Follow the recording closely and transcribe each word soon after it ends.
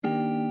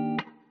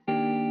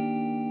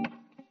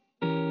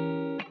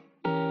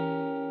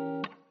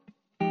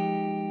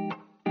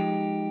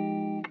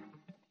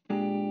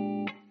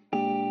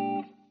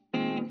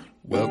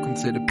Welcome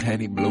to the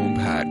Penny Bloom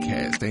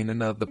Podcast. Ain't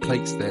another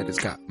place that has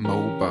got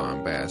more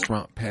bombast.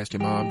 Romp past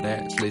your mom,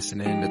 dad's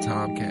listening to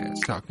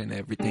Tomcats. Talking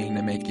everything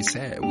that make you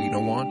sad. We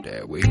don't want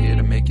that. We're here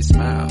to make you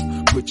smile.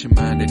 Put your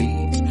mind at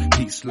ease.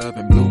 Peace, love,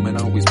 and bloom,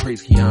 and always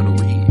praise Keanu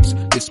Reeves.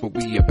 This what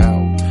we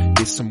about.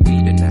 This some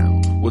weeding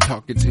now. We'll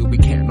talk until we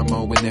can't no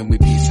more, and then we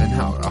peacing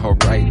out.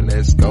 Alright,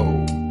 let's go.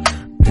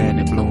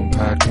 Penny Bloom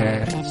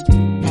Podcast.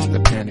 It's the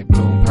Penny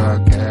Bloom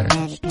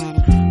Podcast.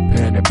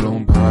 Penny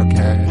Bloom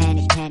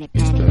Podcast.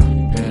 It's the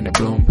Penny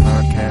Bloom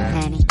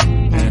Podcast.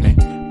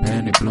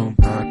 Penny Bloom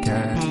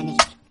Podcast.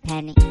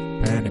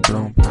 Penny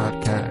Bloom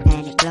Podcast.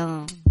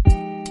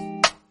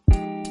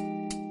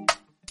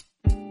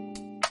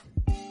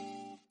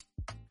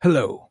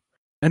 Hello,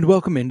 and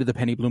welcome into the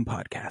Penny Bloom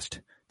Podcast.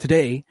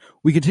 Today,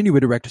 we continue a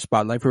director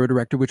spotlight for a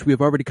director which we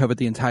have already covered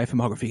the entire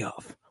filmography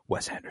of,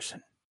 Wes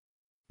Anderson.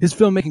 His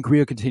filmmaking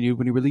career continued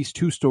when he released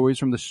two stories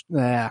from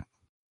the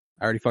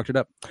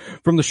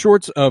from the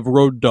shorts of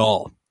Roald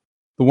Dahl,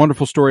 The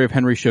Wonderful Story of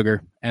𝙎𝙬𝙉𝙍𝙍,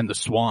 and The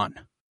Swan.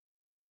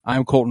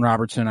 I'm Colton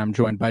Robertson. I'm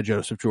joined by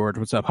Joseph George.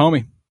 What's up,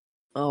 homie?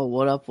 Oh,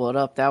 what up, what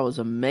up? That was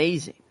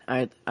amazing.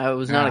 I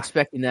was not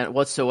expecting that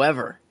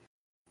whatsoever.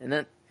 And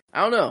then,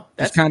 I don't know.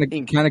 That's kind of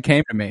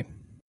came to me.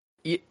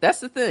 That's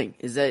the thing,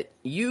 is that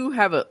you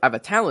have a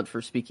talent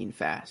for speaking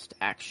fast,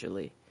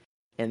 actually.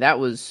 And that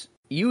was,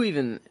 you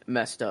even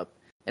messed up.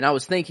 And I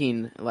was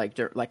thinking, like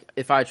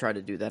if I tried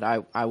to do that,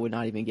 I would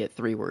not even get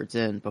 3 words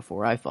in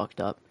before I fucked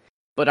up.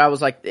 But I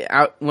was like,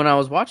 when I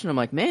was watching, I'm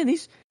like, man,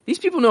 these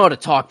people know how to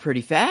talk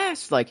pretty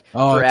fast. Like,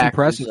 for it's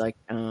actors, impressive. like,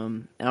 I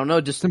don't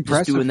know, just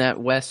doing that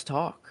West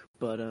talk.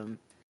 But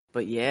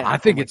yeah, I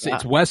think it's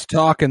West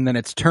talk, and then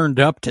it's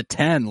turned up to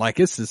 10. Like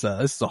this is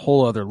a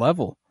whole other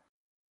level.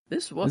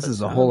 This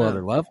is a whole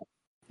other level.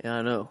 Yeah,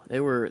 I know.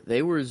 They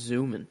were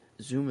zooming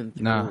through.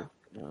 Nah.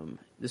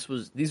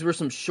 These were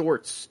some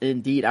shorts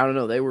indeed. I don't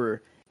know.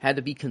 Had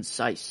to be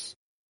concise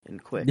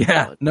and quick.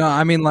 Yeah. No,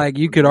 I mean, like,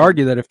 you could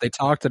argue that if they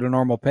talked at a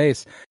normal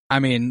pace, I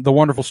mean, The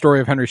Wonderful Story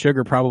of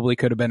𝙎𝙬𝙉𝙍𝙍 probably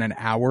could have been an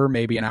hour,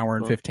 maybe an hour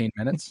and 15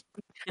 minutes.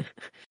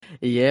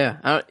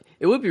 Yeah.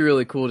 It would be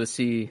really cool to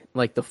see,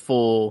 like, the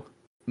full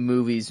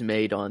movies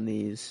made on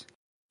these.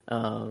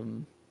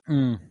 You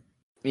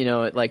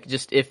know, like,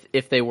 just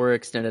if they were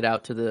extended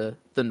out to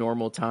the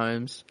normal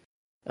times.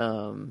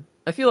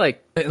 I feel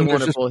like The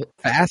Wonderful,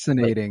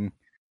 fascinating. Like,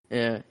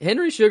 yeah,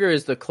 𝙎𝙬𝙉𝙍𝙍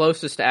is the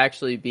closest to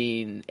actually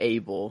being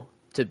able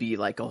to be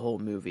like a whole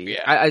movie.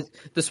 Yeah.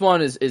 The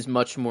Swan is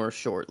much more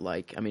short.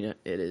 Like, I mean,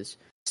 it is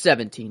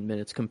 17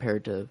 minutes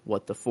compared to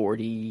what, the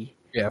 40?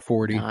 Yeah,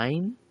 40.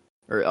 9?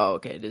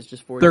 Okay, it is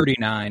just 40.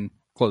 39,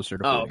 closer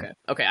to 40.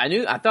 Oh, okay.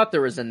 I thought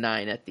there was a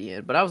 9 at the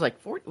end, but I was like,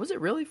 40, was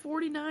it really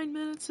 49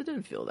 minutes? It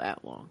didn't feel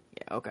that long.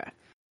 Yeah, okay.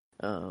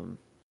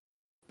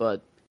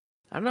 But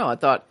I don't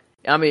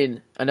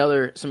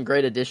know. Some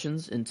great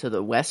additions into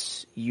the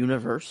Wes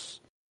universe.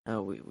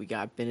 We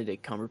got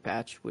Benedict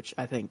Cumberbatch, which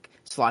I think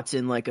slots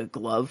in like a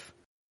glove.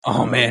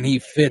 Oh man, he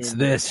fits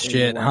this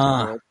shit,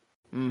 huh?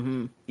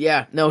 Mm-hmm.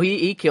 Yeah, no,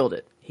 he killed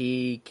it.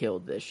 He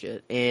killed this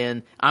shit,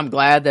 and I'm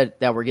glad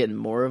that we're getting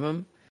more of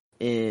him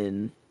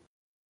in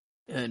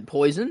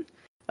Poison.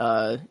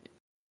 Still,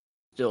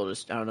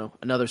 just I don't know,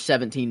 another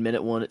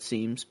 17-minute one it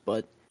seems,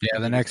 but. Yeah,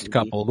 the next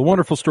couple. The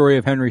Wonderful Story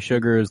of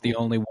𝙎𝙬𝙉𝙍𝙍 is the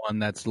only one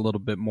that's a little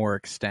bit more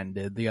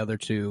extended. The other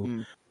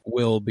two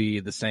will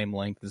be the same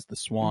length as The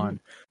Swan.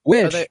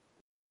 Which, are they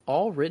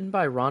all written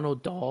by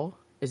Roald Dahl?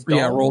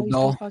 Roald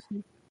Dahl.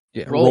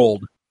 Yeah,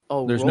 Roald.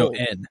 Oh, there's no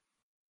N.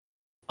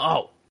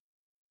 Oh,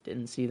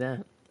 didn't see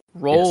that.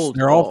 Roald. Yes,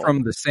 they're all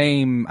from the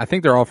same. I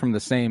think they're all from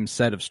the same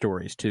set of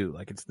stories too.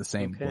 Like it's the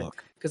same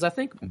book. Because I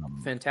think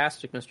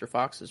Fantastic Mr.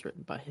 Fox is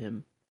written by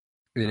him.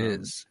 It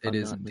is. It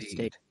is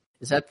indeed.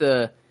 Is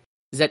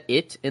that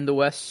it in the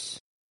Wes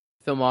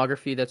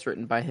filmography that's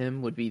written by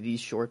him? Would be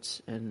these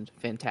shorts and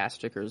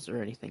Fantastic, or is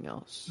there anything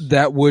else?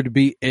 That would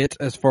be it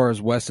as far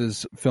as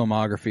Wes's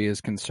filmography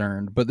is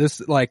concerned. But this,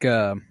 like,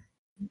 it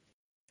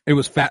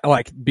was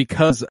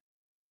because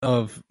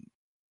of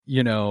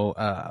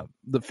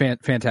the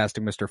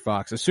Fantastic Mr.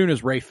 Fox. As soon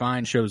as Ray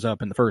Fiennes shows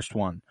up in the first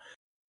one,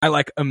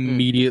 I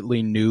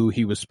immediately knew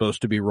he was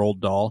supposed to be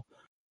Roald Dahl.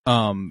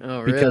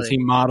 Because he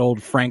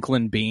modeled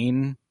Franklin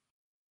Bean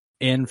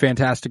in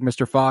Fantastic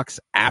Mr.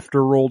 Fox after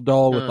Roald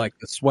Dahl with like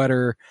the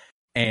sweater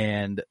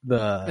and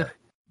the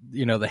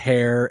the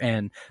hair,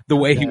 and the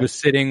way he was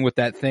sitting with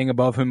that thing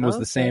above him was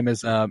the same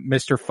as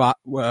Mr.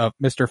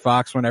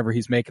 Fox whenever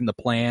he's making the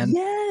plan.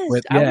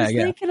 Yes, I was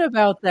thinking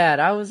about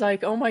that. I was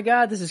like, oh my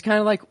god, this is kind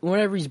of like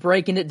whenever he's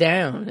breaking it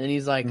down and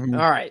he's like, all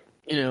right,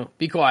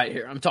 be quiet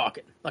here. I'm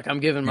talking. Like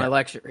I'm giving my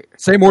lecture here.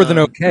 Say more than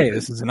okay.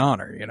 This is an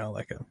honor,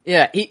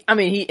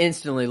 he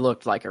instantly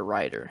looked like a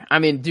writer. I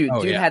mean, dude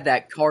had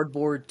that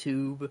cardboard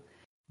tube.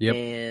 Yep.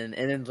 And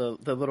then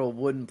the little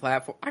wooden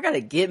platform. I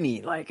gotta get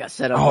me like a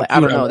setup. I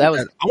don't know.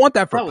 I want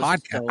that for a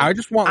podcast. I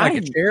just want a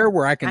chair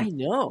where I can. I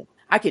know.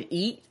 I could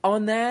eat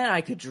on that.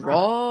 I could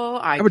draw.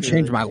 I would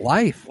change my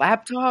life.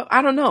 Laptop.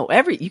 I don't know.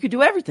 You could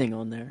do everything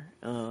on there.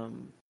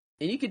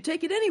 And you could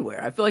take it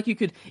anywhere. I feel like you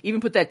could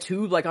even put that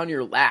tube like on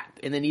your lap,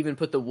 and then even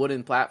put the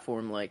wooden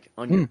platform like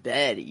on your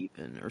bed,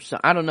 even or so.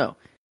 I don't know.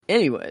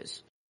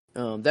 Anyways,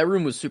 that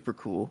room was super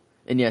cool,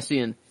 and yeah,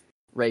 seeing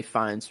Ralph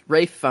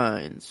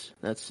Fiennes.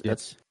 That's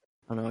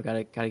I don't know.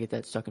 I gotta get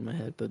that stuck in my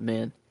head. But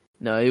man,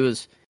 no,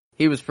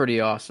 he was pretty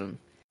awesome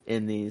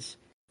in these,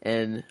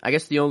 and I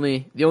guess the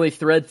only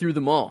thread through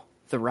them all,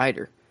 the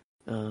writer.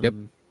 Yep.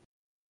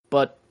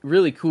 But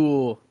really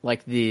cool,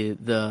 like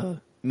the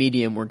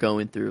medium we're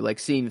going through, like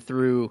seeing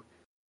through,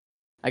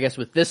 I guess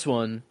with this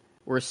one,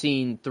 we're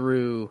seeing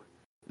through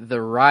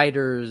the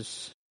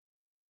writer's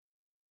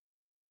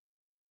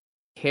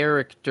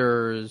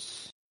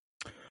characters'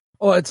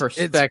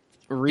 perspective.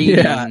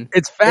 Yeah,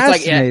 it's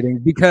fascinating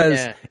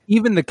because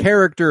even the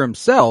character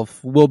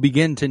himself will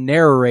begin to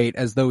narrate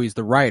as though he's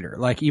the writer.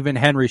 Like even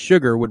Henry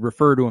Sugar would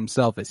refer to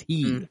himself as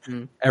he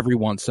every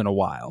once in a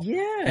while.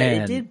 Yeah,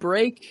 it did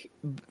break,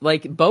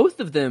 like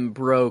both of them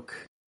broke,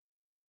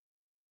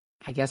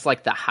 I guess,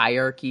 like the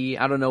hierarchy.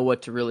 I don't know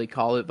what to really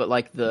call it, but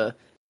like the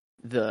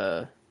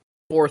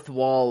fourth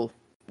wall,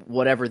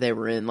 whatever they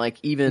were in. Like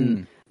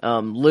even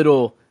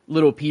little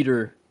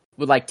Peter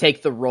would like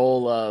take the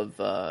role of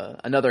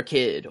another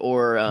kid,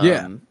 or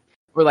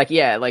like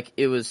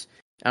it was,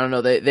 I don't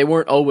know. They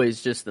weren't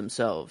always just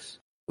themselves,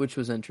 which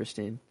was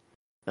interesting.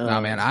 No,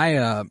 man,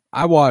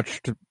 I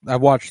watched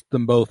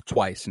them both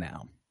twice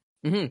now.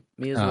 Me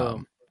as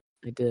well.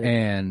 I did,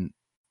 and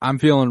I'm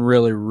feeling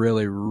really,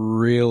 really,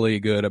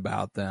 really good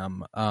about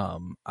them.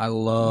 I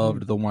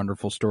loved The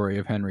Wonderful Story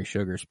of Henry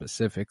Sugar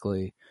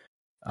specifically.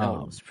 That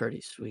was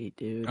pretty sweet,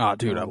 dude. Oh,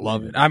 dude, I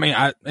love it. I mean,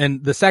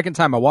 and the second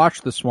time I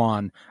watched The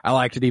Swan, I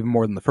liked it even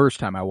more than the first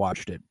time I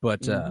watched it.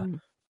 But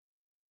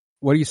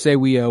what do you say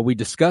we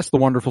discuss The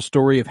Wonderful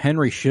Story of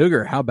Henry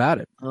Sugar? How about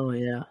it? Oh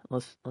yeah,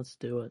 let's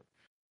do it.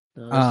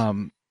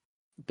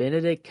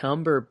 Benedict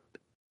Cumber.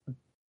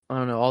 I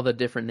don't know all the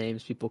different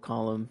names people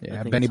call him.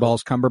 Yeah, Benny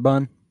Balls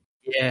Cumberbun.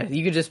 Yeah,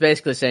 you could just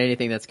basically say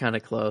anything that's kind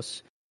of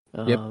close.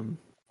 Yep.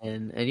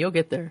 And you'll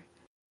get there.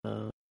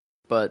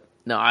 But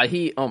no,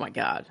 oh my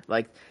god.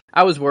 Like,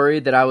 I was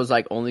worried that I was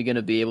like only going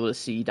to be able to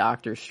see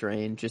Doctor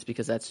Strange just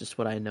because that's just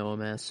what I know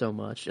him as so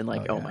much. And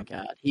like, oh my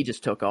god, he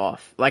just took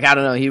off. Like, I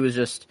don't know, he was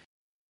just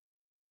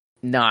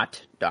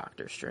not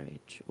Doctor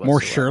Strange whatsoever.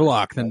 More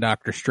Sherlock than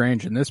Doctor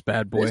Strange in this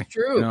bad boy. It's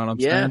true. You know what I'm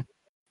saying?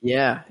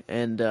 Yeah,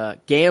 and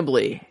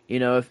Gambly, you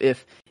know,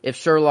 if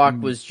Sherlock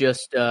was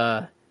just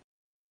I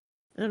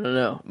don't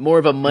know, more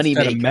of a money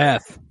maker, of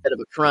meth, instead of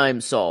a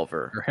crime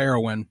solver, or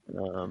heroin.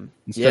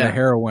 Instead of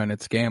heroin,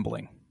 it's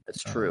gambling.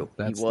 That's true.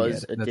 He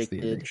was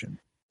addicted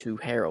to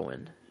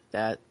heroin.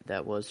 That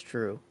was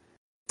true.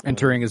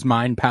 Entering his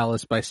mind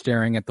palace by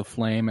staring at the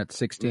flame at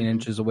 16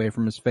 inches away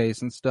from his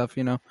face and stuff.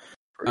 You know,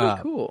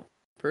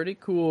 pretty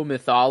cool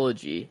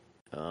mythology.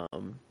 Oh,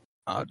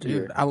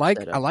 dude, I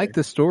like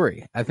this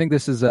story. I think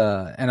this is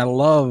and I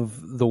love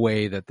the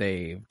way that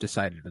they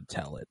decided to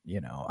tell it.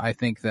 You know, I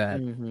think that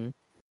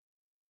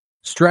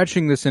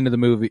stretching this into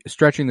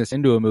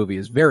a movie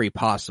is very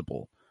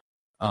possible.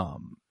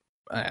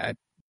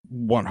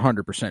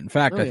 100%. In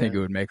fact, I think it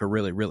would make a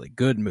really, really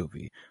good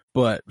movie.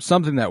 But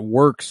something that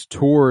works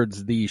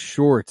towards these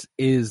shorts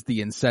is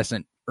the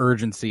incessant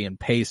urgency and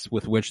pace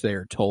with which they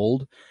are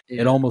told.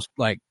 It almost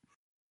like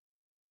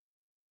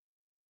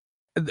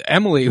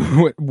Emily,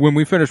 when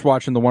we finished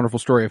watching The Wonderful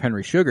Story of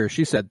Henry Sugar,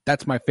 she said,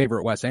 that's my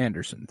favorite Wes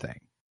Anderson thing.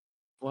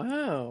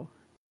 Wow.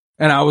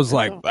 And I was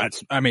like,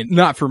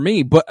 not for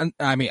me, but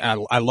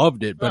I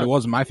loved it, but it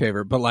wasn't my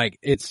favorite. But like,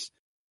 it's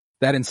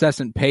that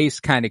incessant pace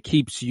kind of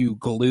keeps you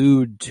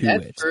glued to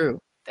it. That's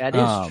true. That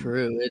is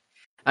true.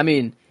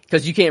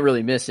 Because you can't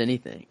really miss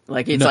anything.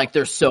 Like, it's like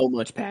there's so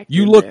much packed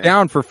You look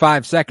down for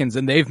 5 seconds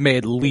and they've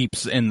made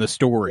leaps in the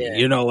story. Yeah.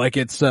 You know, like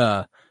it's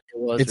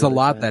really a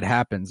lot that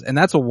happens. And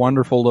that's a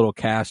wonderful little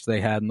cast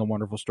they had in The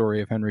Wonderful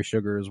Story of Henry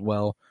Sugar as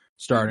well,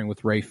 starting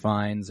with Ralph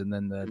Fiennes and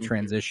then the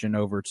transition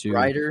over to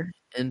writer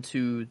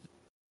into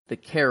the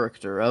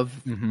character of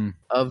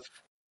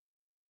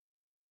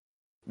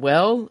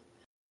well,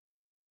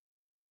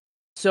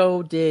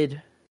 so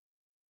did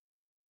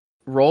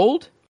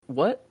Roald?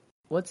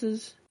 What's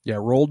his? Yeah,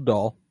 Roald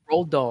Dahl.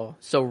 Roald Dahl.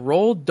 So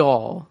Roald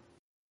Dahl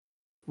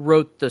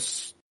wrote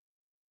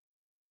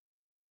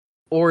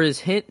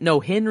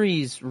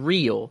Henry's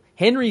real.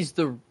 Henry's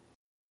the...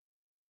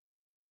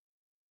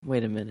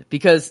 Wait a minute.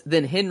 Because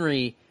then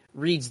Henry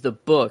reads the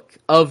book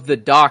of the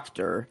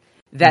Doctor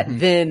that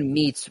then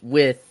meets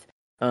with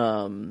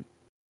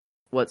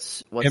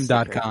what's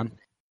M.Con.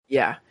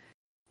 Yeah.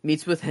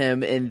 Meets with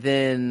him, and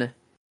then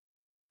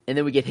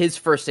we get his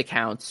first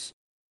accounts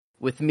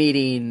with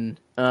meeting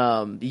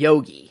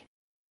Yogi.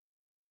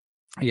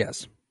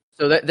 Yes.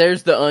 So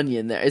there's the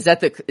onion there. Is that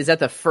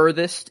the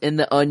furthest in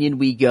the onion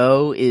we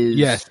go?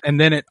 Yes, and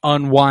then it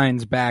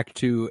unwinds back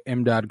to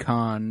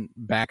M.Con,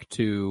 back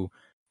to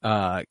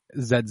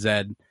ZZ,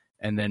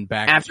 and then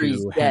back after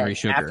to Henry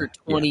Sugar. After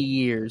 20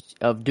 years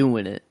of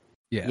doing it.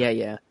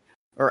 Yeah.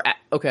 Or,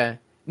 okay.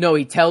 No,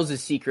 he tells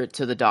his secret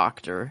to the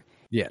Doctor.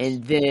 Yes.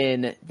 And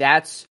then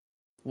that's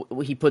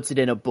he puts it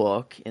in a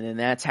book, and then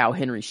that's how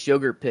Henry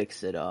Sugar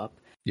picks it up.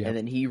 Yeah. And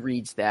then he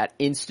reads that,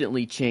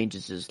 instantly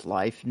changes his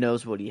life,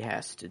 knows what he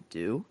has to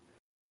do,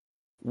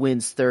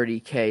 wins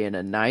 $30K in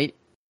a night,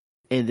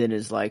 and then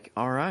is like,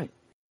 all right,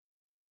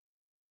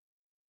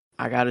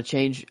 I gotta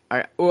change.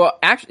 Well,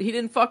 actually, he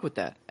didn't fuck with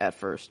that at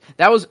first.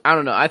 That was, I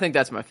don't know, I think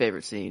that's my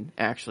favorite scene,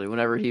 actually,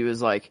 whenever he was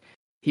like,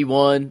 he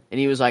won, and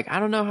he was like, I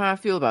don't know how I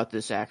feel about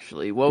this,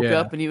 actually. Woke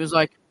up, and he was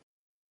like,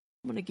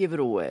 I'm gonna give it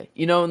away.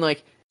 You know, and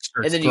like,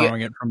 starts and then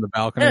throwing it from the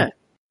balcony. Yeah.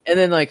 And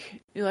then,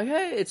 like, you're like,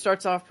 hey, it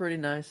starts off pretty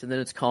nice, and then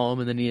it's calm,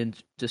 and then he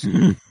just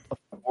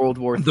World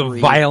War III. The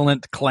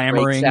violent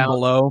clamoring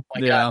below.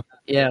 Oh God.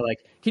 Yeah, like,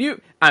 can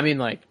you, I mean,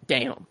 like,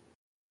 damn.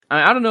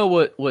 I don't know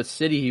what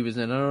city he was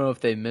in. I don't know if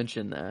they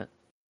mentioned that.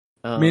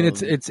 I mean,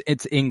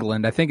 it's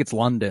England. I think it's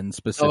London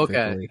specifically.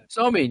 Okay.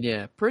 So, I mean,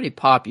 yeah, pretty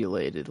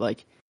populated.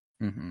 Like,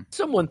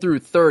 someone threw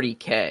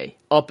 $30K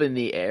up in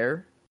the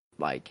air,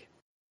 like,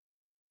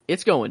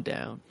 it's going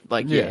down.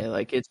 Like, yeah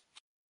like,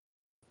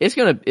 it's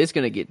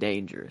gonna get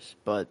dangerous,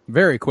 but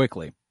very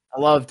quickly.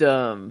 I loved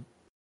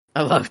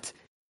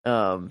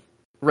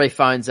Ray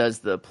Fiennes as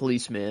the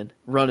policeman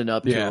running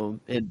up to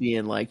him and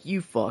being like,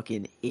 "You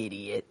fucking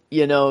idiot,"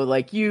 you know,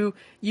 like you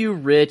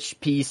rich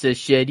piece of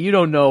shit. You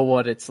don't know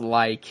what it's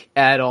like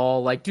at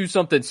all. Like, do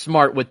something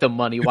smart with the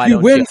money. Why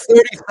don't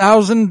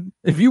you?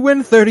 If you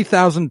win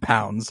 30,000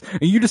 pounds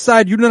and you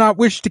decide you do not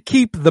wish to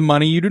keep the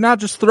money, you do not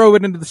just throw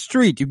it into the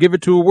street. You give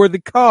it to a worthy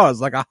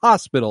cause, like a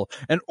hospital,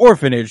 an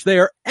orphanage. They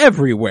are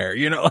everywhere.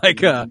 You know,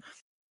 like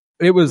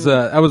it was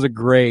that was a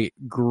great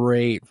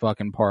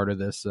fucking part of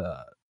this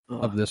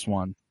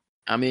one.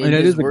 I mean, and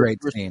it is a great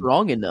scene.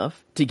 Strong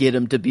enough to get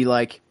him to be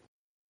like,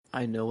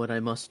 I know what I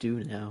must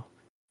do now.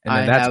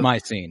 And that's my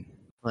scene.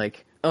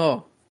 Like,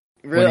 really?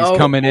 When he's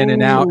coming in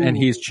and out, and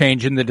he's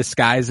changing the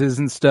disguises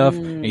and stuff,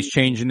 and he's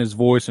changing his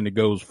voice, and it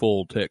goes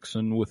full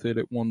Texan with it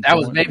at one point. That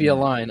was maybe a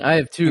line. I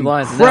have two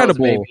lines.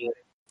 Incredible.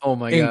 Oh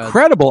my God.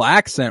 Incredible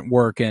accent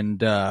work and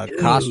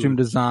costume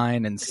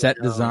design and set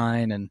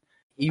design, and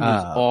he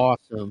was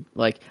awesome.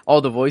 Like,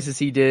 all the voices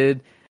he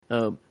did,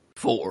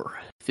 for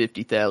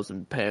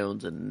 50,000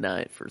 pounds a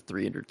night for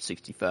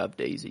 365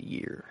 days a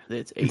year.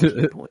 That's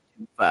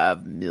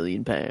 18.25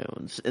 million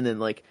pounds. And then,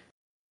 like,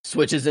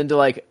 switches into,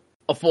 like,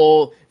 a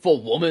full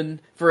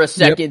woman for a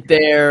second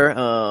there.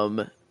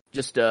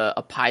 Just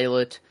a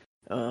pilot.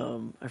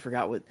 I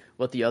forgot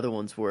what the other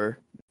ones were.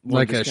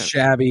 Like a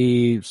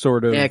shabby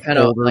sort of kind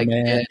of like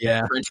man.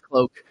 Trench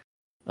cloak,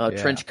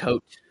 trench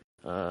coat.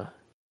 I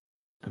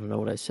don't know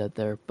what I said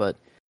there, but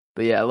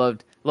yeah, I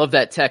loved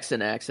that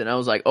Texan accent. I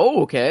was like,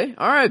 oh, okay,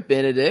 all right,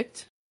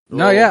 Benedict.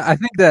 No, yeah, I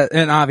think that,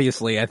 and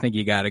obviously, I think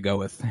you got to go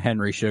with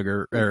Henry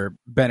Sugar or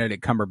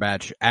Benedict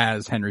Cumberbatch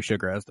as Henry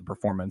Sugar as the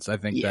performance. I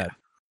think that.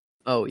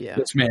 Oh yeah,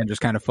 this man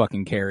just kind of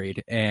fucking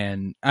carried,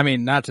 and I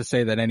mean, not to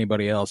say that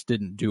anybody else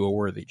didn't do a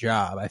worthy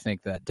job. I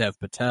think that Dev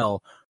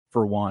Patel,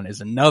 for one,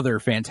 is another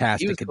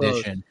fantastic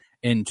addition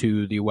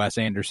into the Wes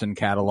Anderson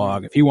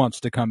catalog. If he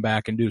wants to come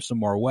back and do some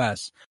more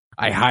Wes,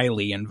 I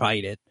highly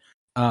invite it.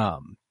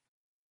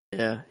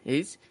 Yeah,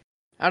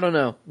 I don't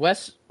know.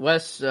 Wes,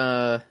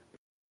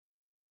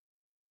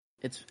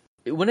 it's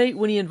when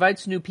he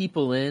invites new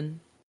people in,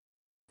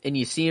 and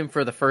you see him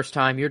for the first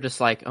time, you're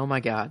just like, oh my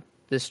God,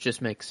 this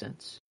just makes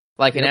sense.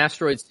 Like in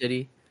Asteroid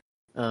City,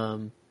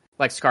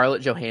 like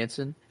Scarlett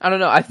Johansson. I don't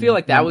know. I feel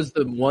like that was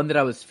the one that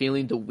I was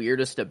feeling the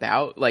weirdest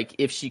about, like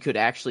if she could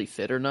actually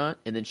fit or not,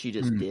 and then she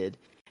just did.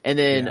 And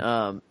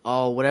then,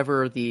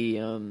 whatever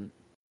the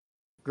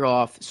girl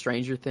off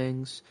Stranger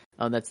Things,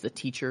 that's the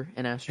teacher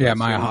in Asteroid City.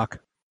 Maya Hawke.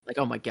 Like,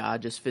 oh my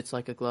God, just fits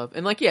like a glove.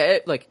 And like,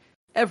 like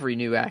every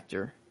new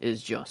actor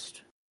is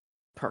just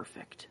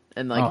perfect.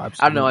 And like,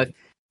 I don't know.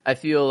 I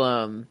feel,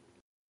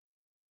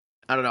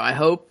 I don't know. I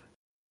hope.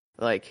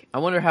 Like, I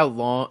wonder how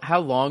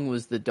long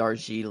was the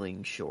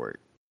Darjeeling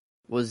short?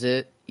 Was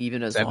it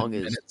even as long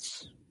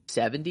as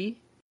 70?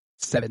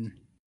 7.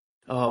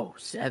 Oh,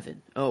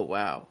 7. Oh,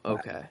 wow.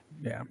 Okay.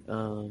 Yeah.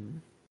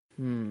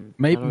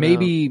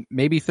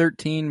 Maybe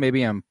 13.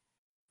 Maybe I'm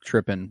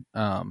tripping.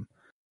 But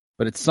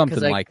it's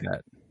something like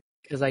that.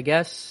 Because I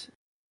guess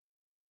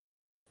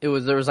there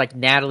was like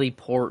Natalie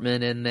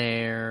Portman in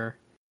there.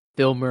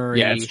 Bill Murray.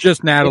 Yeah, it's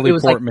just Natalie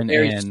Portman like a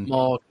very and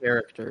small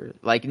character.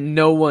 Like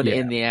no one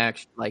in the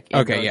action. Like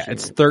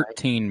it's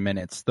 13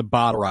 minutes. The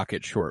Bottle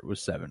Rocket short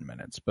was 7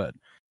 minutes, but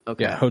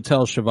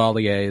Hotel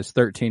Chevalier is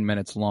 13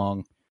 minutes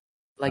long.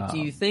 Like, do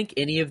you think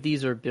any of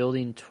these are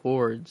building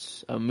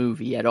towards a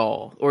movie at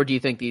all, or do you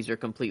think these are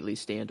completely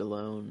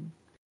standalone?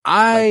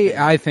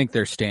 I think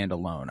they're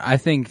standalone. I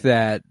think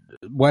that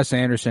Wes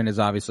Anderson has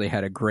obviously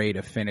had a great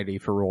affinity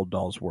for Roald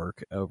Dahl's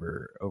work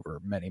over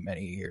many,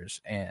 many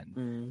years.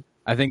 And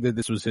I think that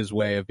this was his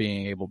way of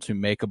being able to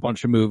make a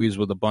bunch of movies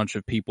with a bunch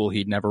of people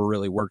he'd never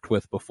really worked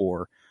with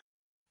before.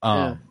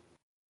 Trial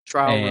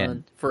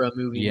run for a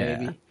movie,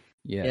 maybe.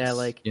 Yes. Yeah,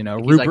 like,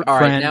 Rupert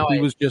Friend, he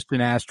was just in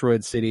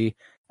Asteroid City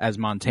as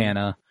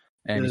Montana,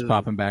 and he's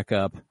popping back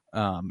up.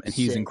 And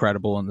he's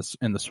incredible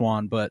in the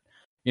Swan, but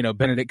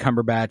Benedict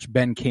Cumberbatch,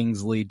 Ben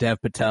Kingsley,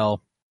 Dev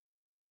Patel.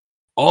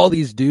 all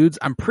these dudes,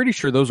 I'm pretty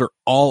sure those are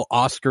all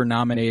Oscar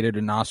nominated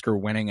and Oscar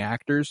winning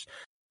actors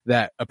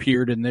that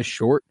appeared in this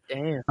short.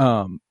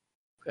 Damn.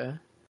 Okay.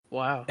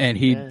 Wow. And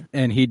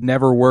he'd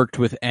never worked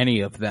with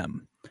any of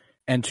them.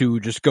 And to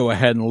just go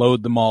ahead and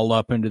load them all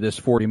up into this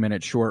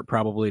 40-minute short,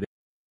 probably.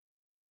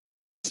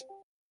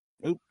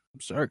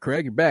 Sorry,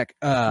 Craig, you're back.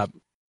 And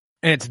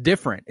it's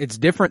different. It's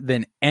different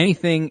than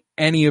anything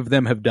any of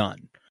them have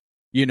done.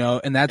 You know,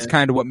 and that's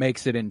kind of what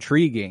makes it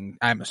intriguing,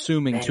 I'm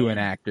assuming, to an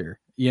actor.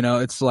 You know,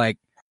 it's like,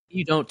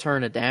 you don't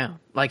turn it down.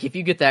 Like, if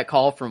you get that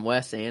call from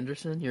Wes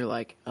Anderson, you're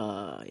like,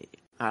 I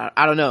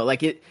don't know. Like,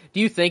 do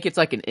you think it's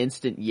like an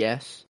instant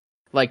yes?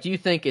 Like, do you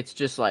think it's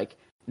just like,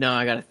 no,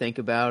 I got to think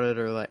about it,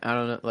 or like, I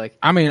don't know. Like,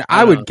 I mean,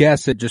 I would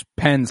guess it just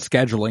pen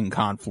scheduling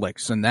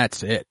conflicts, and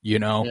that's it. You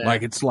know,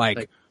 like it's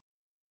like,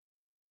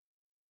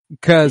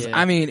 because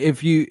I mean,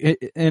 if you,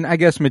 and I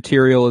guess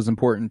material is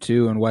important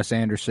too, and Wes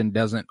Anderson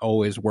doesn't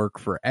always work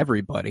for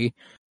everybody.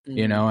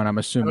 You know, and I'm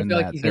assuming that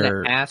like he's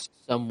gonna ask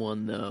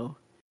someone though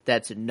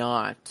that's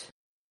not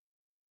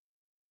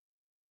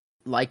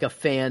like a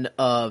fan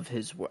of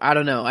his work. I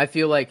don't know. I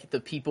feel like the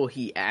people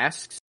he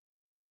asks,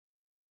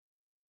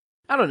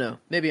 I don't know.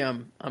 Maybe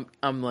I'm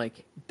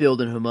like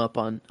building him up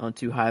on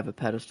too high of a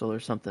pedestal or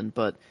something.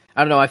 But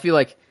I don't know. I feel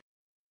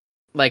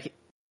like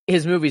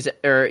his movies,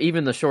 or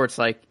even the shorts,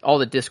 like all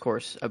the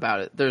discourse about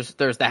it. There's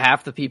the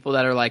half the people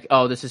that are like,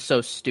 oh, this is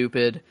so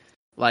stupid.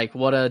 Like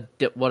what a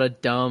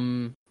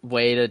dumb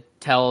way to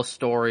tell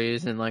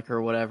stories, and like,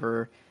 or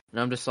whatever.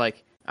 And I'm just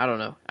like, I don't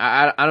know.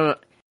 I don't know.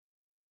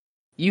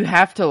 You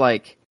have to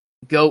like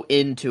go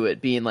into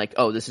it being like,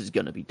 oh, this is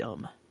gonna be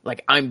dumb.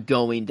 Like, I'm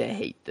going to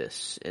hate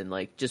this, and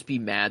like just be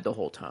mad the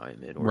whole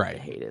time in order to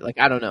hate it. Like,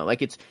 I don't know.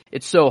 Like, it's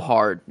so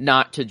hard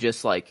not to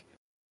just like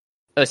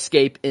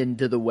escape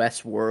into the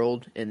West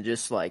world and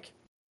just like,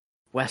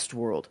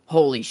 Westworld,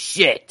 holy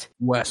shit,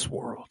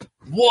 Westworld.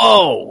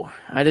 Whoa,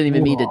 I didn't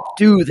even mean to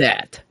do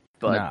that.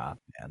 But nah,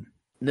 man.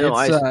 No,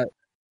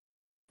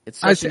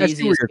 it's I see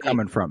where you're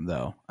coming from,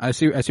 though. I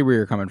see where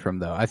you're coming from,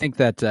 though. I think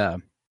that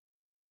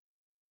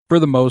for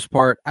the most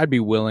part, I'd be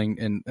willing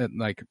to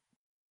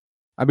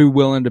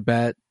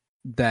bet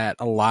that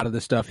a lot of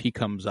the stuff he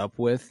comes up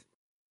with,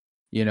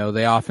 you know,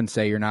 they often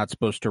say you're not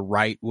supposed to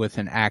write with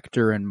an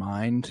actor in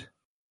mind,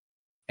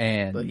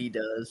 but he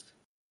does.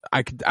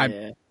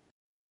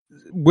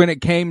 When it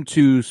came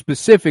to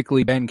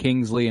specifically Ben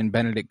Kingsley and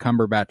Benedict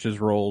Cumberbatch's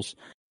roles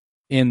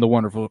in The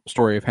Wonderful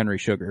Story of Henry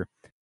Sugar,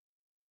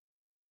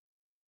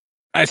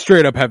 I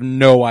straight up have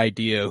no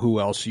idea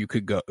who else you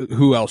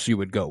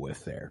would go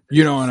with there.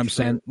 You know what I'm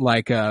saying?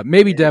 Like,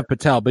 maybe Dev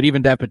Patel, but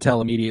even Dev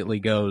Patel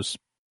immediately goes,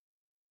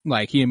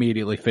 like, he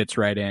immediately fits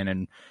right in.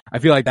 And I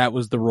feel like that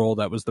was the role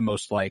that was the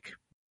most like,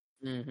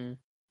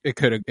 it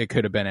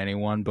could have been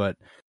anyone, but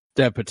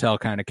Dev Patel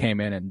kind of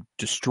came in and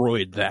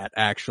destroyed that,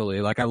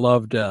 actually. Like, I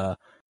loved,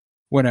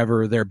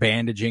 whenever they're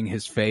bandaging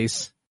his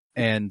face,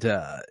 and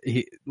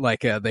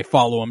they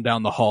follow him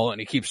down the hall, and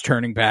he keeps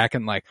turning back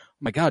and like, oh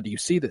my God, do you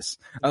see this?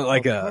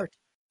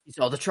 He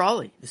saw the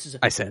trolley. This is,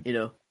 I said, you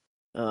know,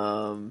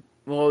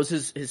 what was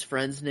his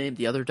friend's name?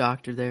 The other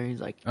doctor there. He's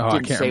like,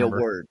 didn't say remember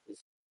a word.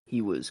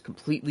 He was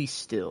completely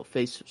still,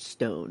 face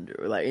stoned,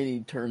 or like, and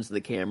he turns to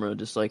the camera,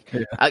 just like,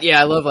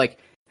 I love like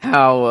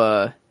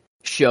how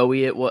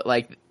showy it was,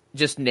 like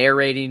just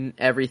narrating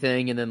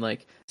everything, and then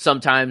like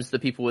sometimes the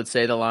people would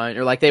say the line,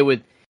 or like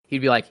he'd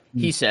be like,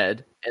 he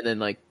said, and then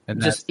like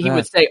he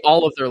would say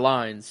all of their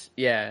lines,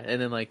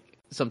 and then like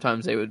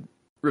sometimes they would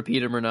repeat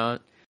them or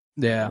not.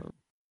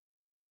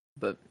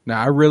 But no,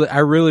 I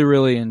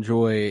really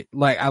enjoy,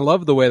 like, I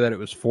love the way that it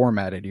was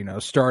formatted, you know,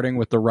 starting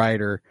with the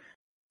writer,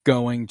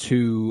 going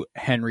to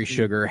Henry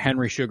Sugar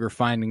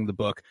finding the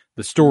book,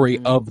 the story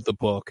of the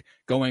book,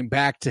 going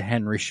back to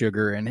Henry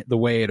Sugar and the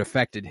way it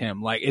affected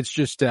him. Like, it's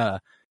just,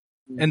 and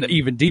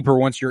even deeper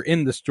once you're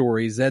in the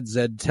story,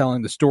 ZZ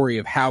telling the story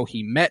of how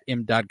he met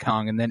Imdad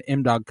Khan, and then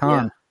Imdad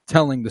Khan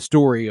telling the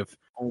story of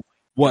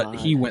what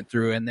he went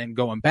through, and then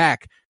going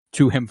back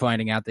to him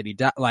finding out that he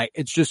died. Like,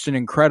 it's just an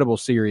incredible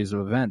series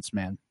of events,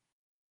 man.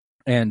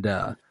 And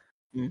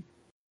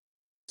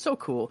so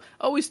cool.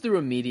 Always through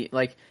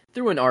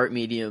an art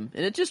medium,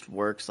 and it just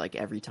works like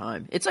every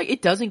time. It's like,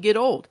 it doesn't get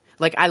old.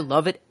 Like, I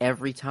love it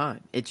every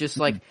time. It just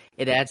like,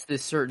 it adds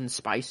this certain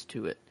spice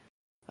to it.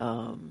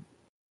 And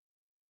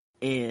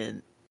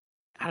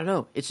I don't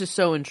know, it's just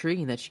so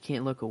intriguing that you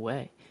can't look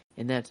away,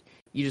 and that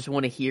you just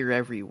want to hear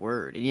every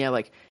word. And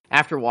like,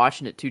 after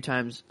watching it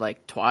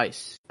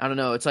twice, I don't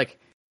know, it's like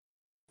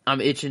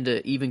I'm itching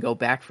to even go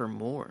back for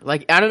more.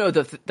 Like, I don't know,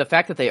 the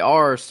fact that they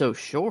are so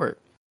short,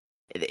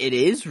 it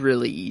is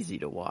really easy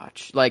to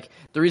watch. Like,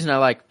 the reason I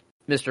like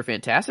Mr.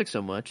 Fantastic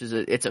so much is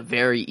that it's a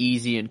very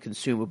easy and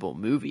consumable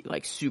movie,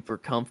 like super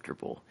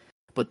comfortable.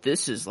 But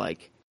this is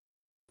like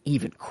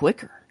even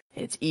quicker.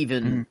 It's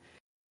even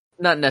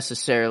not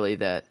necessarily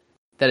that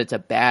it's a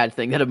bad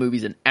thing that a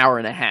movie's an hour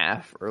and a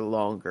half or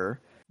longer.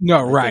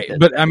 No, right.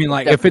 But I mean,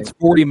 like, if it's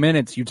 40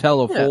 minutes, you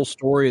tell a Yeah. full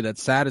story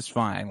that's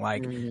satisfying.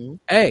 Like, Mhm.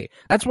 hey,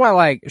 that's why,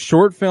 like,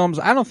 short films,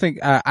 I don't think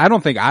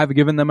I've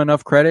given them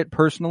enough credit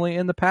personally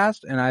in the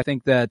past. And I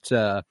think that,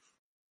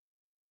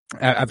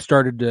 I've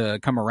started to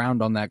come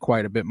around on that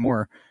quite a bit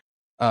more.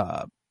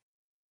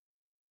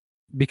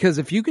 Because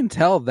if you can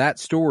tell that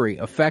story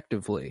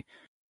effectively,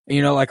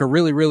 you know, like a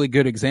really, really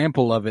good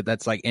example of it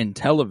that's like in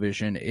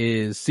television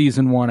is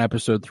season 1,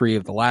 episode 3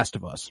 of The Last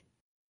of Us.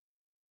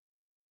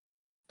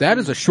 That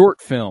is a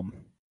short film.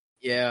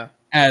 Yeah.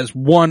 As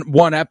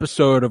one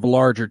episode of a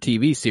larger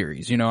TV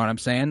series, you know what I'm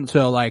saying?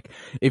 So like,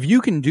 if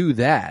you can do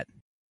that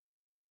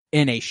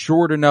in a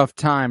short enough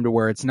time to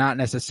where it's not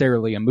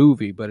necessarily a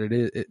movie, but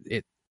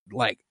it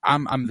like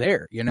I'm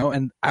there, you know,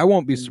 and I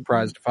won't be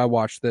surprised if I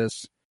watch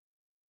this.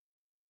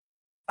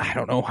 I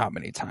don't know how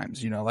many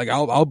times, you know, like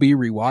I'll be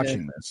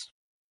rewatching this.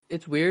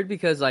 It's weird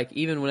because like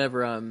even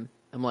whenever I'm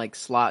like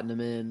slotting them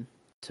in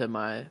to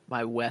my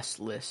West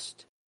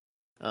list,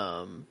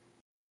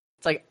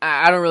 it's like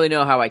I don't really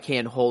know how I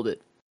can hold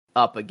it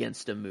up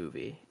against a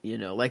movie, you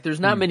know? Like there's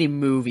not many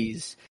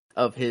movies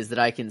of his that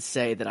I can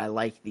say that I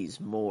like these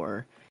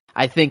more.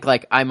 I think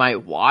like I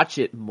might watch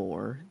it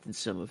more than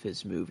some of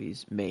his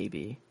movies,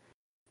 maybe.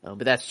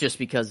 But that's just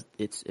because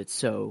it's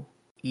so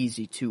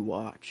easy to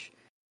watch.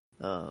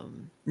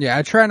 Yeah,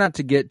 I try not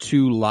to get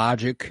too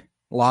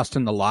lost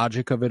in the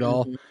logic of it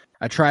all.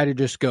 I try to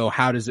just go,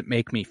 how does it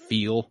make me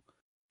feel?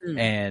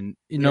 And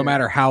no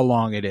matter how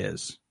long it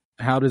is,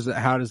 how does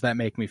that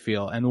make me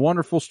feel? And the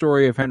wonderful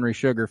story of Henry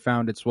Sugar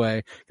found its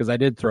way, because I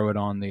did throw it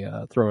on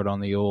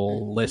the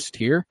old list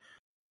here.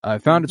 It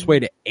found its way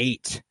to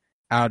 8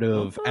 out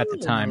of, at the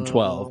time,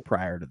 12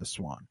 prior to the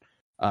Swan.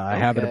 I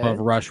have it above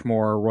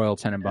Rushmore, Royal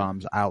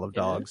Tenenbaums, Isle of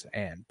Dogs,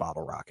 and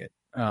Bottle Rocket.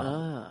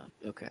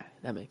 Okay,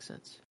 that makes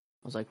sense.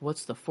 I was like,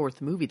 what's the 4th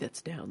movie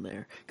that's down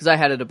there? Because I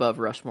had it above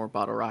Rushmore,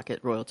 Bottle Rocket,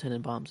 Royal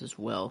Tenenbaums as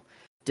well.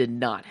 Did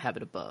not have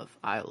it above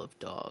Isle of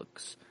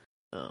Dogs.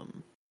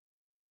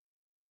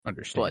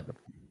 Understandable.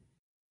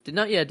 Did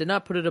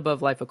not put it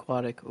above Life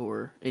Aquatic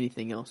or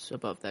anything else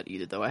above that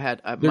either. Though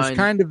there's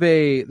kind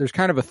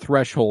of a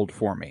threshold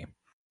for me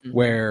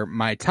where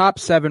my top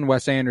 7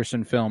 Wes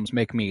Anderson films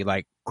make me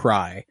like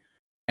cry,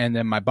 and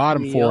then my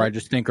bottom 4 I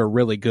just think are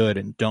really good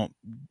and don't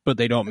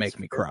make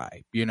me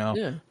cry. You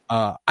know,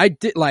 I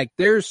did like.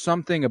 There's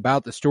something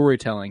about the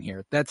storytelling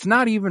here that's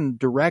not even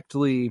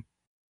directly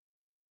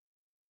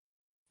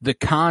the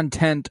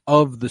content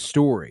of the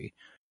story.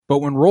 But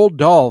when Roald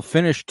Dahl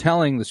finished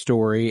telling the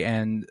story,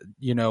 and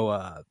you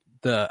know,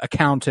 the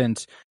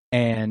accountant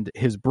and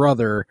his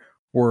brother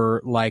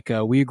were like,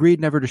 "We agreed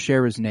never to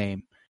share his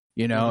name,"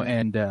 you know,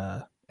 and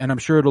I'm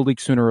sure it'll leak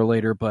sooner or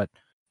later, but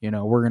you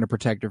know, we're going to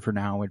protect it for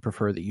now. We'd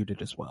prefer that you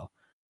did as well.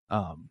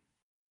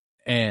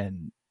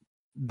 And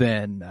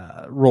then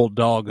Roald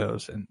Dahl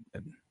goes, and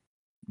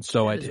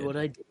so I did. What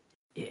I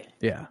did.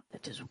 Yeah.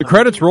 The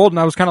credits rolled, and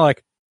I was kind of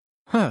like,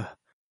 huh.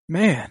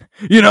 Man,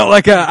 you know,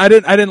 like I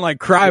didn't like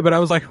cry, but I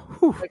was like,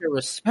 whew, like a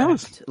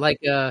respect, like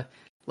a,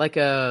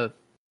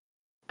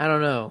 I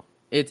don't know.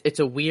 It's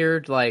a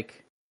weird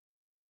like,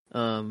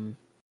 it's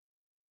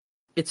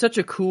such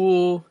a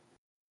cool,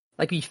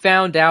 like we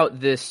found out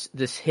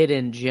this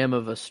hidden gem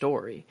of a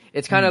story.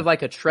 It's kind of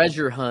like a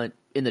treasure hunt,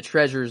 and the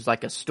treasure's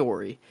like a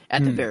story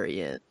at the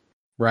very end,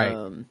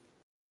 right?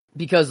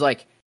 Because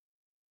like,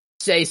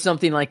 say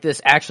something like this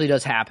actually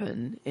does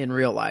happen in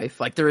real life.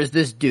 Like there is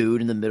this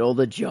dude in the middle of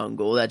the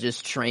jungle that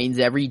just trains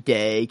every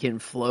day, can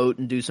float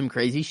and do some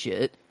crazy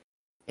shit.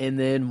 And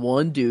then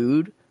one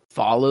dude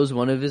follows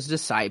one of his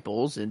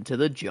disciples into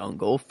the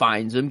jungle,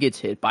 finds him, gets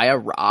hit by a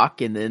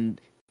rock, and then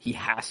he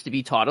has to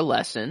be taught a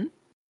lesson.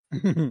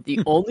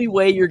 The only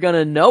way you're going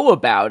to know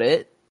about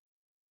it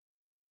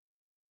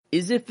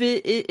is if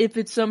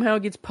it somehow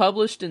gets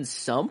published in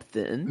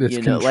something. This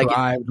you know,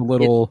 contrived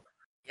little...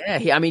 Yeah,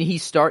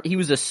 he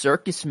was a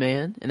circus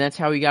man, and that's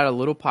how he got a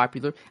little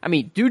popular. I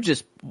mean, dude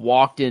just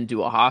walked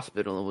into a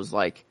hospital and was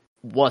like,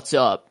 "What's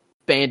up?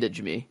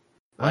 Bandage me."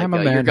 Like, I'm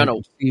a man who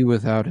can see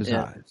without his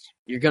eyes.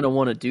 You're gonna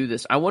want to do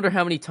this. I wonder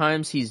how many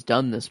times he's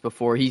done this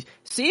before. He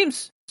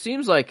seems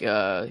like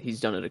he's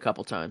done it a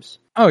couple times.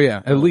 Oh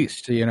yeah, at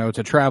least, you know, it's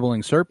a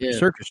traveling circus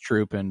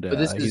troupe, and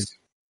this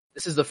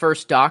is the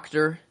first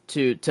doctor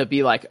to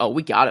be like, "Oh,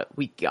 we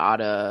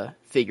gotta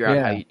figure out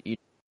how you."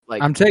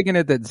 Like, I'm taking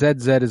it that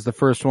ZZ is the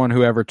first one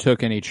who ever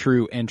took any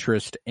true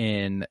interest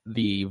in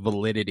the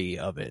validity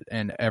of it,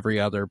 and every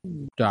other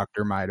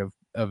doctor might have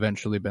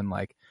eventually been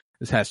like,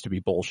 "This has to be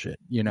bullshit,"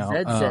 you know.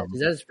 ZZ, is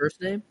that his first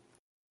name?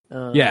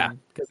 Yeah,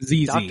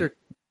 ZZ. Dr.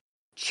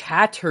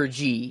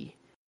 Chatterjee.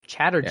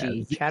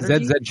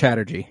 ZZ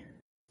Chatterjee.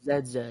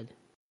 ZZ.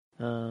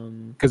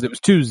 Because it was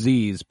 2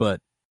 Z's, but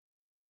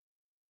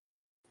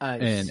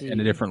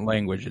in a different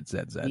language, it's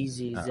ZZ.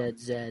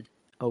 ZZ.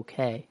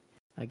 Okay.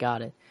 I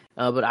got it.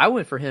 But I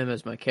went for him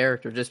as my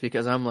character just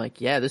because I'm like,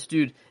 yeah, this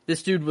dude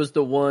was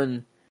the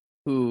one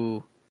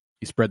who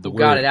he spread the word,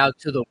 got it out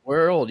to the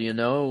world, you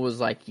know, was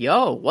like,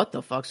 yo, what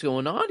the fuck's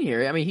going on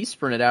here? I mean, he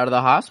sprinted out of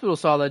the hospital,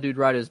 saw that dude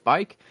ride his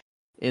bike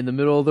in the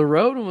middle of the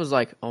road and was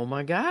like, "Oh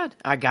my god,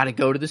 I got to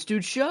go to this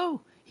dude's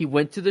show." He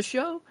went to the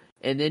show,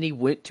 and then he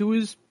went to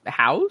his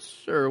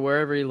house or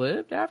wherever he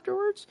lived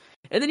afterwards.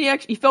 And then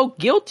he felt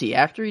guilty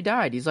after he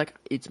died. He's like,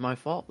 "It's my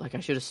fault. Like,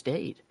 I should have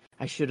stayed.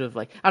 I should have,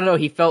 like," I don't know.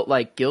 He felt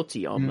like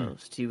guilty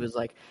almost. He was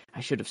like, "I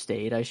should have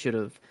stayed. I should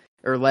have,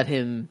 or let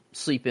him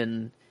sleep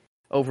in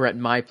over at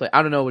my place."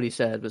 I don't know what he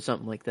said, but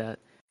something like that.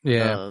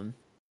 Yeah.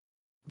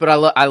 But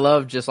I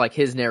love just like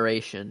his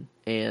narration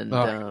and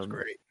That's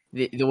great.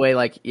 the way,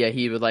 like,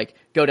 he would like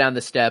go down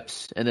the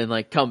steps and then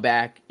like come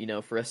back,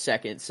 for a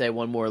second, say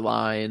one more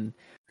line,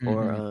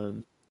 or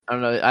I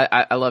don't know.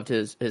 I loved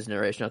his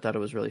narration. I thought it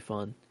was really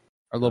fun.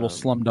 Our little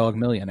Slumdog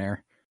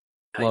Millionaire.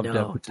 Loved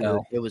Dev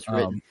Patel. It was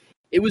written.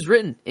 It was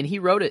written, and he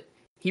wrote it.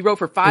 He wrote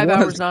for 5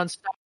 hours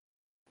nonstop.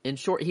 In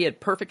short, he had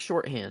perfect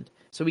shorthand,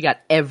 so we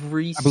got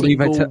every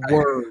single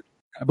word.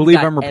 I believe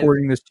I'm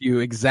reporting this to you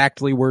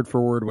exactly word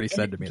for word what he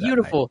said to me.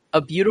 Beautiful,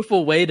 a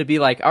beautiful way to be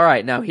like, all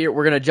right, now here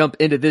we're gonna jump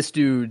into this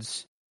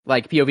dude's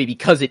like POV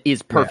because it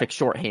is perfect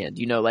shorthand.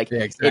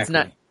 Exactly. It's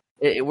not.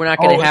 We're not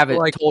gonna have it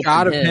like told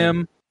shot of him.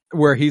 him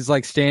where he's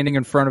like standing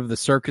in front of the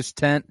circus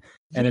tent,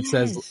 and it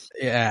says,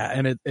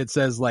 and it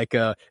says like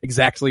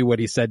exactly what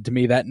he said to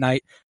me that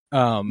night.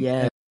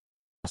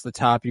 Across the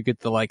top, you get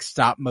the like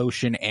stop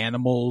motion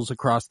animals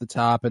across the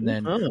top, and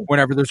then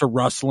whenever there's a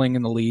rustling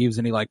in the leaves,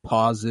 and he like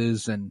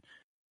pauses and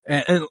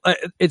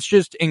it's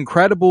just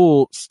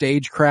incredible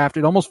stagecraft.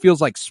 It almost feels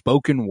like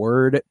spoken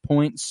word at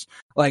points.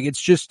 Like it's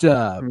just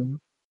Dude,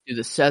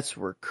 the sets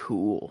were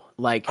cool.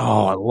 Like,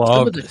 I love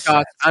some of the shots.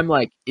 Sets. I'm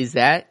like, is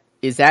that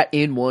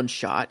in one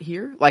shot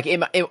here? Like,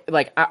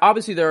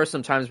 obviously there are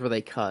some times where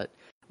they cut.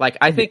 Like,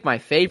 I think my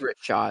favorite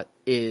shot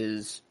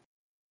is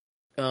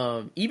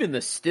even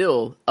the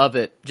still of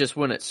it, just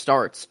when it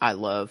starts, I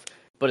love.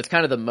 But it's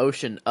kind of the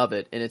motion of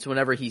it, and it's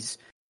whenever he's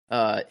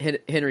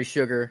Henry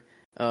Sugar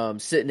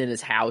sitting in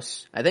his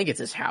house. I think it's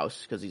his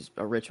house because he's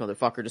a rich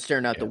motherfucker, just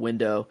staring out the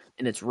window,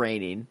 and it's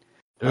raining.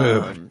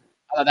 I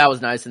thought that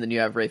was nice, and then you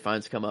have Ray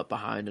Fiennes come up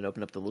behind and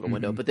open up the little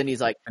window. But then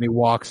he's like, and he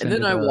walks, and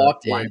then I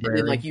walked in, and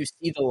then like you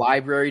see the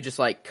library just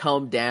like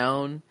come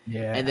down,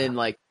 and then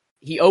like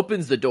he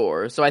opens the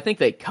door. So I think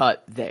they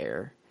cut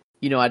there.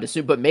 I'd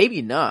assume, but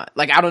maybe not.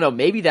 Like, I don't know.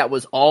 Maybe that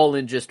was all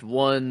in just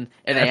one,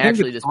 and they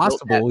actually just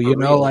possible.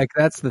 Like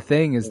that's the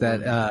thing is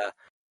that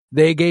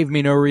they gave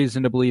me no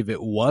reason to believe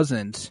it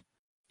wasn't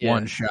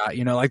one shot.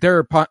 Like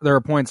there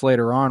are points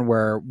later on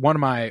where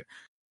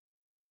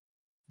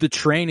the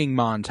training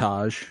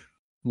montage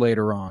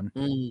later on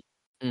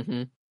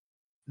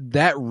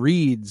that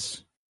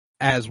reads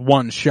as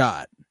one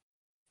shot.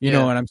 You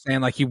know what I'm saying?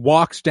 Like he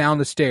walks down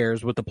the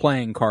stairs with the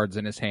playing cards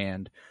in his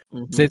hand,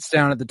 sits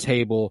down at the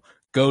table,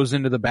 goes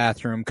into the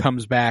bathroom,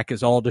 comes back,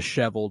 is all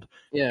disheveled.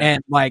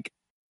 And like,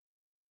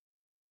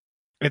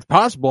 it's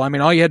possible. I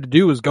mean, all you had to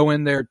do was go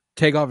in there,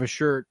 take off his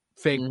shirt,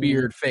 fake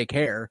beard, fake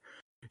hair.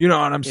 You know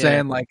what I'm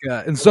saying? Like,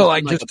 and so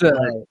like just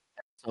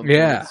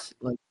yes,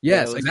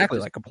 exactly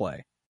like a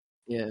play.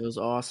 Yeah, it was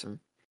awesome.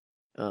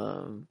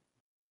 I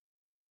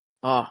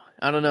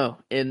don't know.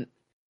 And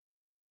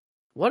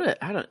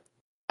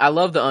I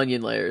love the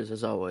onion layers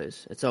as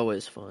always. It's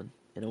always fun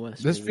in a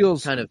West. This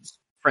feels kind of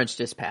French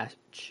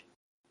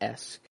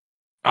Dispatch-esque.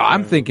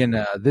 I'm thinking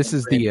this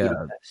is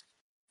the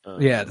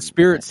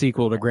Spirit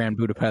sequel to Grand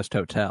Budapest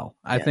Hotel.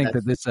 I think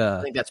that's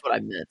what I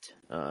meant,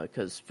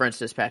 because French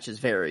Dispatch is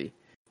very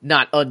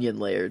not onion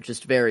layered,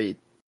 just very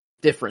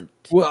different.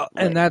 Well,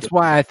 and that's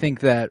why I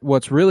think that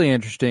what's really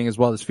interesting is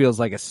while this feels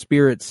like a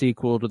Spirit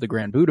sequel to the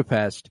Grand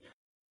Budapest,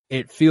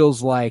 it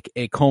feels like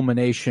a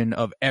culmination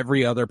of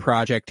every other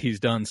project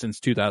he's done since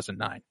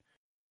 2009.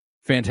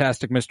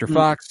 Fantastic Mr.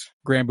 Fox,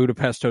 Grand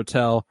Budapest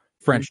Hotel,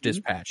 French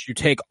Dispatch. You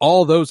take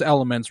all those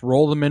elements,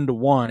 roll them into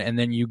one, and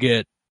then you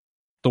get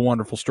the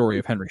wonderful story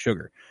of Henry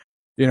Sugar.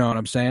 You know what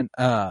I'm saying?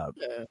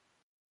 The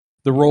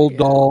Roald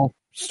Dahl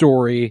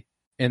story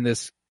in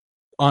this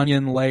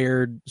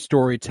onion-layered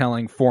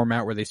storytelling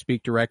format where they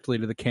speak directly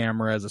to the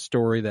camera as a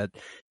story that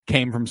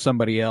came from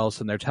somebody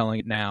else and they're telling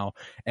it now,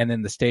 and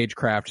then the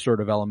stagecraft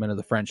sort of element of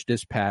the French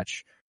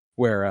Dispatch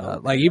where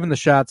like even the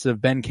shots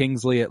of Ben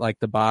Kingsley at like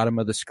the bottom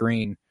of the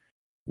screen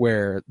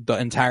where the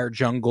entire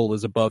jungle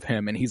is above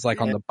him and he's like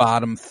on the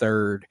bottom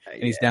third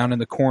and he's down in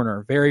the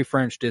corner. Very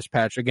French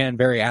Dispatch. Again,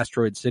 very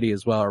Asteroid City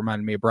as well. It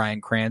reminded me of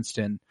Bryan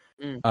Cranston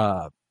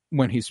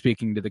when he's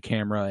speaking to the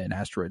camera in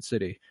Asteroid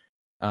City.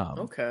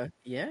 Okay.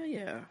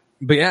 Yeah.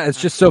 But yeah,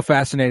 it's just so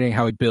fascinating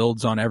how he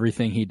builds on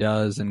everything he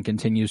does and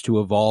continues to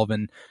evolve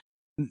in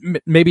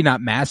maybe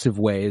not massive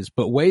ways,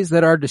 but ways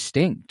that are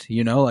distinct,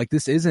 you know, like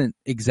this isn't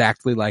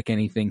exactly like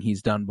anything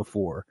he's done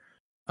before.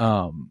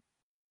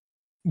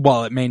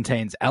 While it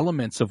maintains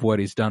elements of what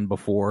he's done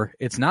before,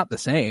 it's not the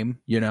same,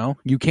 you know?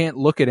 You can't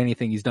look at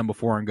anything he's done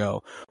before and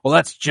go, well,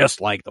 that's just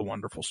like the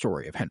wonderful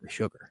story of Henry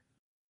Sugar.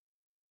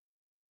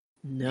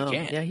 No.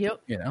 Yeah,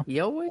 he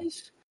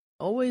always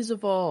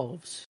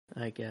evolves,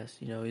 I guess.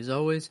 You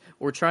know,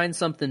 we're trying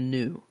something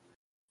new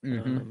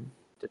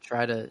to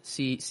try to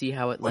see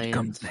how it lands.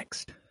 What comes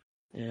next?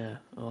 Yeah.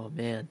 Oh,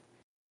 man.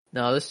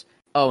 No,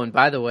 and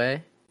by the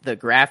way, the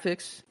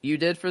graphics you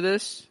did for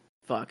this,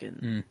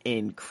 fucking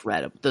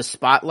incredible. The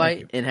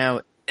spotlight and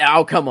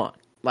how, come on.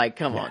 Like,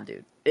 come on,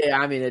 dude. Yeah,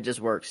 I mean, it just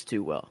works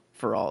too well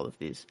for all of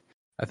these.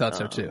 I thought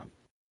so too.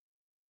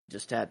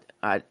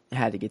 I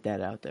had to get that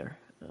out there.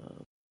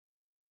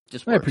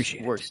 I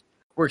appreciate it.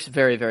 Works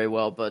very, very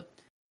well. But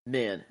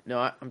man, no,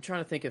 I'm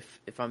trying to think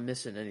if I'm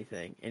missing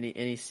anything.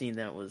 Any scene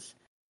that was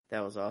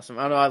awesome.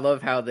 I don't know. I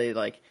love how they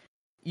like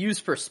use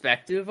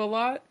perspective a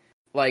lot.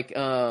 Like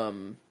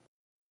some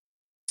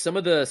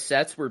of the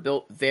sets were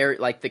built very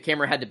like the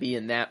camera had to be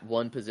in that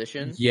one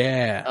position.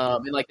 Yeah.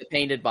 In like the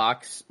painted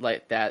box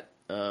like that.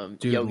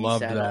 Dude, Yogi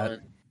loved sat that.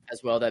 on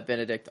as well. That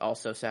Benedict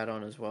also sat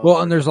on as well.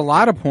 Well, and there's a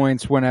lot of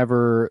points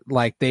whenever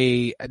like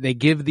they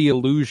give the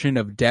illusion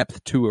of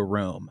depth to a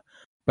room,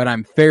 but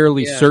I'm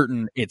fairly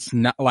certain it's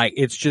not like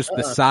it's just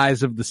the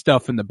size of the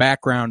stuff in the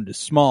background is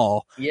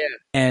small. Yeah,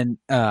 and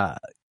I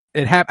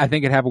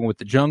think it happened with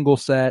the jungle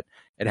set.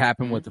 It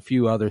happened with a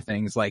few other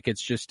things. Like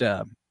it's just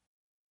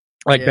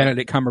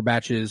Benedict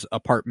Cumberbatch's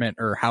apartment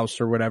or house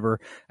or whatever.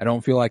 I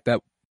don't feel like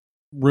that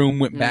room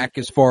went back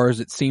as far as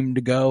it seemed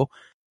to go.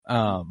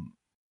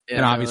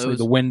 And obviously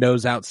the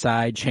windows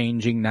outside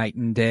changing night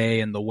and day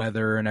and the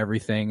weather and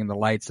everything and the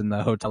lights in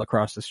the hotel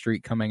across the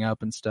street coming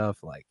up and stuff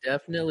like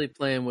definitely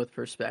playing with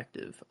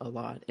perspective a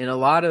lot and a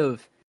lot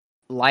of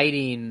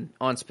lighting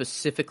on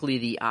specifically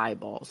the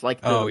eyeballs,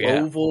 like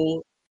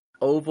the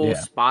oval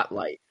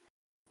spotlight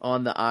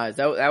on the eyes.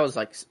 That was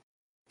like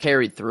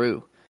carried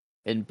through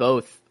in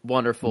both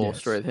wonderful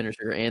Story of Henry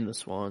Sugar and the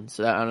Swan.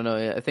 So I don't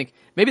know. I think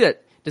maybe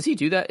that does he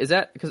do that? Is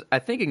that because I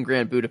think in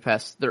Grand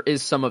Budapest there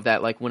is some of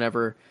that, like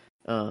whenever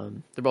they're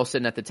both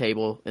sitting at the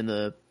table in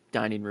the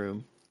dining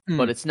room,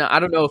 but it's not.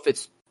 I don't know if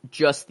it's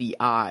just the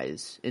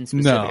eyes in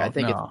specific. I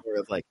think it's more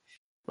of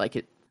like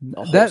it.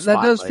 That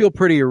does feel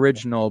pretty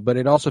original, but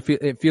it also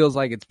feels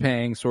like it's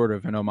paying sort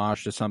of an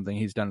homage to something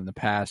he's done in the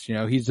past. You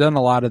know, he's done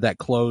a lot of that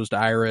closed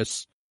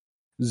iris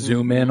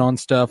zoom in on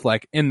stuff,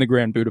 like in the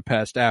Grand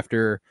Budapest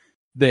after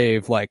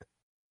they've like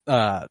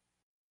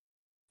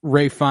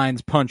Ralph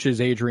Fiennes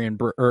punches Adrian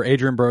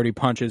Brody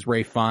punches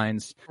Ralph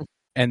Fiennes,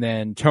 and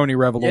then Tony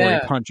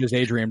Revolori punches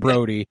Adrian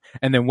Brody,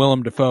 and then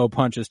Willem Dafoe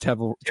punches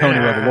Tony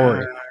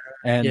Revolori,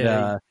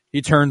 and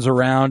he turns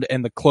around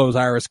and the closed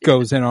iris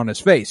goes in on his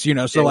face. You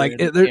know, so like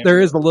there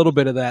is a little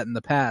bit of that in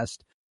the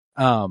past,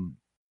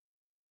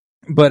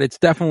 but it's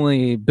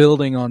definitely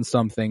building on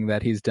something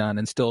that he's done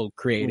and still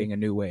creating a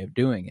new way of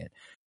doing it.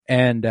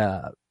 And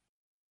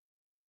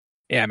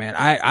yeah, man,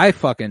 I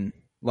fucking.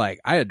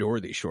 Like, I adore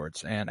these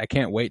shorts, and I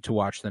can't wait to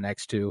watch the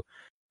next two.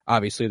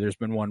 Obviously, there's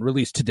been one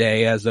released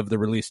today as of the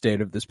release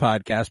date of this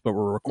podcast, but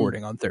we're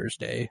recording on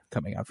Thursday,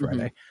 coming out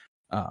Friday.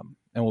 And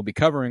we'll be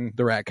covering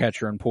The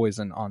Ratcatcher and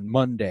Poison on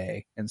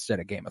Monday instead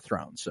of Game of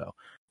Thrones. So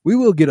we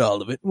will get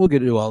all of it. We'll get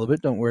to all of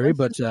it. Don't worry.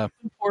 But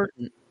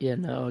important,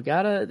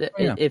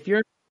 if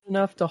you're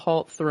enough to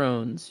halt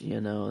Thrones,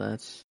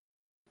 that's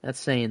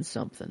saying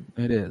something.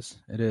 It is.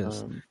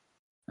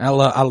 I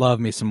love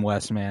me some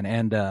Wes, man.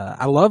 And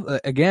I love,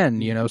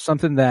 again,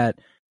 something that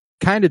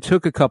kind of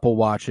took a couple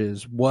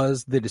watches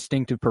was the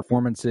distinctive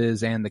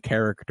performances and the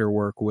character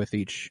work with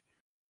each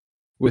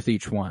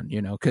one,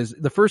 because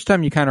the first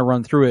time you kind of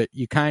run through it,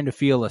 you kind of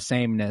feel a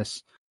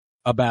sameness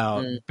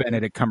about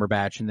Benedict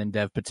Cumberbatch and then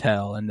Dev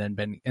Patel and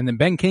then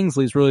Ben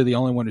Kingsley is really the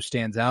only one who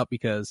stands out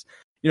because,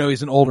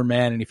 he's an older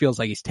man and he feels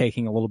like he's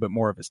taking a little bit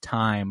more of his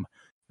time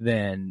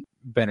than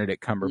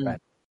Benedict Cumberbatch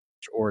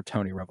or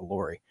Tony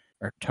Revolori.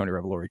 Or Tony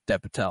Revolori,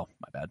 Dev Patel,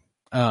 my bad.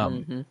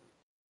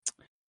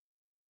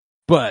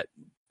 But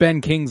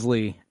Ben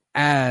Kingsley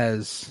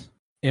as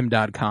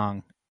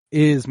Kong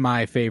is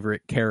my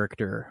favorite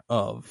character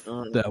of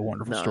the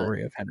wonderful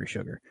story of Henry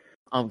Sugar.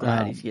 I'm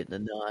glad he's getting a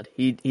nod.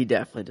 He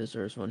definitely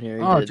deserves one here.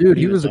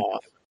 He was a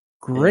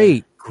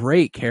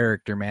great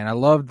character, man. I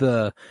loved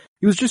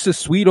he was just a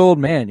sweet old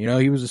man,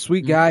 he was a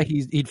sweet guy.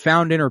 He'd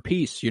found inner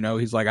peace,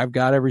 he's like, I've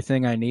got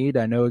everything I need.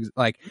 I know,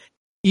 like,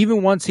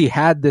 even once he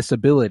had this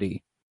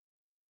ability,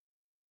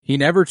 he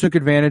never took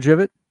advantage of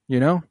it,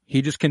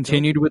 he just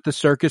continued with the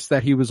circus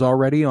that he was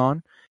already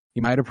on.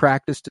 He might have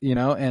practiced,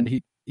 and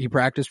he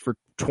practiced for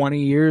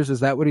 20 years.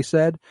 Is that what he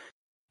said?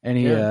 And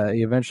he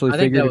eventually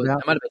figured it out.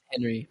 That might have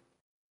been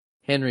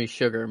Henry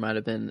Sugar might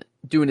have been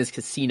doing his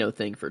casino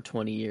thing for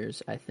 20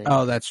 years, I think.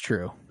 Oh, that's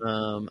true.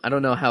 I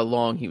don't know how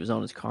long he was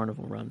on his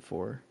carnival run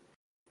for.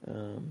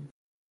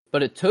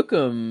 But it took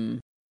him,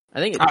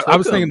 I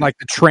was thinking like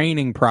the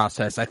training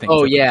process, I think.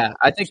 Oh, yeah.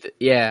 I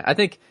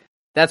think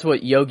that's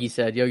what Yogi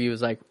said. Yogi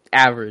was like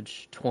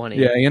average 20.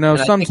 Yeah,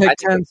 some take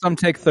 10, some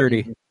take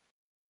 30.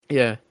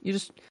 Yeah, you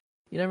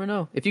never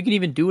know. If you can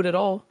even do it at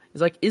all.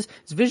 It's like, is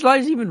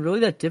visualize even really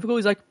that difficult?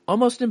 He's like,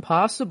 almost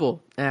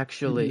impossible,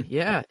 actually.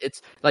 Yeah,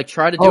 it's like,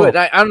 try to do it.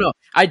 I don't know.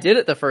 I did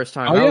it the first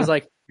time. I was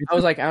like,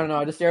 I don't know.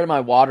 I just stared at my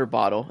water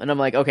bottle, and I'm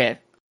like, okay.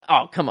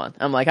 Oh, come on.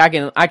 I'm like, I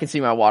can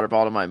see my water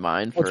bottle in my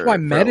mind. That's why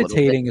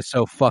meditating is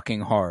so fucking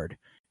hard.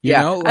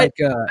 I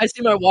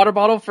see my water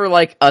bottle for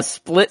like a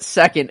split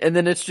second, and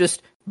then it's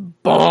just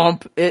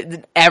bump.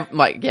 It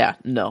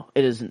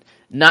isn't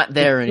not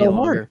there any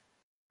longer.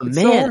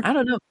 Man, I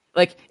don't know.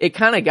 Like, it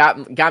kind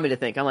of got me to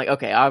think. I'm like,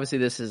 okay, obviously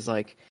this is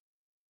like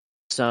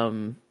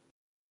some,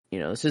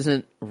 this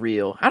isn't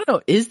real. I don't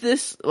know. Is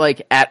this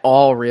like at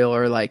all real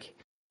or like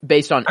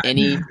based on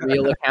any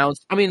real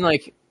accounts? I mean,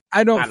 like,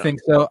 I don't think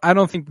so. I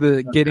don't think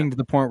getting to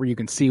the point where you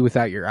can see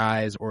without your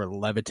eyes or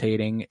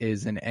levitating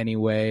is in any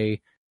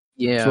way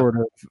sort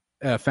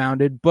of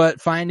founded.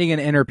 But finding an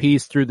inner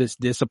peace through this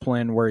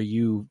discipline where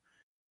you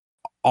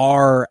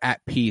are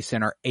at peace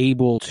and are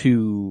able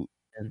to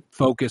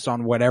focus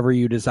on whatever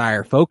you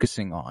desire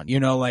focusing on,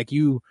 like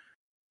you.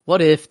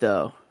 What if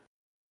though?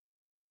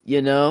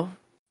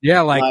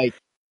 Yeah, like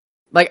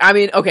I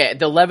mean, okay,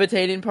 the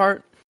levitating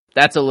part,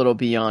 that's a little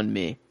beyond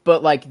me.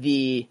 But like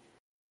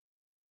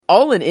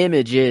all an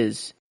image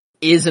is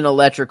an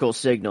electrical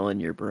signal in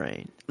your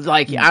brain.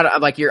 Like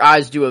like your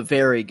eyes do a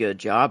very good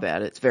job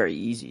at it. It's very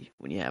easy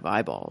when you have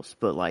eyeballs.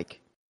 But like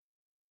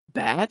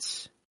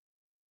bats,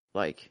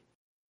 like,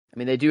 I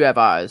mean, they do have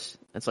eyes.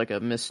 It's like a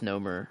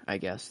misnomer, I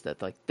guess,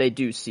 that like they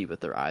do see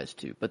with their eyes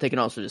too, but they can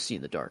also just see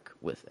in the dark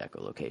with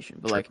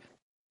echolocation. But like,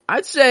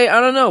 I'd say,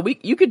 I don't know,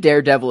 you could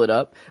Daredevil it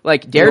up.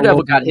 Like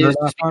Daredevil got his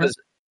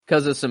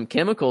because of some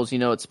chemicals.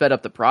 It sped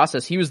up the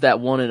process. He was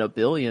that 1 in a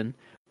billion,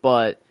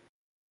 but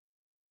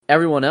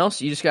everyone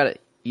else, you just gotta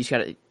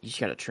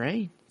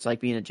train. It's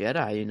like being a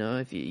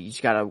Jedi. If you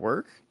just gotta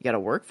work, you gotta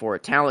work for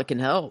it. Talent can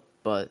help,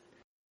 but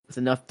with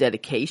enough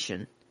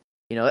dedication,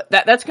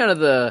 that's kind of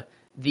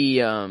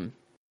the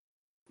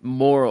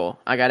moral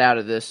I got out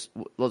of this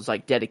was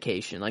like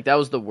dedication. Like that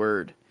was the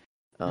word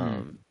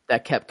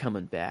that kept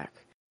coming back.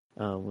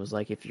 Was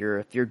like if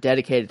you're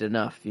dedicated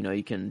enough,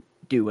 you can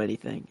do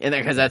anything. And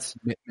because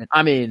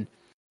I mean,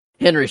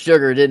 Henry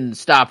Sugar didn't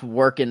stop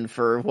working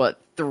for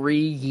 3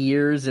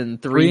 years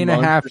and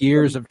 3.5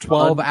 years of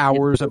 12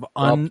 hours of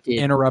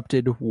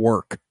uninterrupted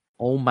work.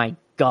 Oh my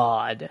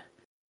god.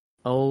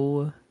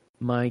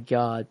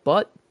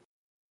 But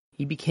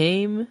he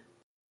became,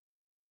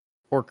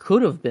 or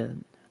could have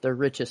been, the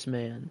richest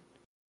man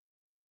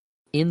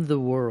in the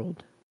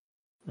world.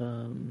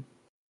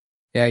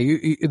 Yeah,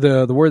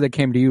 the word that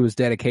came to you was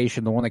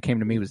dedication. The one that came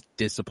to me was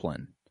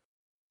discipline.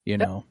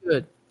 That's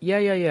good.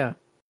 Yeah.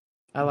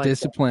 I like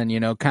discipline.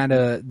 That. Kind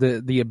of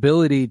the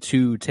ability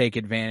to take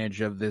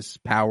advantage of this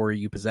power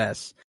you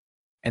possess,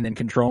 and then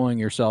controlling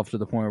yourself to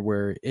the point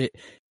where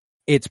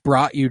it's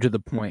brought you to the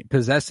point.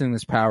 Possessing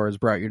this power has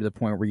brought you to the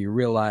point where you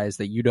realize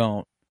that you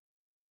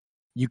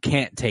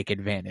can't take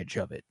advantage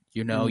of it.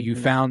 You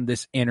found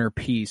this inner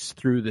peace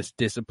through this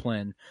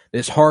discipline,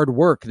 this hard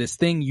work, this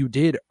thing you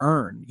did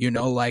earn,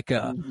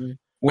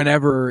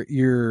 whenever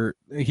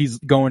he's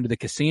going to the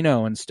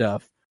casino and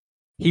stuff,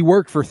 he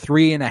worked for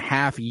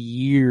 3.5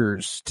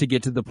 years to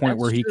get to the point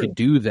where he could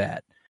do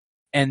that.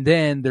 And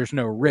then there's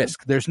no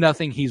risk. There's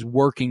nothing he's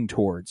working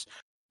towards.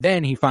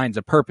 Then he finds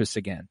a purpose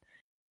again.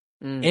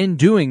 In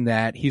doing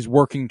that, he's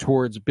working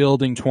towards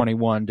building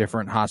 21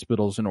 different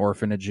hospitals and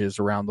orphanages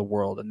around the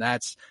world. And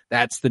that's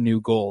the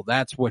new goal.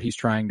 That's what he's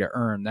trying to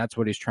earn. That's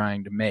what he's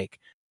trying to make.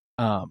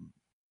 And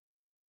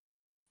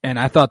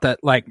I thought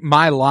that, like,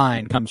 my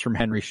line comes from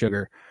Henry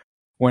Sugar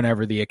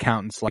whenever the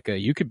accountant's like,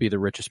 you could be the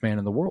richest man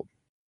in the world.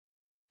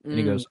 And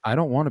he goes, I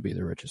don't want to be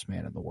the richest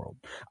man in the world.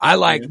 I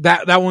like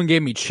that one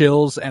gave me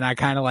chills, and I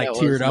kind of like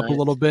teared up a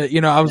little bit.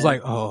 I was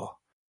like, oh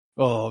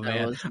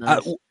man.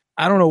 Nice.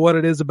 I don't know what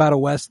it is about a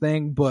Wes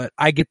thing, but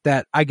I get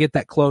that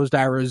closed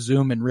iris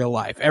zoom in real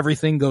life.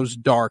 Everything goes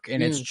dark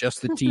and it's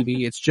just the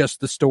TV. It's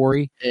just the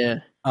story. Yeah.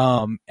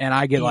 And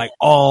I get like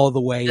all the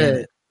way in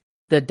it.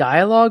 The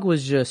dialogue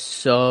was just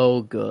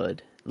so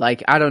good.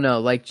 Like, I don't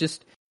know, like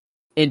just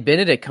in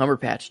Benedict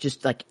Cumberbatch,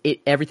 just like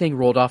everything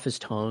rolled off his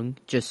tongue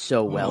just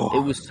so well.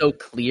 It was so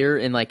clear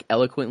and like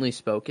eloquently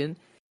spoken.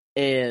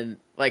 And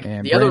like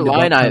the other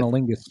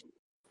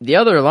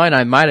line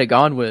I might have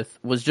gone with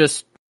was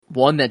just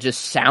one that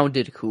just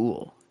sounded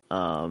cool.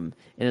 And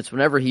it's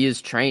whenever he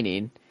is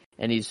training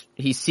and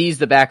he sees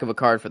the back of a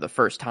card for the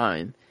first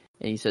time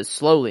and he says,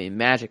 slowly,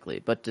 magically,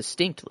 but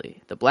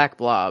distinctly, the black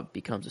blob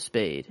becomes a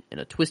spade and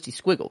a twisty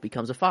squiggle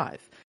becomes a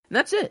 5. And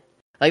that's it.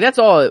 Like that's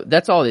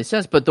all he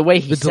says, but the way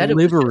he said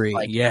delivery, it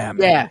was just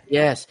like,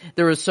 yes.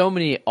 There were so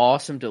many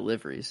awesome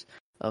deliveries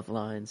of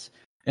lines.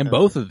 And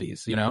both of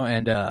these,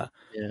 and that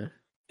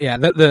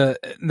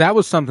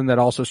was something that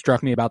also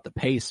struck me about the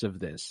pace of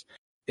this.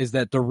 Is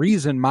that the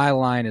reason my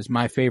line is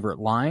my favorite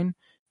line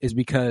is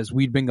because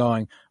we'd been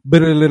going,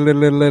 and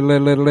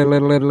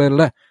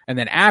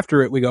then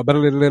after it we go, but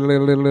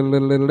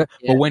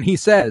when he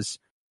says,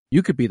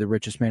 you could be the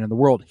richest man in the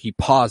world, he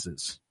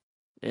pauses.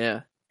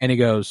 Yeah. And he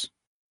goes,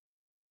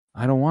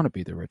 I don't want to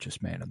be the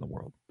richest man in the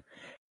world.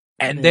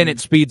 And then it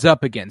speeds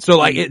up again. So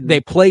like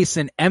they place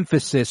an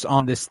emphasis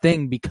on this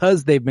thing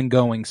because they've been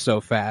going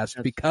so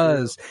fast,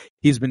 because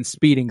he's been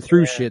speeding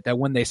through shit, that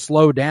when they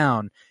slow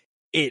down,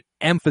 it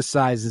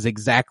emphasizes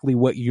exactly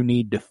what you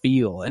need to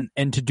feel.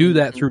 And to do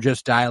that through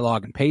just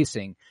dialogue and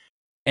pacing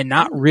and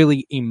not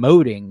really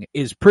emoting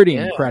is pretty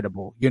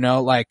incredible.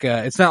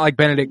 It's not like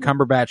Benedict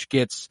Cumberbatch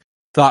gets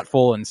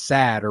thoughtful and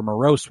sad or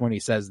morose when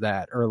he says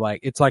that, or like,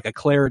 it's like a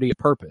clarity of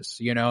purpose,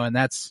 and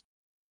that's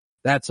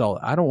That's all.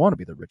 I don't want to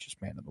be the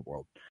richest man in the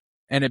world.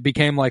 And it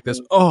became like this,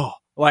 oh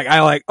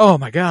my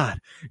God.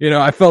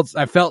 I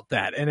felt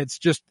that. And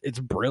it's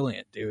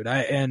brilliant, dude.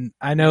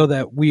 I know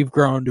that we've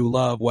grown to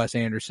love Wes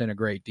Anderson a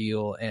great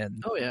deal.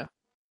 And, Oh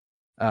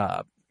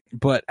yeah.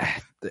 But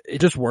it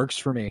just works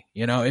for me.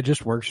 It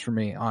just works for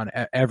me on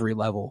every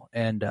level.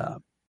 And,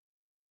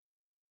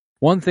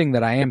 one thing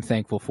that I am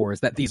thankful for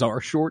is that these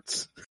are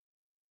shorts.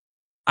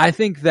 I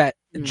think that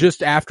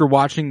just after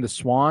watching the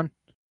SWAN,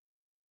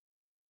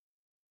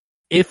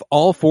 if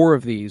all 4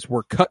 of these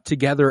were cut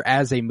together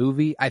as a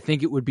movie, I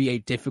think it would be a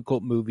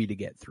difficult movie to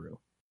get through.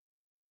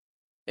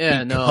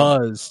 Yeah,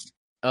 because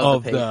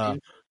of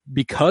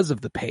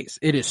the pace.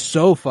 It is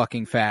so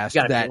fucking fast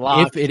that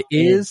if it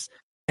is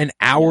an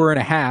hour and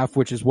a half,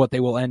 which is what they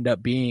will end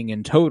up being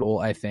in total,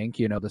 I think,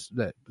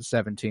 the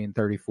 17,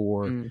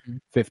 34,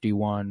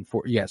 51,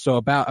 4, so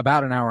about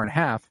an hour and a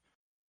half.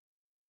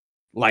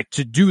 Like,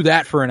 to do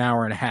that for an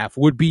hour and a half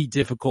would be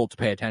difficult to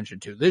pay attention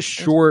to. This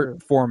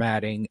short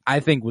formatting,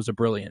 I think, was a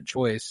brilliant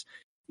choice,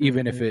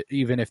 even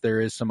if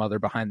there is some other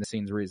behind the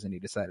scenes reason he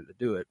decided to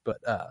do it. But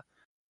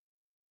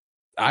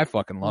I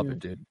fucking love it,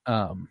 dude.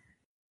 No,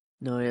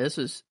 yeah,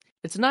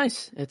 it's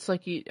nice. It's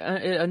like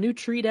a new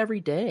treat every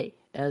day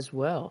as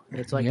well.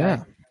 It's like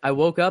I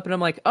woke up and I'm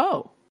like,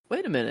 oh,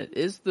 wait a minute,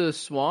 is the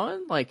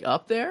SWAN like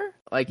up there?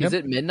 Like, is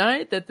it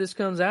midnight that this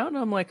comes out? And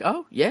I'm like,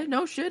 oh yeah,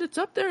 no shit, it's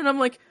up there. And I'm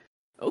like,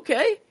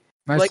 okay.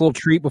 Nice little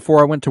treat before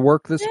I went to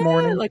work this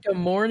morning. Like a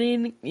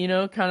morning,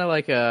 kind of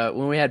like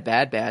when we had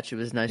Bad Batch, it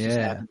was nice just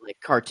having like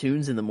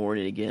cartoons in the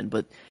morning again.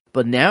 But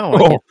now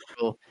I get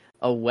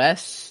a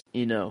Wes,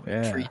 treat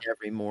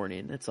every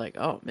morning. It's like,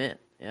 oh man,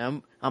 yeah,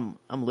 I'm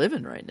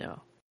living right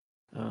now.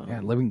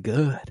 Living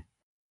good.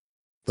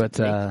 But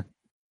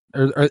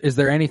is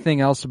there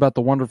anything else about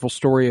the wonderful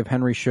story of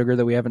Henry Sugar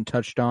that we haven't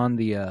touched on?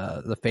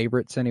 The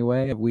favorites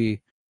anyway? Have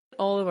we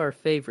all of our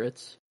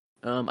favorites?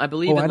 I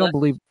believe. I don't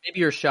believe.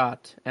 Maybe your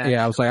shot. Actually.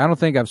 Yeah, I was like, I don't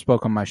think I've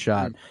spoken my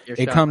shot.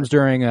 It comes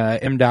during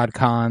Imdad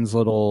Khan's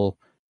little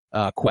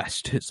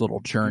quest, his little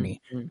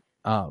journey.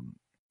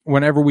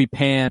 Whenever we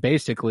pan,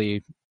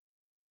 basically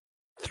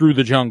through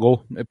the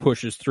jungle, it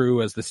pushes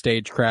through as the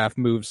stagecraft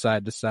moves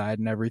side to side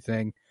and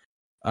everything.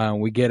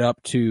 We get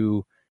up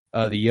to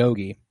the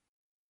yogi,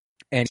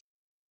 and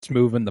he's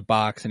moving the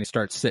box, and he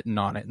starts sitting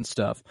on it and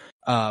stuff.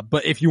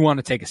 But if you want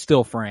to take a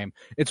still frame,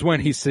 it's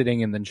when he's sitting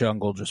in the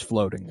jungle just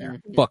floating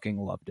there. Fucking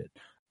loved it.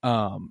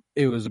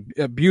 It was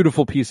a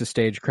beautiful piece of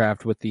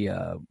stagecraft with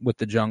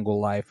the jungle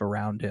life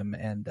around him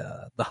and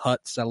the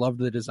huts. I loved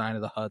the design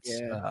of the huts.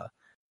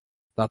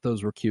 Thought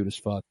those were cute as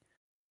fuck.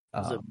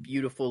 It's a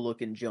beautiful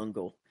looking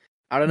jungle.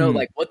 I don't know,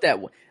 like what that,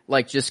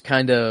 like just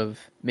kind of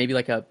maybe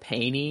like a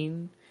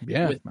painting,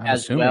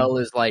 as well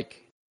as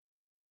like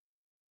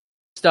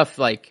stuff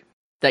like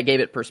that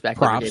gave it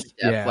perspective. Props.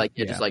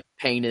 Just like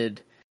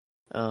painted,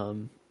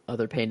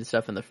 other painted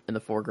stuff in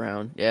the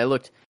foreground. Yeah, it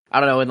looked. I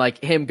don't know, and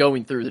like him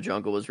going through the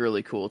jungle was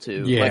really cool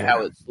too. Yeah. Like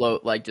how it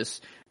like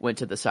just went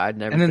to the side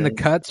and everything. And then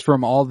the cuts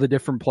from all the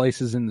different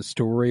places in the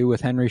story with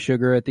Henry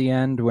Sugar at the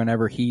end,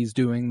 whenever he's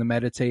doing the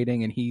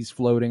meditating and he's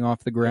floating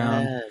off the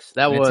ground. Yes,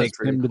 that was. It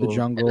takes him to the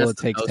jungle. It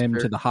takes him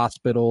to the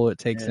hospital. It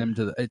takes him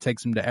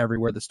to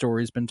everywhere the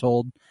story's been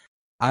told.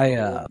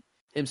 Him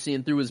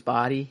seeing through his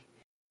body.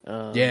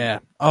 Oh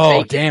damn,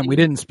 ending. We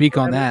didn't speak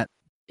on that.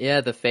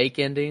 Yeah, the fake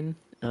ending.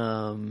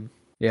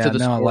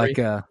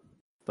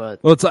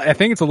 But I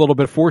think it's a little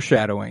bit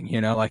foreshadowing,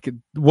 like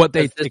what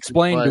they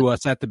explained to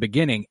us at the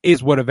beginning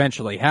is what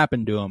eventually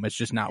happened to him. It's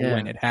just not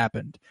when it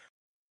happened.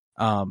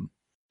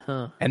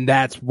 And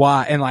that's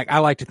why, and like I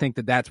like to think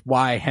that that's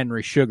why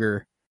Henry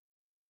Sugar,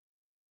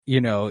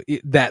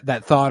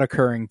 that thought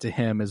occurring to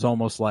him is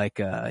almost like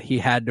he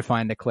had to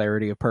find a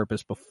clarity of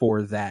purpose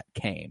before that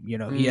came.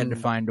 He had to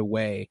find a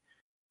way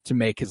to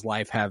make his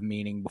life have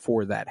meaning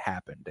before that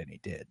happened, and he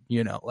did.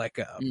 Yeah.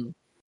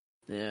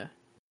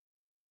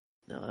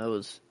 No, that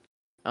was,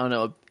 I don't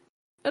know,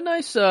 a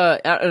nice, I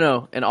don't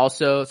know. And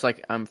also, it's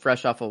like I'm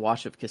fresh off a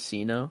watch of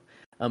Casino,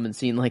 and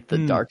seeing like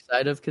the dark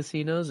side of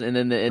casinos, and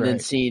then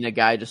seeing a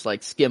guy just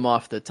like skim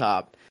off the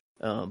top,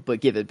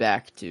 but give it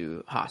back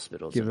to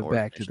hospitals. Give it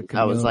back to the community.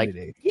 I was like,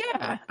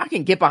 yeah, I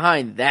can get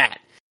behind that.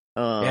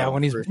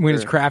 When he's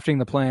crafting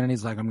the plan, and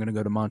he's like, I'm going to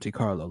go to Monte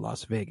Carlo,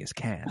 Las Vegas,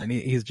 Cannes, and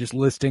he's just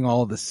listing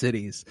all the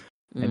cities.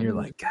 And you're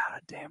like, God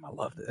damn, I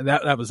loved it. And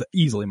that was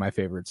easily my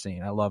favorite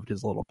scene. I loved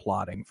his little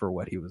plotting for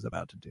what he was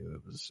about to do.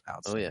 It was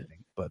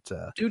outstanding. But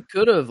dude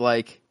could have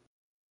I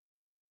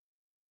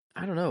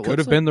don't know. Could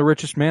have been the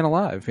richest man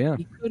alive. Yeah,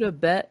 he could have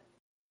bet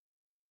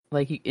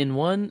in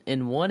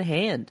one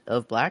hand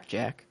of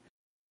blackjack.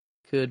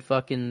 Could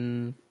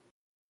fucking,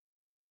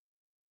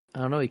 I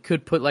don't know. He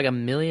could put like $1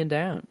 million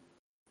down.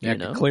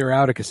 Could clear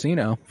out a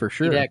casino for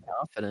sure. Be that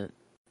confident,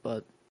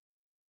 but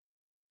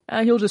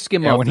he'll just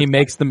skim off. When he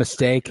makes the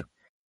mistake.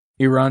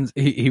 He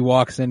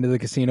walks into the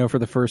casino for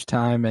the first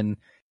time and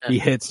he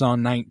hits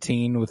on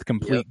 19 with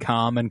complete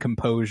calm and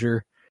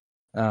composure.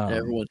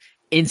 Everyone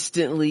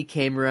instantly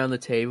came around the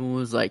table and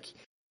was like,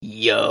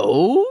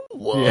 yo,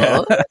 what?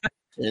 Yeah.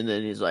 And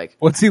then he's like,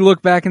 what's he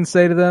look back and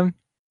say to them?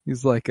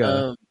 He's like,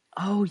 oh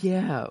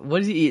yeah, what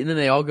does he eat? And then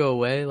they all go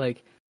away.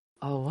 Like,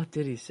 oh, what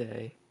did he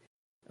say?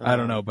 I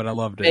don't know, but I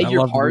loved it. Beg I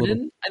your loved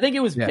pardon? I think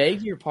it was Yeah.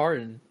 beg your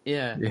pardon.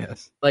 Yeah.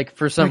 Yes. Like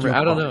for some Beg your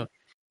reason, I don't pardon. know.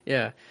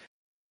 Yeah.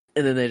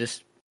 And then they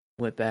just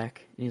went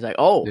back, and he's like,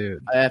 "Oh,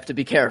 Dude. I have to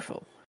be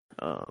careful."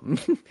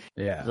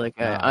 Yeah. He's like,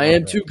 No, I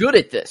am too good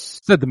at this.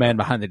 Said the man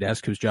behind the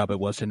desk whose job it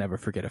was to never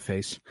forget a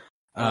face.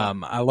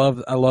 I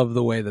love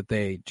the way that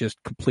they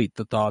just complete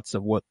the thoughts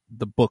of what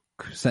the book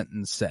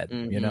sentence said.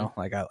 Mm-hmm. You know,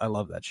 like I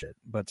love that shit.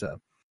 But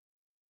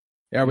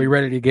are we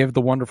ready to give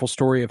the wonderful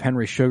story of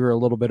Henry Sugar a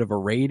little bit of a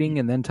rating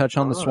and then touch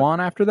on the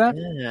Swan after that?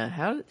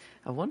 Yeah.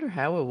 I wonder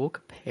how it will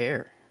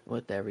compare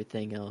with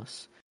everything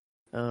else.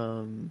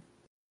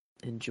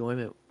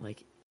 Enjoyment,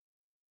 like,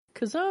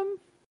 cause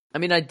I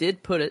mean, I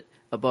did put it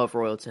above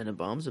Royal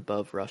Tenenbaums,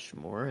 above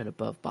Rushmore, and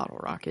above Bottle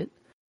Rocket.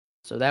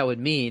 So that would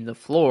mean the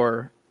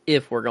floor,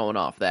 if we're going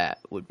off that,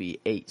 would be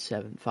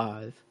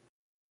 8.75.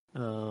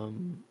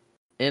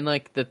 And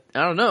like I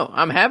don't know,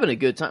 I'm having a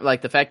good time.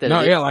 Like the fact that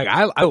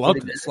I love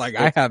this. Like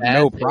I have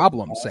no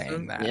problem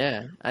saying that.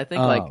 Yeah, I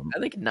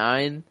think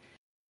 9,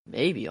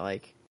 maybe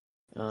like.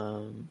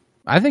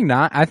 I think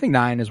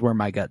 9 is where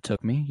my gut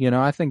took me. You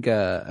know, I think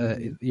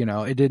you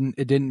know, it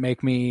didn't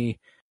make me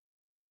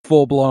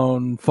full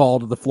blown fall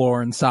to the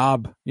floor and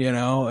sob. You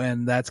know,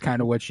 and that's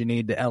kind of what you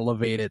need to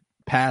elevate it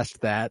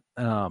past that.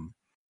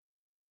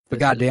 But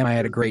goddamn, I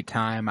had a great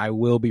time. I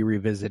will be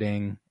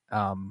revisiting.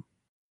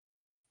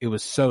 It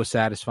was so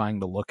satisfying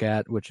to look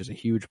at, which is a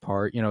huge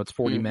part. You know, it's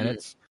 40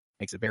 minutes,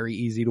 makes it very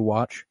easy to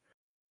watch.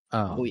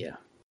 Oh yeah,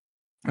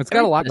 it's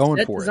got a lot going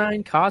set for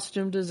design, it.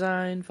 Costume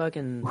design,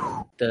 fucking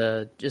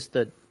the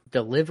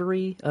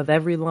delivery of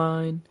every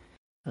line,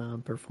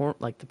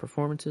 the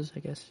performances, I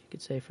guess you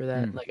could say for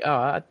that. Like,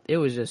 it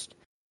was just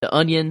the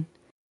onion,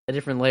 the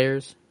different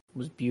layers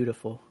was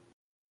beautiful.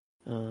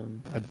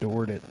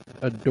 Adored it.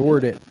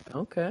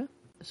 Okay,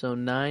 so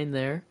 9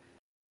 there,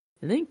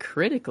 and then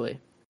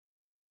critically.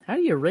 How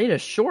do you rate a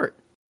short?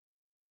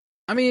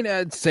 I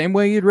mean, same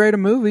way you'd rate a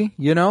movie,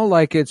 you know,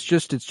 like it's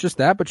just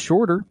that, but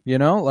shorter, you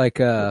know, like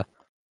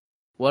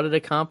what it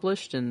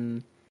accomplished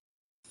in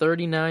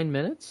 39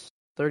 minutes,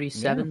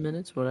 37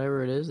 minutes,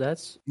 whatever it is.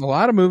 That's a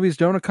lot of movies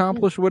don't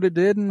accomplish what it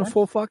did in a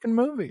full fucking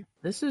movie.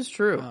 This is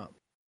true.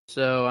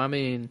 So I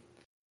mean,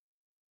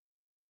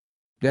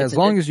 yeah, as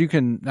long as you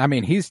can. I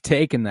mean, he's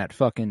taken that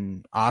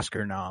fucking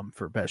Oscar nom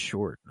for best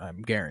short.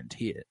 I'm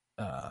guarantee it.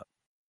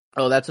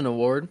 Oh, that's an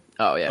award?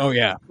 Oh, yeah. Oh,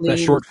 yeah. That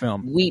short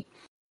film.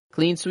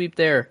 Clean sweep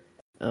there.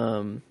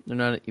 They're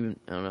not even,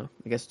 I don't know.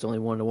 I guess it's only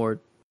one award.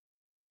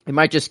 He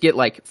might just get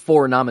like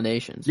 4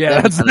 nominations.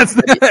 Yeah,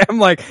 I'm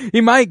like, he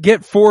might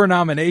get 4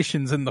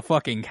 nominations in the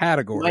fucking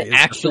category. He might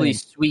actually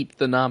sweep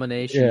the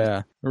nominations.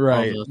 Yeah,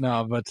 right. Almost.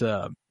 No, but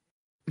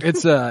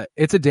it's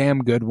a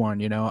damn good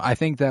one, you know. I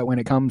think that when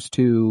it comes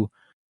to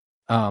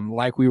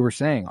like we were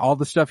saying, all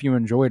the stuff you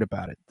enjoyed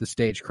about it, the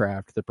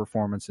stagecraft, the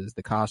performances,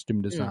 the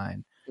costume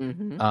design,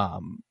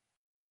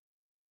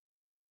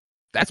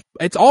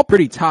 it's all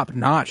pretty top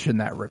notch in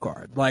that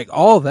regard. Like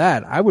all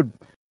that,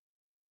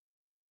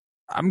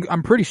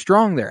 I'm pretty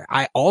strong there.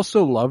 I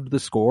also loved the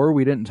score.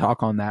 We didn't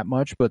talk on that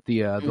much, but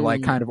the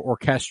like kind of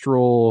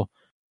orchestral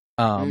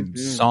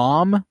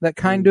psalm that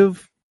kind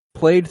of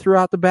played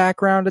throughout the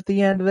background at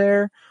the end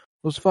there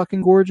was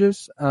fucking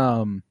gorgeous.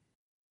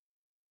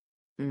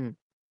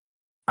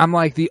 I'm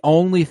like, the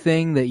only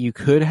thing that you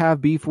could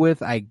have beef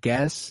with, I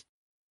guess,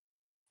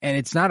 and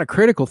it's not a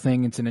critical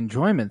thing, it's an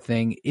enjoyment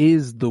thing,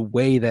 is the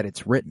way that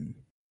it's written.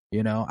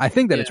 You know, I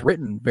think that it's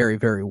written very,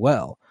 very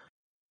well.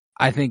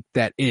 I think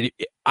that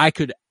I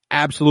could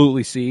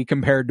absolutely see,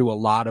 compared to a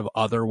lot of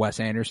other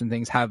Wes Anderson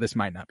things, how this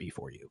might not be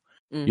for you.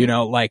 You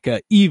know, like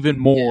even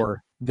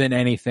more than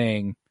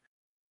anything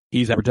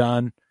he's ever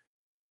done.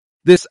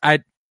 This,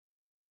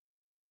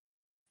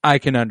 I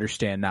can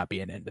understand not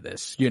being into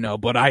this, you know,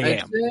 but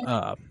I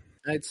am.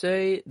 I'd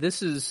say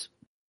this is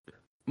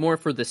more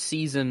for the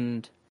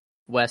seasoned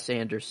Wes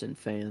Anderson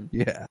fan.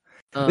 Yeah.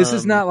 This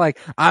is not like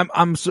I'm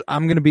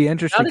going to be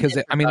interested because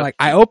I mean, like,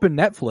 I opened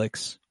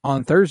Netflix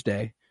on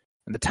Thursday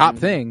and the top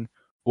thing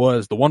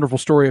was The Wonderful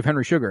Story of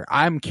Henry Sugar.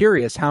 I'm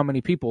curious how many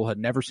people had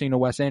never seen a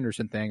Wes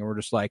Anderson thing and were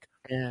just like,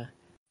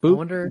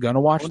 boop,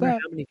 gonna watch that.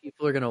 How many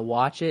people are gonna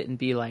watch it and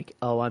be like,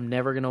 "Oh, I'm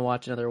never gonna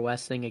watch another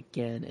Wes thing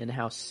again," and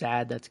how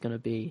sad that's gonna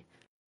be.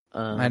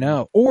 I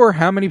know. Or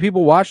how many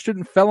people watched it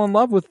and fell in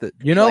love with it?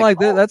 You know, like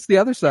that's the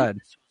other side.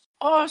 This was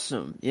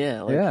awesome.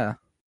 Yeah. Like, yeah.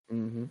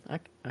 I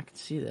can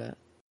see that.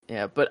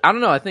 Yeah, but I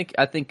don't know. I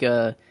think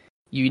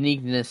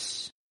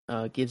uniqueness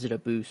gives it a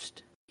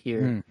boost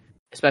here,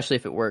 especially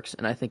if it works.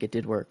 And I think it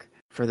did work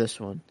for this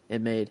one.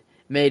 It made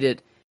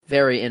it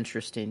very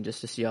interesting just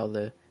to see all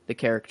the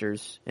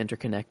characters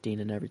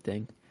interconnecting and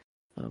everything,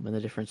 and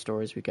the different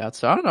stories we got.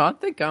 So I don't know. I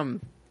think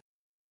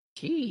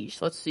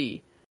let's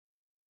see.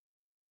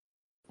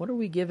 What are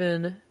we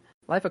giving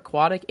Life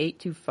Aquatic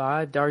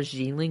 8.25,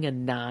 Darjeeling a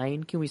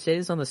 9? Can we say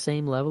this on the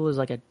same level as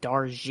like a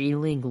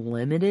Darjeeling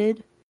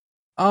Limited?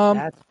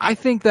 I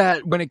think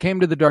that when it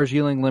came to the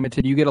Darjeeling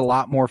Limited, you get a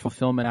lot more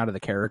fulfillment out of the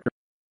character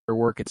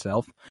work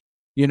itself.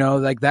 You know,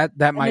 like that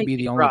might makes be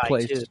me the only cry,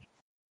 place. too.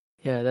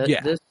 Yeah,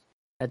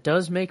 that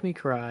does make me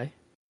cry.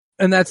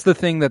 And that's the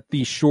thing that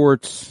these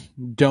shorts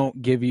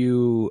don't give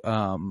you,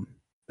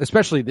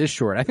 especially this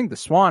short. I think the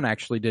Swan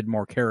actually did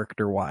more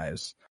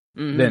character-wise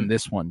than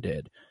this one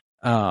did.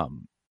 I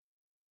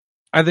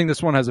think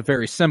this one has a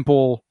very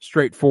simple,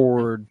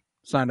 straightforward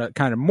kind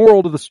of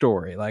moral to the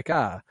story. Like,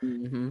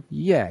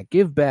 yeah,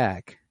 give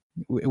back.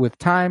 With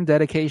time,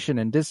 dedication,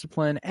 and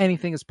discipline,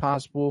 anything is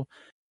possible.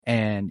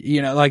 And,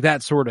 you know, like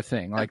that sort of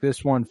thing. Like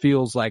this one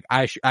feels like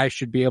I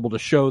should be able to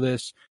show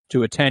this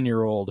to a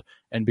 10-year-old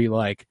and be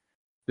like,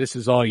 this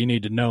is all you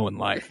need to know in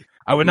life.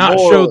 I would not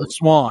show the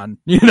Swan,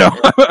 you know.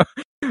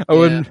 I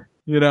wouldn't,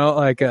 you know,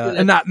 like,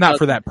 and not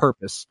for that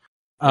purpose.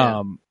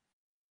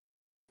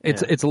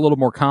 It's a little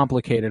more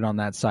complicated on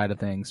that side of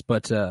things,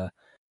 but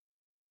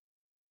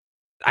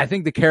I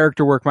think the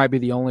character work might be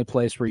the only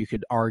place where you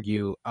could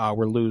argue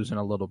we're losing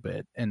a little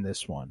bit in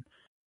this one.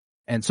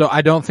 And so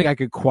I don't think I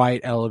could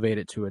quite elevate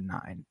it to a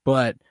 9,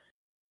 but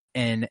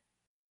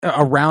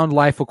Around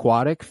Life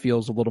Aquatic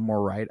feels a little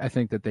more right. I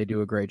think that they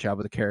do a great job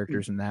with the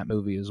characters in that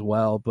movie as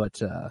well,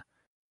 but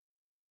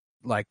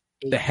like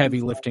the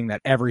heavy lifting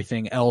that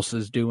everything else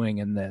is doing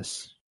in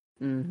this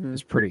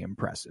is pretty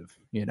impressive,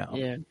 you know.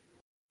 Yeah,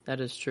 that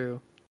is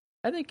true.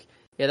 I think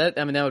that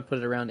would put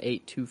it around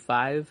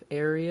 8.25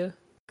 area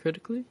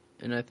critically,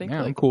 and I think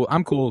I'm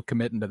cool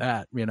committing to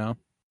that, you know.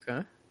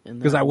 Okay.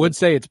 Because I would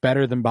say it's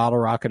better than Bottle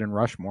Rocket and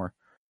Rushmore.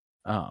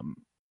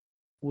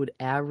 Would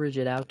average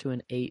it out to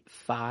an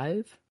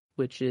 8.5,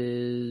 which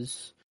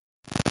is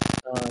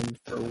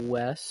for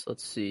Wes.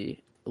 Let's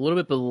see, a little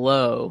bit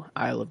below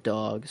Isle of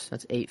Dogs.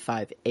 That's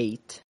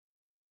 8.58.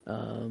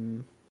 A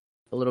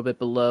little bit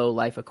below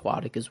Life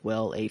Aquatic as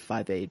well,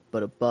 8.58,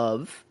 but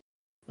above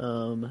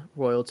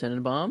Royal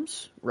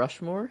Tenenbaums,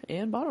 Rushmore,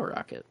 and Bottle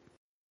Rocket.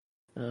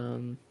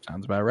 Sounds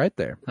about right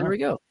there. There we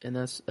go, and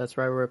that's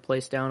right where it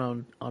placed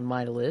down on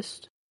my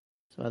list.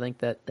 So I think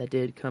that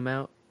did come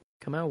out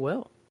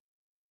well.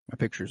 My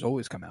pictures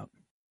always come out.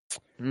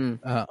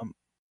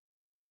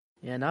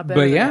 Yeah, not bad.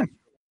 But yeah,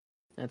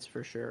 that's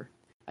for sure.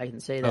 I can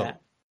say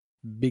that.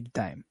 Big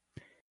time.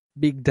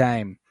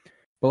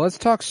 But let's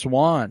talk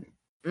Swan.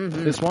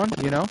 This one,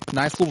 you know,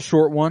 nice little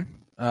short one.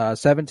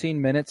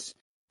 17 minutes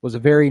was a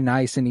very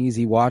nice and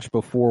easy watch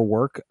before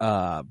work.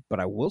 But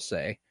I will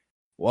say,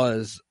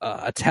 was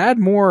a tad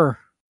more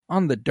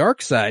on the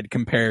dark side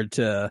compared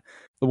to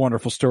The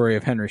Wonderful Story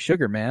of Henry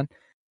Sugar, man.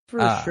 For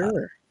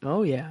sure.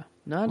 Oh, yeah.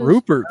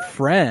 Rupert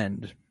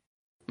Friend.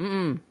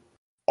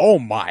 Oh,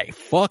 my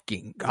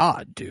fucking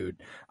God, dude.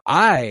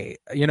 I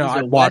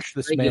watched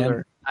this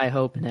man. I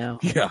hope now.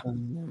 Yeah.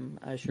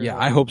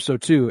 I hope so,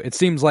 too. It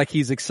seems like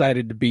he's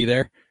excited to be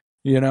there.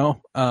 You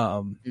know,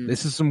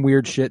 this is some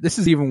weird shit. This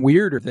is even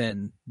weirder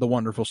than The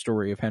Wonderful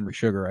Story of Henry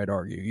Sugar, I'd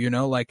argue. You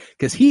know, like,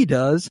 because he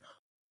does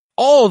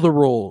all the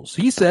roles.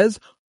 He says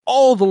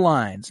all the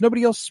lines.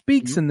 Nobody else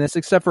speaks in this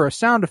except for a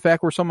sound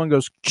effect where someone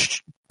goes.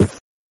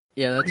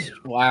 Yeah, that's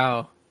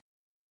wow.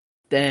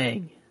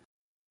 Dang.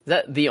 Is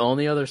that the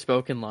only other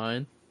spoken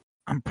line?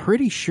 I'm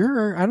pretty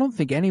sure. I don't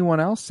think anyone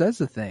else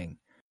says a thing.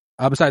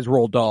 Besides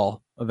Roald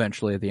Dahl,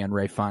 eventually at the end,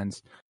 Ray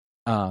finds.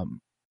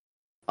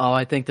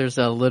 I think there's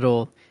a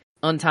little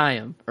untie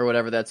him or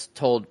whatever that's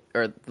told,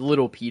 or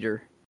little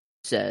Peter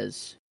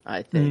says.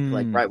 I think,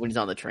 like right when he's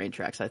on the train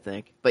tracks, I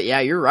think. But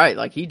yeah, you're right.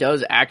 Like he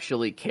does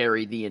actually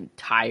carry the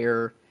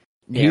entire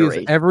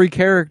narration. He's every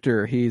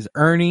character. He's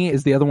Ernie.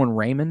 Is the other one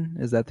Raymond?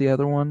 Is that the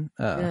other one?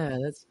 Yeah,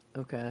 that's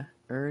okay.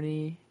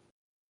 Ernie.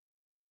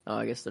 Oh,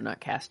 I guess they're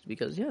not cast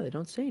because they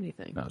don't say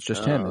anything. No, it's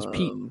just him. It's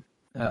Pete.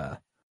 Wow,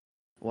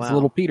 it's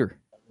little Peter.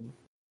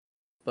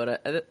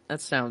 But that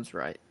sounds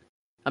right.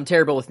 I'm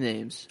terrible with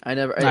names. I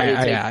never.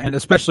 And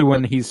especially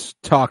when he's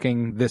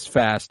talking this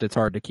fast, it's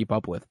hard to keep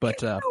up with. But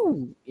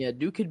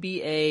Duke could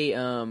be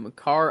a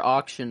car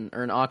auction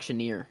or an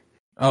auctioneer.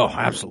 Oh,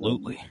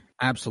 absolutely.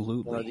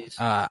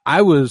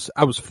 I was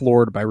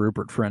floored by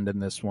Rupert Friend in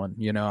this one.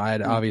 You know, I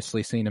had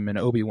obviously seen him in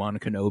Obi-Wan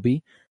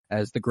Kenobi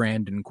as the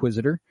Grand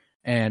Inquisitor,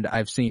 and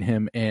I've seen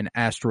him in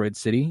Asteroid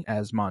City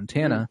as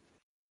Montana.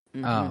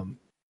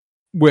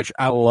 Which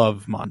I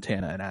love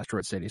Montana and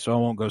Asteroid City, so I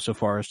won't go so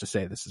far as to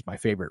say this is my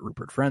favorite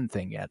Rupert Friend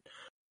thing yet.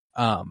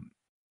 But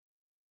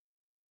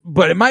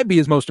it might be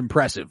his most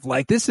impressive.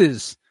 Like this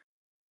is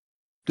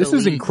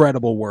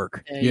incredible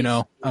work, you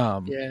know?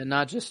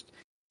 Not just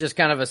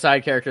kind of a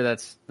side character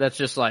that's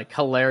just like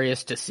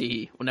hilarious to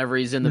see whenever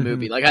he's in the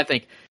movie. Like I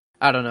think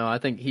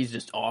he's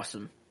just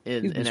awesome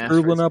he's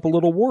scribbling up a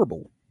little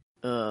warble.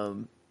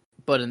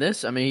 But in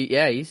this, I mean,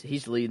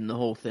 he's leading the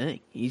whole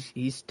thing.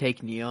 He's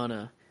taking you on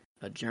a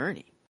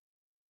journey.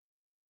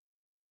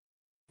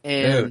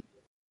 And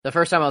the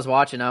first time I was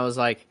watching, I'm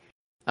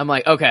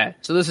like, okay,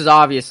 so this is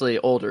obviously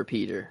older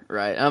Peter,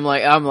 right? I'm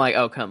like,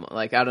 oh, come on.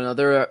 Like, I don't know.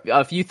 There are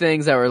a few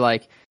things that were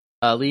like,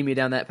 lead me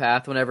down that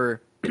path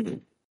whenever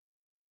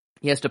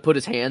he has to put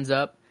his hands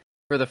up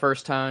for the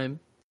first time.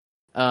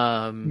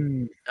 I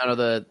know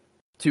the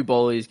two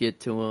bullies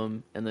get to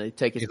him and they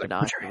take his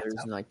binoculars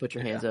and like, put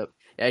your hands up.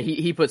 Yeah,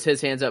 he puts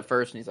his hands up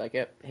first, and he's like,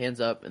 "Yep,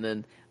 hands up," and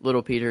then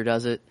little Peter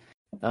does it.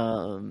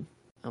 I'm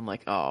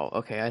like, "Oh,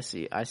 okay, I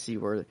see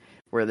where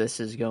this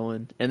is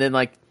going." And then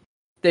like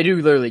they do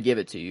literally give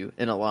it to you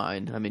in a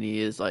line. I mean,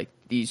 he is like,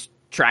 "These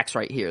tracks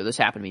right here. This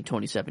happened to me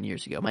 27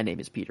 years ago. My name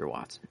is Peter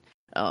Watson."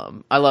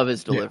 I love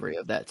his delivery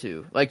of that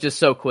too. Like just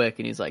so quick,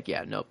 and he's like,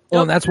 "Yeah, nope."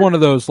 Well, and that's one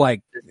of those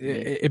like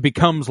it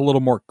becomes a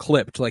little more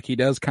clipped. Like he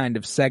does kind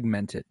of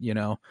segment it, you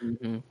know.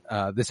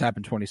 Mm-hmm. This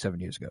happened 27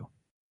 years ago.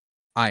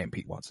 I am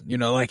Pete Watson. You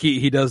know, like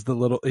he does a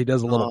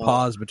little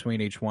pause between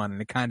each one,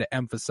 and it kind of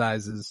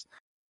emphasizes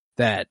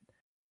that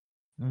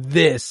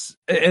this,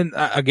 and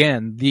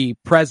again, the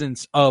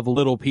presence of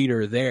little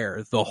Peter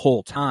there the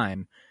whole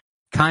time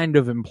kind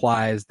of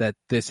implies that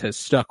this has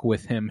stuck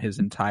with him his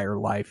entire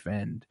life.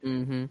 And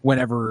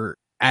whenever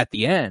at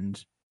the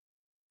end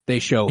they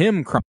show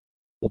him crumpled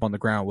up on the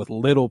ground with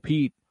little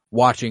Pete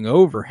watching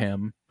over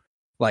him,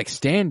 like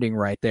standing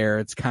right there,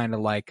 it's kind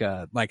of like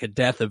a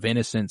death of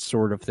innocence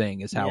sort of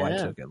thing is how I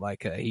took it.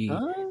 Like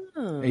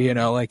you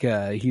know, like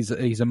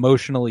he's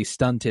emotionally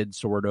stunted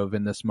sort of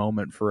in this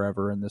moment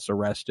forever in this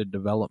arrested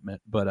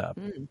development. But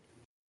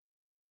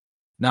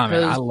no,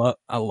 man,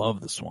 I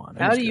love the Swan.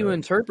 How do you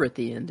interpret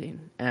the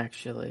ending,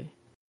 actually?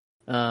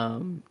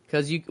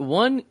 Because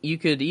you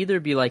could either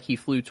be like he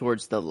flew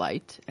towards the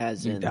light,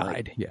 as in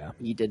died, like,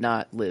 he did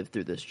not live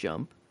through this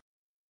jump,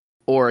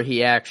 or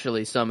he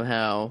actually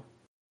somehow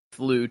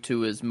flew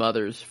to his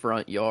mother's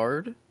front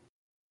yard.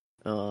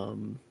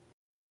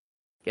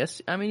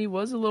 Guess I mean he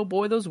was a little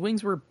boy. Those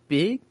wings were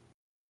big.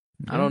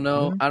 I don't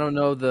know. I don't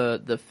know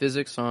the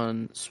physics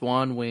on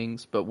swan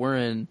wings, but we're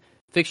in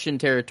fiction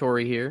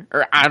territory here,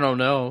 or I don't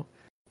know,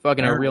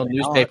 fucking a real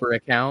newspaper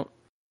account.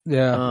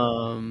 Yeah.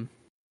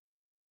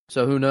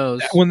 So who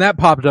knows? When that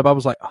popped up, I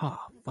was like, oh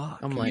fuck.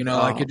 I'm like, you know,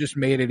 like it just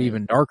made it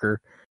even darker.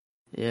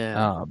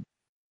 Yeah.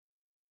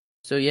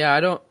 So yeah,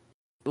 I don't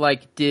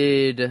like.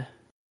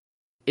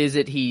 Is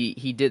it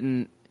he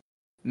didn't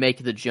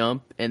make the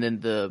jump, and then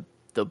the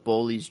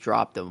bullies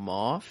dropped him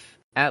off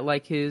at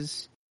like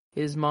his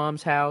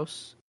mom's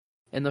house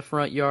in the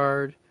front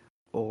yard,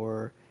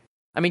 or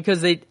I mean,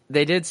 because they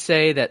did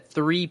say that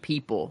 3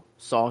 people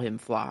saw him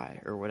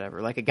fly or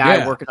whatever, like a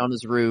guy working on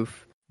his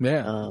roof,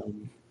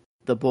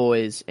 the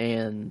boys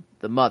and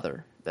the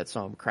mother that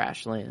saw him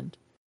crash land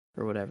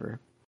or whatever.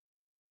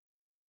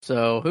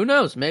 So who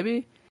knows?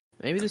 Maybe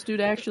this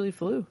dude actually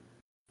flew.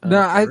 No,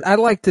 I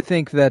like to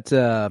think that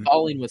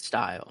falling with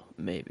style,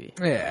 maybe.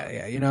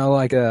 Yeah. You know,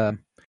 like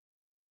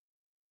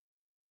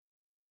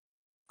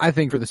I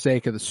think for the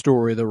sake of the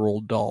story the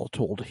Roald Dahl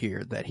told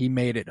here that he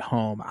made it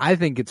home. I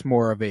think it's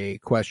more of a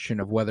question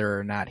of whether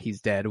or not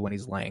he's dead when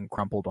he's laying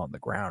crumpled on the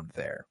ground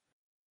there.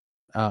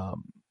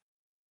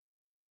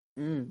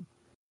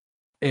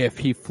 If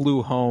he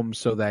flew home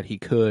so that he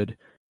could,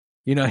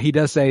 you know, he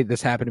does say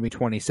this happened to me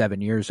 27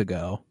 years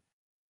ago.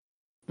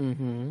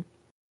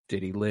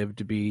 Did he live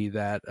to be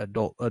that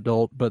adult?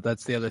 But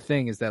that's the other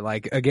thing is that,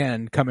 like,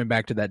 again, coming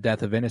back to that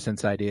death of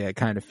innocence idea, it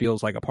kind of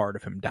feels like a part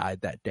of him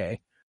died that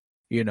day.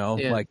 You know,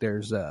 like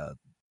there's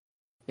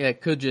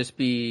it could just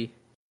be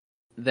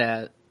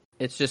that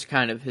it's just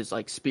kind of his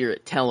like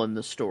spirit telling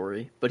the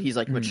story, but he's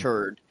like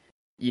matured.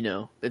 You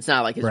know, it's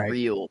not like his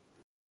real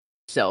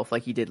self,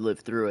 like he did live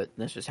through it.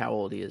 And that's just how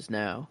old he is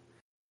now.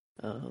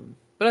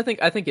 But I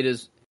think it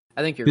is.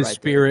 I think you're right. His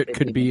spirit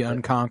could be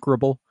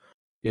unconquerable.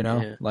 You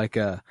know, like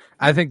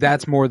I think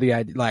that's more the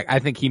idea. Like I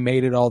think he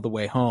made it all the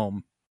way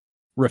home,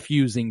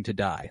 refusing to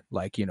die.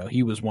 Like, you know,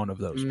 he was one of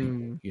those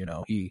people. You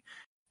know,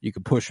 you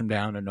could push him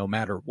down, and no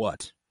matter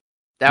what,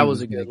 that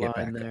was a good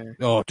line there.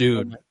 Oh,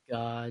 dude! Oh my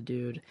god,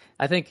 dude!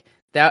 I think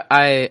that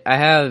I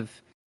have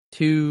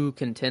 2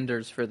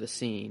 contenders for the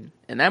scene,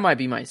 and that might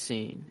be my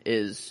scene.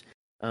 Is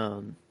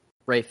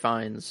Ralph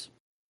Fiennes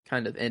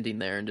kind of ending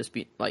there and just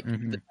be like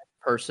the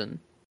person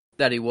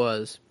that he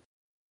was.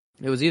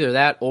 It was either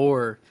that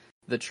or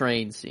the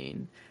train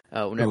scene.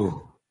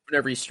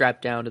 Whenever he's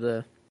strapped down to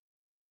the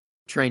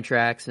train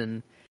tracks,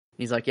 and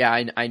he's like, "Yeah,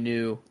 I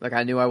knew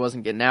I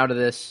wasn't getting out of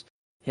this."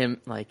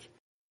 Him like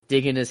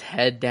digging his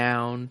head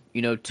down,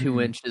 you know, 2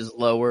 inches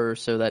lower,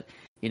 so that,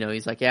 you know,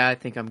 he's like, "Yeah, I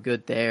think I'm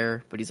good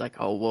there." But he's like,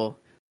 "Oh well,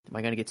 am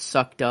I gonna get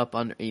sucked up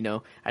under? You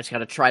know, I just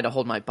gotta try to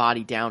hold my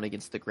body down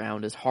against the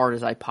ground as hard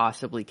as I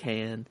possibly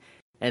can."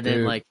 And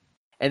then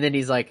and then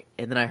he's like,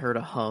 and then I heard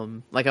a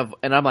hum,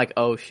 and I'm like,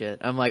 "Oh shit!"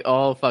 I'm like,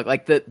 "Oh fuck!"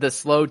 Like the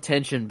slow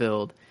tension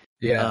build,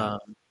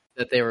 that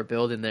they were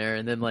building there,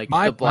 and then like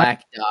the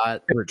black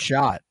dot. Favorite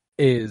shot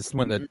is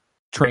when the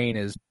train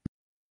is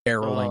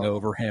barreling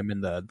over him,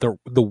 and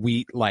the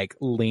wheat like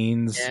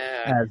leans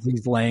as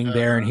he's laying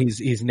there, and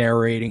he's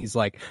narrating. He's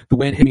like, "The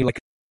wind hit me like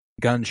a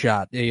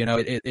gunshot. You know,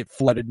 it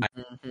flooded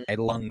my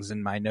lungs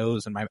and my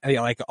nose and my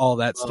like all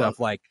that stuff."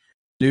 Like,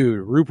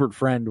 dude, Rupert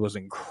Friend was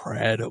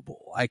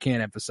incredible. I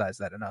can't emphasize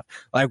that enough.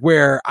 Like,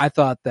 where I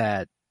thought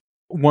that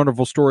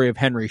Wonderful Story of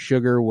Henry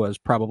Sugar was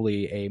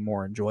probably a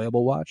more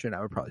enjoyable watch, and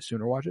I would probably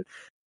sooner watch it.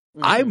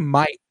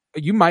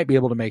 You might be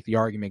able to make the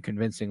argument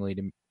convincingly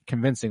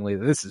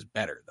that this is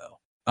better though.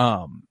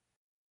 I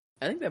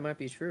think that might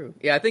be true.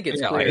 Yeah, I think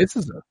it's clear. Like, this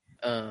is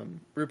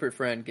Rupert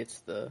Friend gets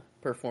the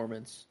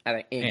performance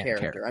in And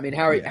character. I mean,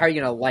 how are you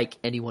gonna like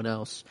anyone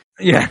else?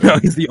 Yeah, no,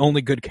 he's the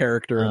only good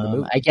character in the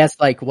movie. I guess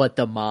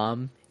the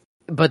mom,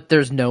 but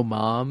there's no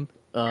mom.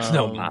 There's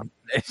no mom.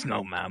 It's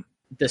no mom.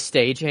 The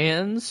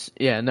stagehands,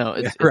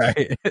 it's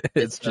right.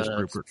 It's just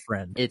Rupert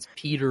Friend. It's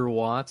Peter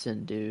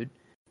Watson, dude.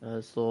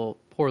 This poor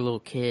little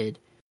kid.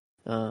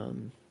 But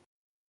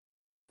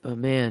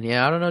man,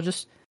 I don't know.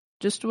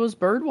 Just was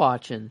bird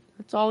watching.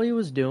 That's all he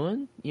was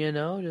doing.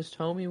 Just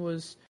homie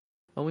was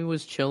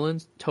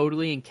chilling,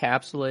 totally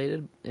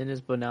encapsulated in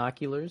his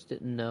binoculars.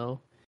 Didn't know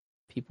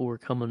people were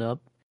coming up.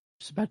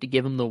 Just about to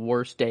give him the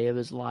worst day of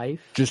his life.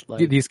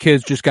 These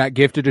kids just got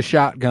gifted a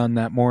shotgun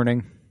that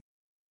morning.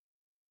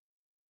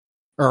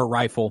 Or a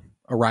rifle.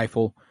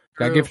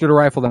 Got gifted a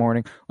rifle that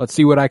morning. Let's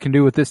see what I can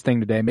do with this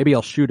thing today. Maybe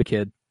I'll shoot a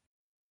kid.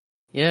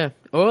 Yeah.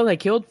 Well, they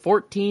killed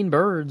 14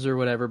 birds or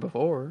whatever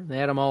before. They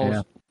had them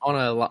all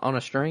on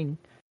a string.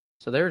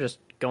 So they were just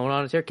going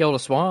on a tear. Killed a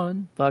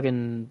swan.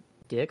 Fucking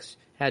dicks.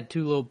 Had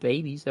 2 little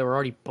babies that were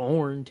already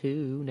born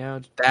too.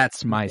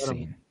 That's my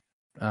scene.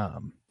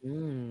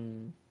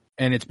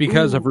 And it's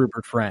because of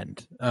Rupert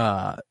Friend.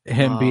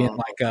 Him being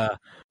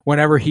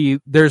whenever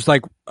there's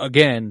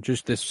again,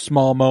 just this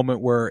small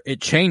moment where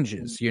it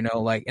changes,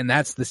 and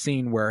that's the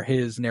scene where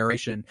his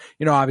narration,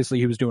 obviously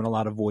he was doing a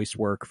lot of voice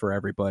work for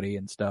everybody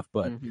and stuff,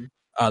 but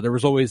there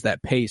was always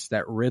that pace,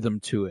 that rhythm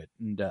to it.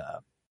 And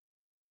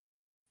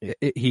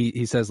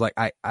he says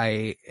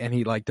and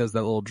he does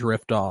that little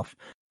drift off,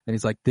 and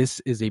he's like,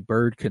 this is a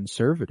bird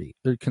conservatory,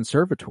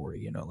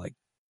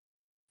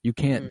 you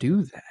can't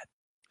do that.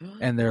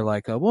 And they're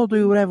like, we'll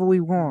do whatever we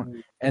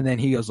want. And then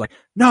he goes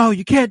no,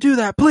 you can't do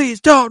that.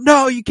 Please don't.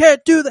 No, you can't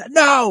do that.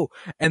 No.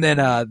 And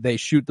then they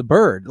shoot the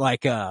bird.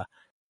 I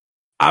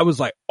was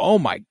like, oh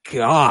my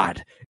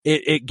God.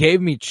 It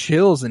gave me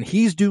chills, and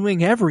he's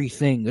doing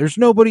everything. There's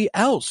nobody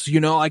else,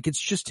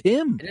 it's just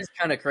him. It is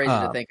kind of crazy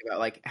to think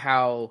about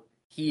how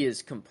he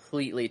is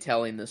completely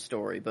telling the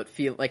story, but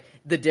feel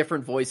the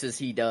different voices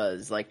he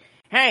does.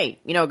 Hey,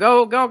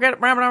 go get it.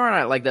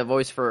 Like the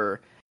voice for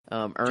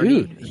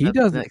Ernie. Dude, he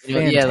does a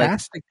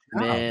fantastic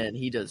job. Man,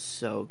 he does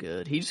so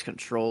good. He just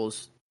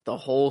controls the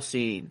whole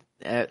scene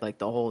the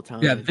whole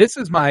time. Yeah, this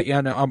is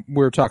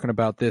we're talking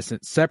about this.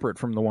 It's separate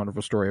from The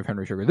Wonderful Story of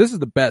Henry Sugar. This is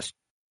the best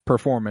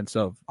performance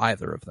of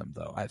either of them,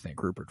 though. I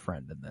think Rupert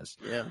Friend in this.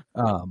 Yeah.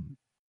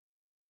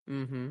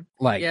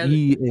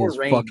 He is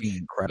fucking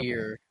incredible.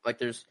 Here.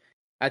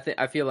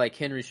 I feel like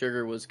Henry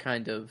Sugar was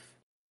kind of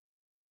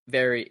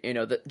very,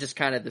 just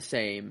kind of the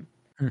same.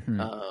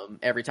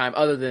 Every time,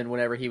 other than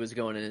whenever he was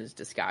going in his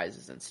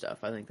disguises and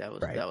stuff. I think that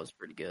was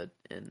pretty good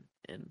and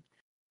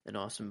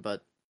awesome.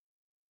 But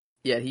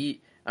yeah,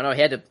 he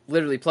had to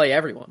literally play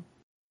everyone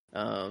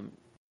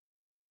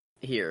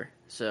here.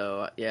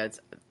 So yeah,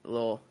 it's a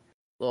little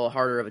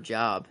harder of a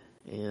job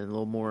and a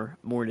little more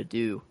to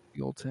do.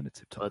 The old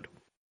tentative talk.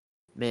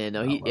 Man,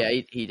 no, he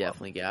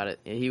definitely got it.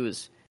 And he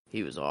was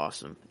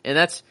awesome. And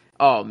that's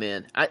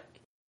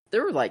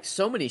there were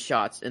so many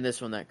shots in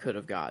this one that could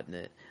have gotten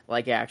it.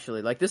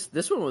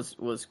 This one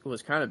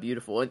was kind of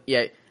beautiful, and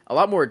a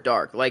lot more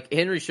dark.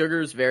 Henry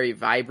Sugar's very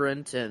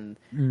vibrant, and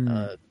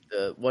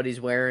what he's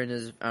wearing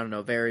is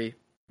very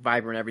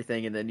vibrant,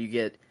 everything. And then you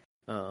get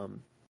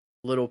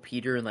little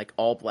Peter in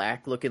all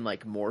black, looking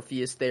like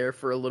Morpheus there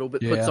for a little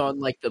bit. Puts on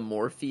the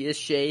Morpheus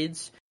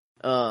shades,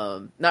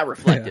 not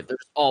reflective. They're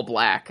just all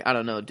black. I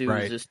don't know, dude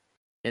is just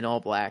in all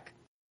black.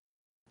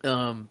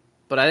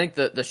 But I think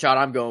the shot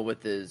I'm going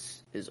with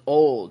is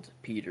old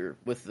Peter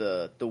with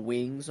the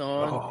wings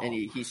on, and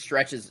he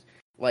stretches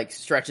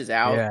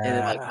out, and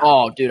then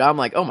dude, I'm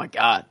like, oh my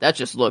God, that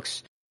just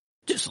looks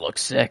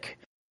sick.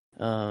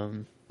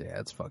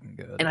 It's fucking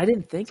good. And I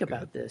didn't think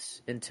about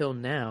this until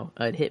now.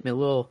 It hit me a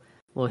little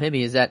hit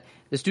me, is that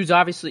this dude's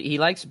obviously, he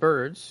likes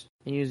birds,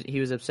 and he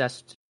was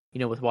obsessed,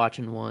 with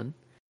watching one.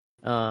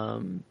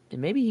 And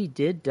maybe he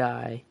did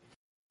die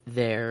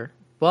there,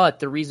 but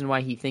the reason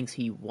why he thinks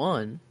he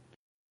won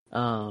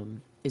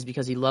is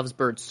because he loves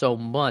birds so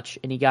much,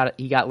 and he got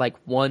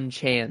one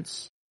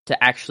chance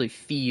to actually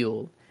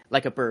feel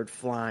like a bird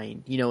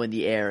flying, in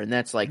the air, and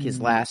that's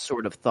his last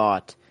sort of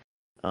thought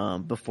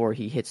before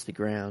he hits the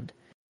ground.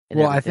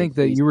 Well, I think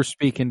that you were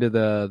speaking to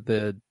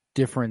the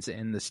difference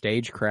in the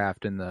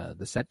stagecraft and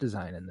the set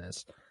design in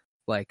this,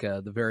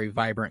 the very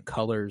vibrant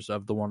colors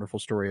of The Wonderful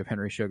Story of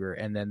Henry Sugar,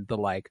 and then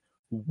the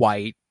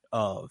white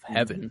of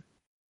heaven.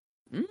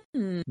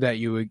 That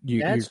you're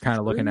kind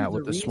of looking at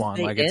with the swan,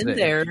 it's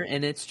there,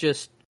 and it's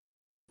just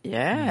void,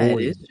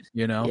 it is just,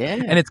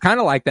 and it's kind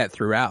of like that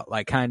throughout,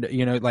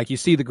 you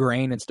see the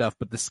grain and stuff,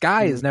 but the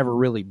sky is never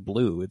really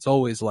blue. It's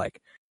always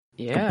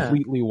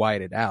completely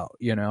whited out,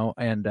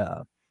 and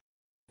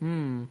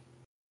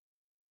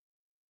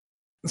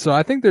so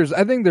I think there's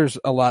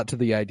a lot to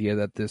the idea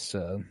that this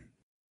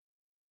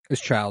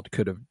child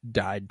could have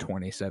died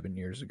 27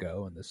 years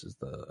ago, and this is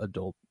the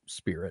adult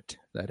spirit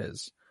that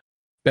has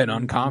been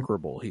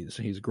unconquerable.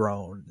 He's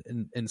grown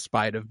in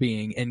spite of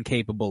being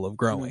incapable of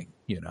growing,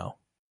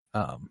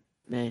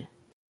 Man,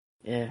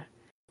 yeah,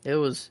 it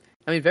was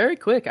I mean, very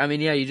quick. I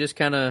mean, yeah, you just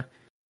kind of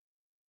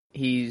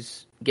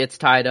gets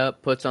tied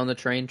up, puts on the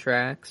train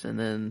tracks, and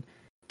then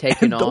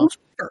taken off.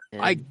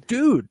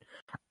 Dude,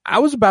 I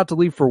was about to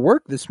leave for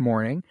work this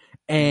morning,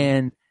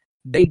 and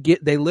they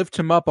lift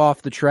him up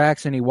off the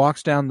tracks, and he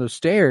walks down those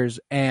stairs,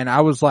 and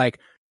I was like,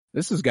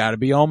 this has got to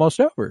be almost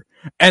over.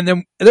 And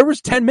then there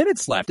was 10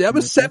 minutes left. That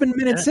was 7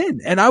 minutes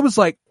in, and I was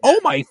like, oh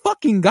my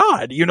fucking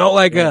God,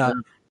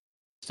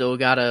 still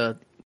gotta,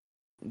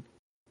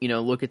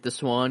 look at the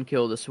swan,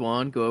 kill the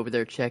swan, go over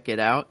there, check it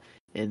out,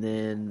 and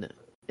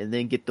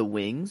then get the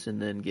wings, and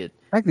then get.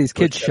 Like these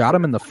kids shot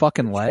him in the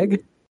fucking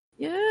leg.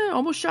 Yeah,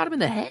 almost shot him in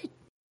the head.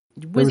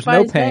 There was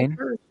no pain.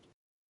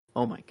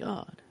 Oh my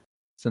God.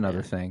 It's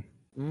another thing.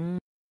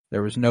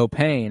 There was no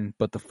pain,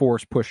 but the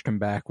force pushed him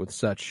back with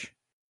such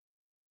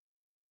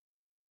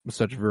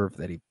verve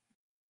that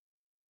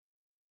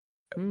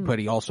but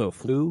he also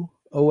flew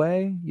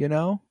away,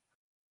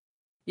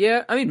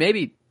 Yeah, I mean,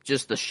 maybe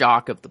just the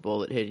shock of the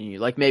bullet hitting you.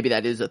 Like, maybe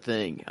that is a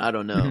thing. I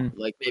don't know. Mm-hmm.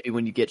 Like, maybe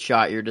when you get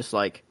shot, you're just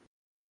like,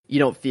 you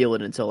don't feel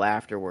it until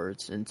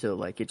afterwards, until,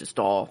 like, it just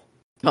all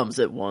comes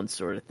at once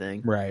sort of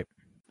thing. Right.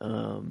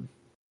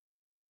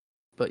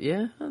 But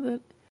yeah,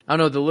 I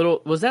don't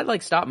know, was that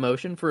like stop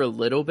motion for a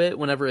little bit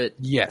whenever it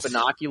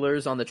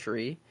binoculars on the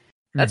tree?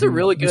 That's a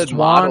really good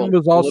model.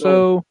 Was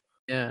also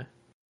yeah.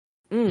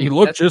 He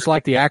looked just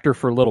like the actor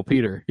for Little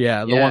Peter.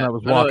 Yeah, the one that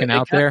was walking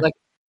out there.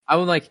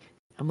 I'm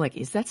like,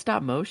 is that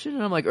stop motion?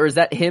 And I'm like, or is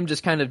that him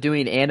just kind of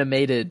doing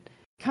animated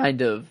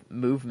kind of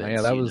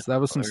movements? Yeah, that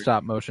was some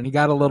stop motion. He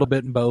got a little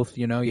bit in both.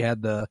 You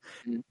had the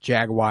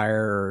jaguar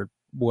or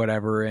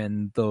whatever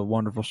in The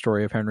Wonderful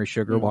Story of Henry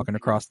Sugar walking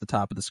across the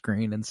top of the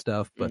screen and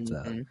stuff. But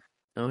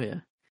oh yeah,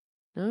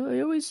 no,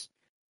 he always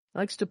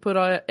likes to put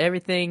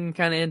everything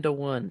kind of into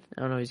one.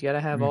 I don't know. He's got to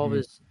have all of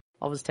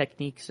his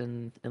techniques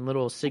and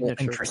little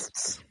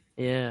signatures.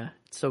 Yeah,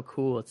 it's so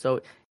cool. It's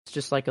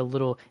just like a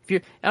little.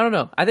 I don't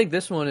know. I think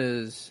this one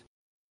is.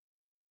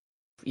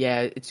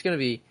 Yeah, it's gonna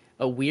be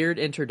a weird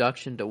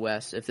introduction to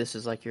Wes if this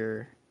is like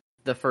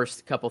the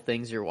first couple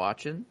things you're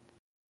watching.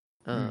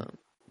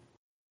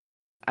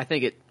 I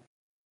think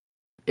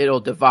it'll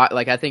divide.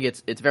 Like, I think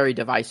it's very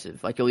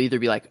divisive. Like, you'll either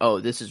be like, oh,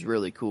 this is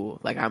really cool.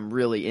 Like, I'm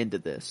really into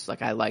this.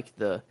 Like, I like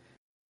the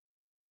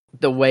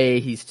way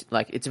he's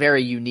like, it's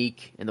very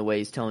unique in the way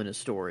he's telling a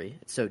story.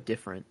 It's so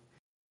different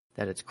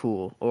that it's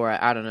cool. Or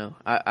I don't know.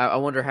 I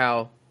wonder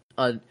how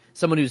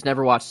someone who's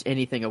never watched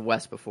anything of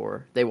Wes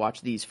before, they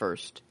watch these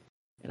first,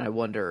 and I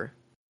wonder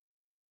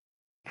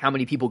how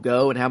many people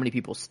go and how many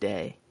people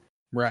stay.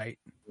 Right.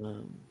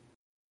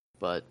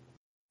 But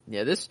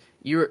yeah,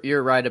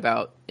 you're right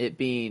about it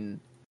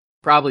being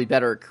probably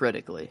better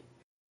critically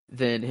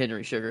than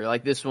Henry Sugar.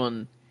 Like, this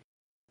one,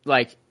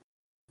 like,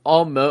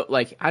 almost,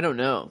 like, I don't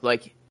know,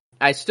 like,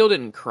 I still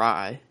didn't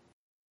cry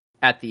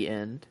at the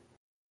end.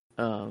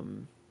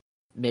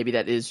 Maybe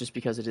that is just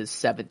because it is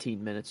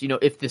 17 minutes.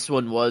 If this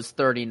one was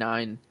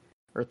 39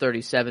 or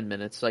 37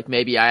 minutes, like,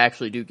 maybe I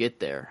actually do get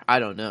there. I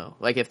don't know.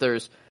 Like, if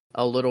there's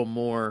a little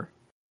more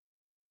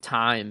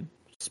time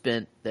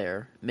spent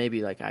there,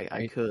 maybe, like,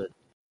 I could.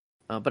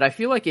 But I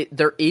feel like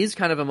there is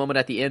kind of a moment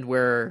at the end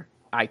where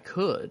I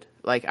could.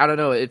 Like, I don't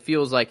know, it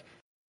feels like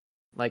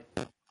the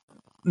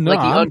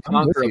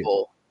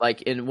unconquerable.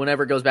 Like, and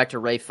whenever it goes back to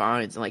Ray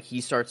Fiennes, and like he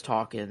starts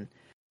talking,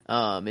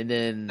 and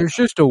then there's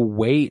just a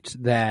weight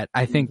that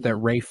I think that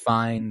Ray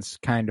Fiennes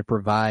kind of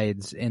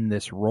provides in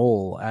this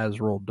role as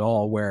Roald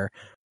Dahl, where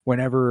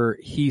whenever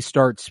he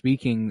starts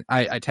speaking,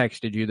 I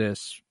texted you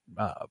this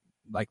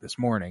like this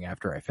morning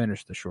after I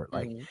finished the short.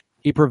 Like,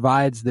 he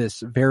provides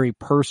this very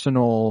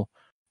personal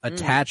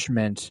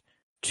attachment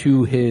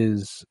to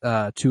his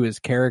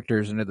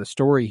characters and to the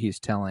story he's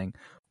telling,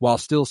 while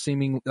still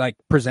seeming like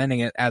presenting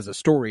it as a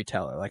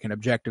storyteller, like an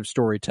objective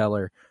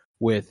storyteller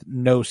with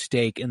no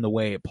stake in the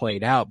way it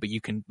played out. But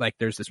you can, like,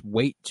 there's this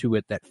weight to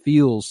it that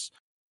feels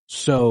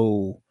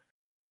so,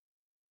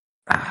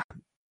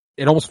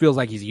 it almost feels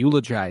like he's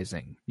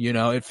eulogizing,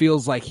 it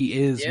feels like he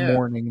is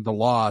mourning the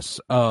loss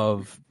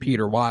of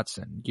Peter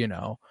Watson, he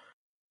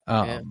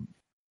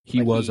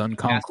like was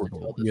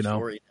unconquerable,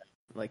 story,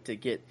 like, to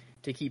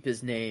keep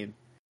his name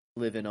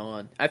living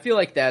on. I feel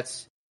like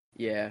that's,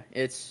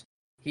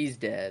 he's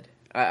dead.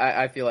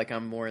 I feel like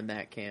I'm more in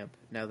that camp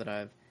now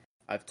that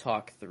I've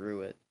talked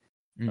through it.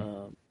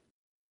 And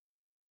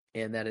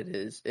that it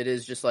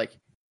is just like,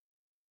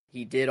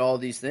 he did all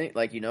these things,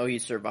 like, he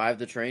survived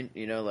the train,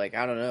 like,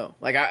 I don't know,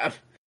 like, I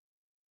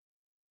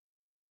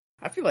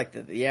feel like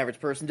the average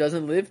person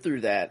doesn't live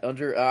through that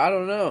under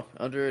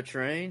a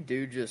train.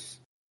 Dude just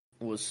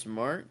was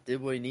smart,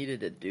 did what he needed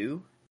to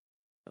do.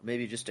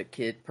 Maybe just a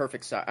kid,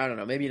 perfect size. I don't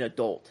know. Maybe an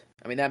adult.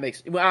 I mean, that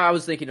makes. Well, I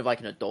was thinking of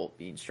like an adult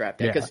being strapped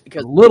down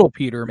because little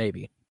Peter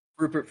maybe.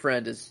 Rupert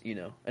Friend is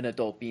an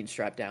adult being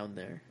strapped down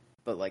there,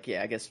 but like,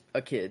 yeah, I guess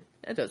a kid,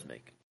 that does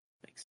make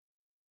sense.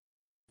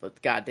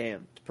 But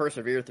goddamn, to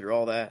persevere through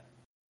all that,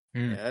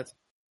 yeah, that's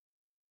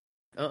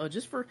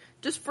just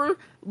for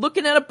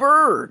looking at a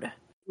bird.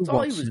 That's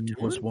all he was doing.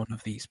 Was one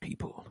of these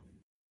people.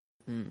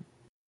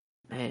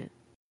 Man,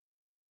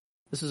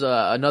 this is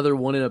another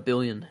 1 in a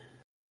billion.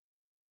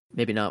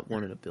 Maybe not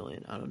 1 in a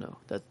billion. I don't know.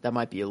 That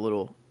might be a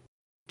little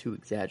too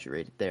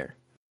exaggerated there.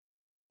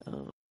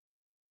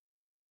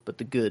 But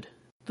the good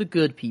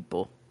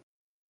people.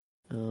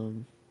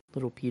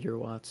 Little Peter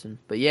Watson.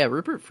 But yeah,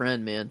 Rupert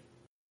Friend, man.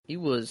 He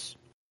was...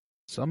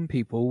 Some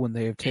people, when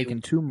they have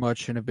taken too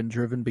much and have been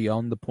driven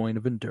beyond the point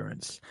of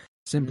endurance,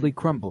 simply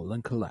crumble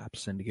and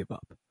collapse and give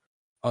up.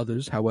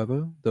 Others,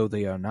 however, though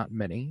they are not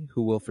many,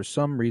 who will for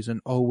some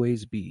reason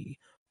always be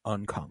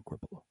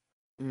unconquerable.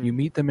 You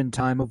meet them in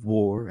time of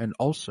war and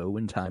also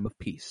in time of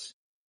peace.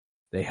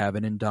 They have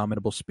an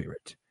indomitable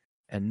spirit,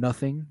 and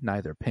nothing,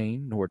 neither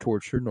pain nor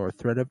torture nor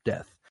threat of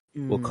death,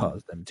 will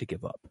cause them to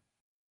give up.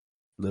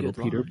 Little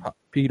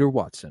Peter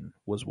Watson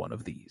was one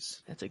of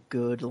these. That's a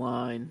good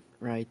line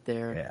right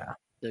there. Yeah.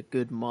 The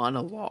good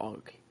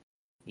monologue,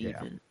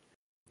 even.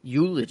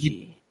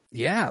 Eulogy.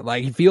 Yeah,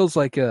 like he feels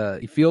like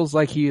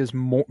he is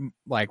more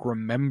like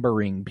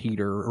remembering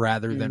Peter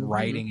rather than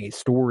writing a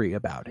story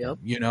about him.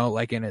 You know,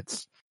 like, and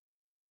it's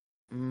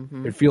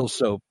it feels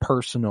so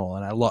personal,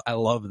 and I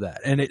love that.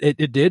 And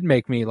it did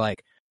make me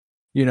like,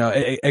 you know,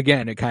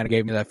 again, it kind of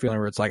gave me that feeling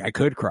where it's like I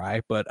could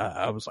cry, but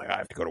I was like, I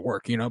have to go to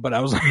work, you know. But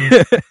I was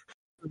like,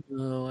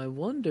 oh, I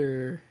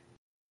wonder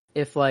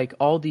if like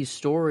all these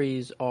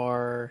stories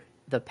are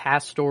the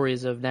past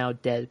stories of now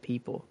dead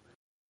people,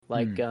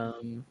 like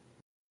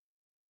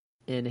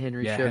in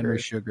Henry Sugar. Henry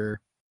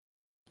Sugar.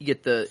 You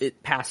get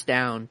it passed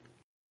down,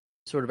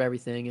 sort of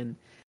everything,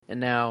 and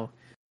now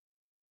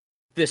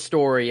this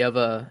story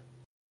of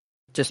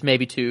just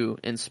maybe to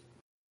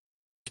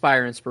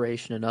inspire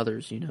inspiration in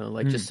others, you know,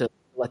 like just to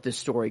let this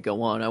story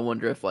go on. I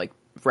wonder if like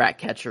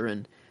Ratcatcher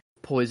and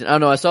Poison. I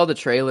don't know. I saw the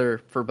trailer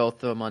for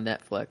both of them on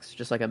Netflix,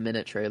 just like a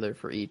minute trailer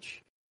for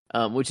each,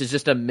 which is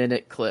just a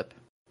minute clip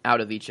out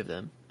of each of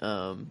them.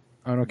 Wes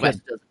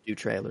doesn't do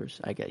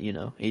trailers. I get, you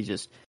know, he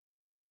just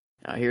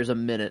here's a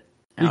minute.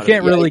 You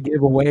can't really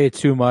give away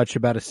too much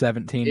about a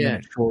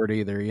 17-minute short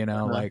either, you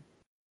know, like.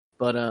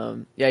 But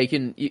yeah, you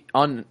can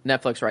on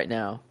Netflix right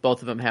now.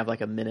 Both of them have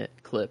like a minute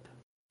clip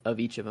of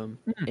each of them,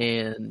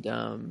 and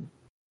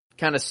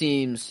kind of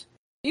seems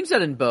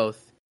that in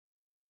both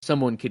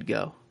someone could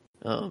go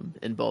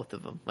in both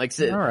of them. Like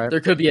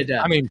there could be a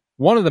death. I mean,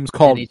 one of them's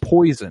called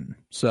Poison,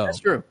 so that's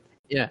true.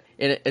 Yeah,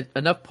 and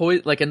enough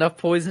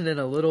poison in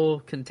a little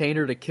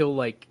container to kill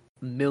like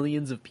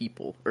millions of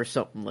people or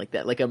something like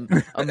that. Like a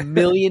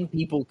million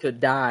people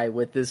could die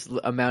with this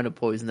amount of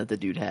poison that the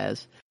dude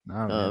has.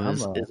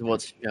 Is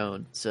what's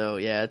shown. So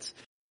yeah, it's,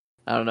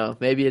 I don't know.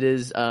 Maybe it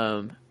is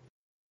Roald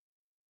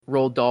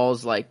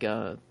Dahl's like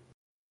I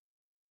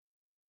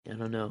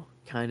don't know,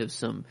 kind of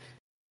some.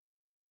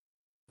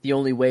 The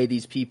only way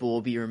these people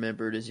will be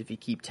remembered is if you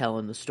keep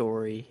telling the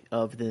story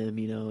of them.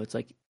 You know, it's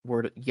like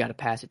word, you got to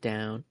pass it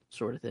down,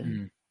 sort of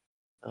thing.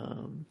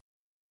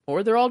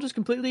 Or they're all just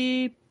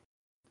completely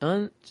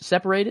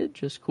separated,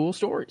 just cool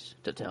stories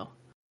to tell.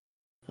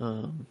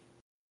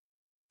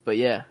 But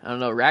yeah, I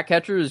don't know.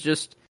 Ratcatcher is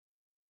just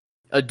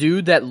a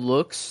dude that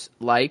looks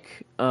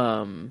like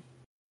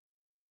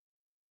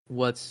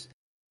what's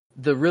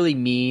the really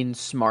mean,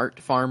 smart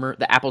farmer,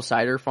 the apple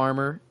cider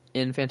farmer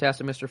in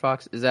Fantastic Mr.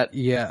 Fox. Is that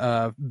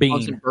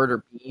Bean? Bird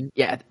or Bean?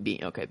 Yeah,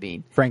 Bean. Okay,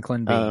 Bean.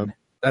 Franklin Bean.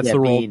 That's the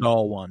Roald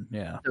Dahl one.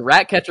 Yeah. The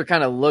Ratcatcher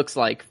kind of looks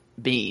like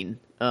Bean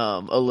a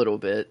little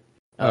bit.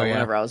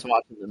 Whenever I was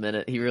watching the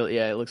minute,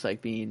 it looks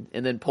like Bean.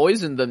 And then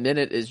Poison, the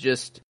minute is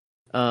just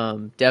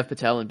Dev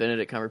Patel and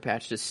Benedict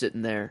Cumberbatch just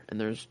sitting there, and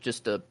there's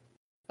just a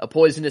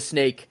poisonous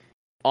snake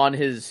on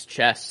his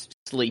chest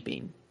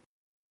sleeping,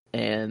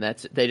 and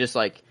they just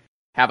like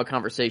have a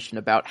conversation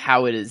about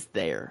how it is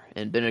there.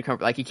 And Benedict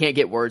Cumberbatch, like, he can't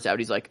get words out.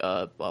 He's like,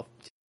 well,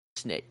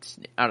 snake.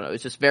 I don't know.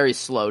 It's just very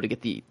slow to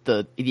get the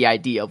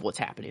idea of what's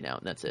happening out,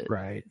 and that's it.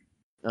 Right.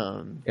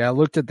 I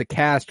looked at the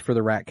cast for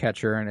the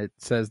Ratcatcher, and it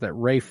says that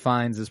Ralph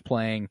Fiennes is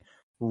playing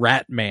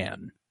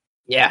Ratman.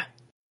 Yeah.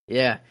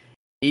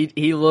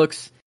 He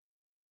looks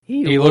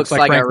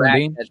like a Franklin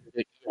Bean.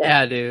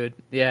 Yeah, dude.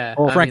 Yeah.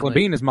 Well, Franklin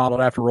Bean is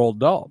modeled after Roald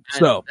Dahl,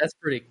 so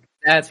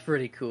that's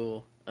pretty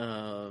cool.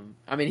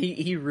 I mean,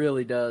 he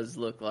really does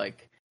look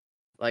like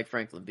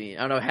Franklin Bean.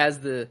 I don't know, has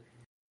the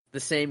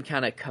same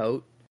kind of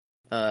coat.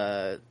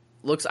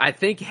 Looks, I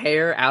think,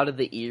 hair out of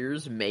the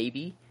ears,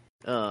 maybe.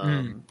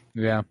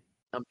 Yeah.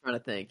 I'm trying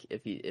to think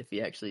if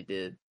he actually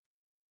did,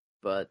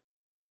 but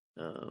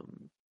I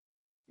don't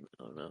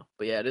know.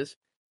 But yeah, it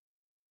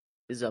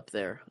is up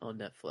there on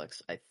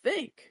Netflix, I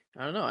think.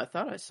 I don't know. I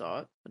thought I saw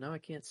it, but now I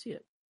can't see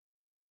it.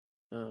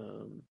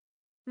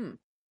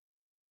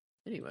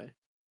 Anyway.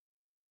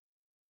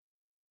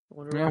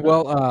 Yeah,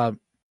 well,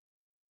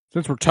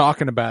 since we're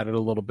talking about it a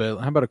little bit,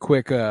 how about a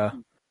quick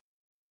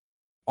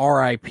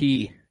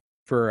R.I.P.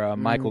 for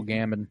Michael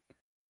Gambon,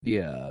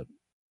 the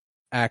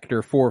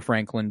actor for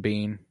Franklin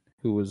Bean,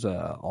 who was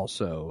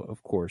also,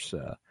 of course,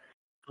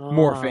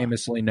 more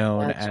famously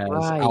known as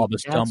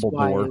Albus Dumbledore. That's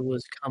why it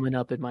was coming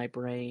up in my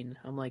brain.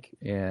 I'm like,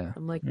 no,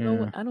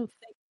 I don't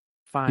think.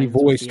 He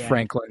voiced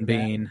Franklin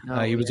Bean.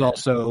 He was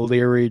also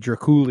Leary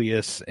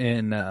Draculius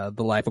in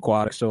The Life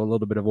Aquatic, so a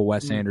little bit of a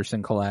Wes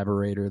Anderson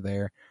collaborator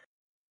there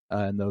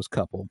in those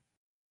couple.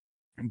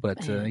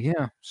 But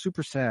yeah,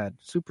 super sad.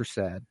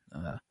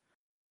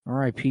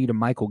 R.I.P. to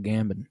Michael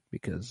Gambon,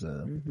 because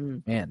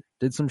man,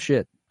 did some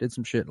shit.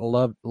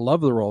 Love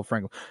the role of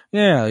Franklin.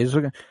 Yeah, it's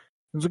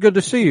good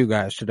to see you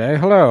guys today.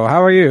 Hello,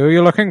 how are you?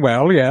 You're looking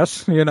well.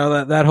 Yes,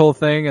 that whole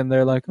thing, and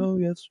they're like, oh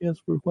yes,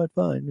 we're quite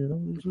fine.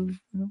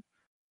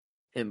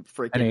 Him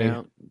freaking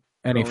out.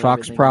 Any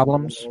Fox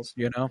problems?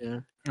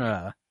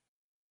 Yeah.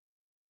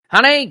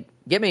 Honey,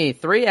 give me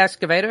 3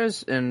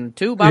 excavators and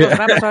 2 bottles of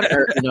apple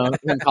cider.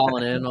 Him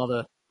calling in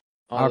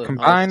our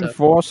combined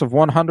force of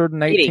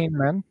 118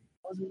 men.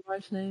 What was his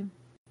wife's name?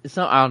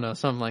 I don't know,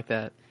 something like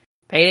that.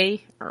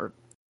 Payday, or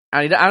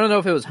I don't know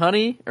if it was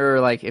Honey, or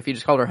like if you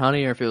just called her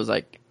Honey, or if it was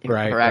like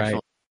her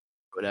actual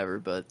whatever.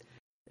 But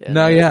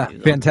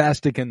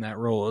fantastic in that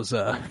role as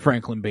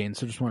Franklin Bean.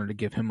 So just wanted to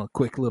give him a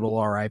quick little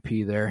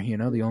R.I.P. there.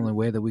 The only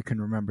way that we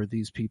can remember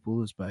these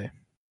people is by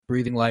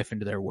breathing life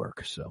into their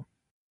work. So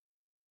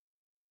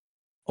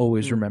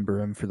always remember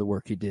him for the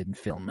work he did in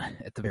film,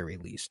 at the very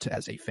least,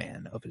 as a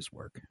fan of his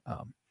work.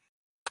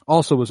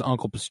 Also was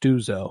Uncle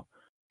Pastuzzo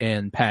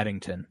in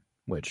Paddington,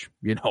 which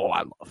I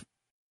love.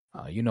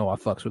 I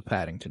fucks with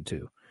Paddington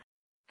too.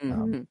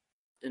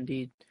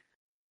 Indeed.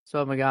 So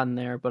I haven't gotten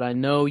there, but I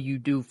know you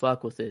do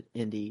fuck with it.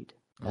 Indeed,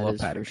 I love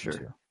Paddington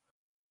too.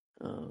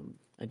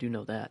 I do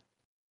know that.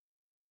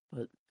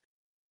 But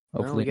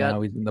hopefully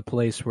now he's in the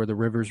place where the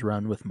rivers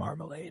run with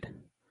marmalade.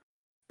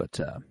 But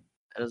that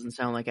doesn't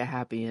sound like a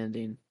happy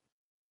ending,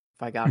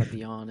 if I gotta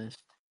be honest.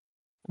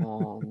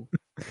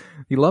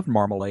 He loved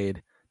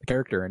marmalade. The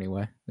character,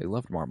 anyway. They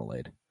loved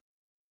marmalade.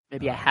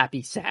 Maybe a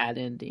happy, sad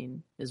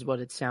ending is what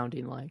it's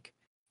sounding like.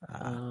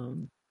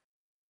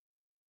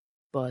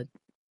 But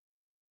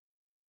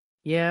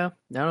yeah,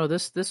 no,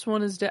 this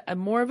one is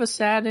more of a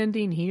sad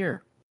ending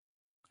here.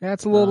 Yeah,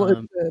 it's a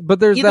little,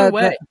 but there's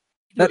that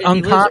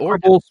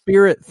unconquerable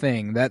spirit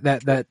thing,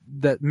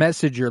 that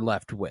message you're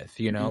left with.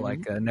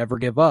 Like never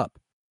give up.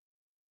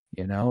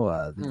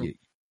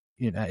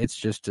 It's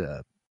just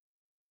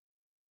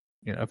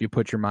if you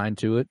put your mind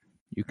to it,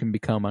 you can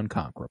become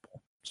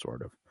unconquerable,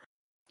 sort of.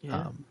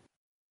 Yeah.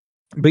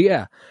 But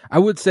yeah, I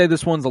would say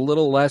this one's a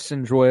little less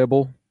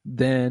enjoyable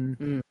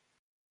than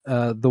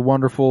The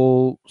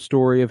Wonderful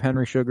Story of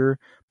Henry Sugar,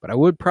 but I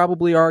would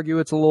probably argue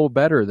it's a little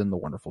better than The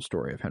Wonderful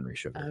Story of Henry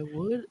Sugar. I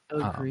would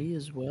agree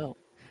as well.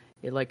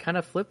 It kind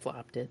of flip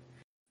flopped it.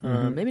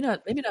 Maybe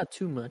not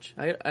too much.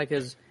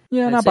 Because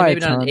not by maybe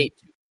a ton. Not an 8.5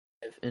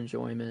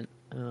 enjoyment.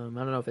 I don't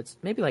know if it's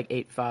maybe like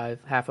 8.5,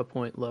 half a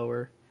point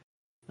lower.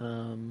 I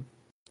don't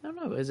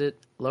know. Is it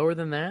lower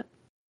than that?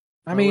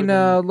 I mean,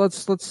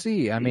 let's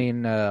see. I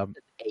mean,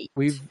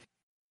 we've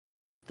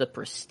The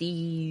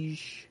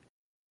Prestige,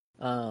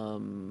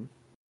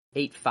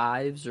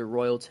 8.5s are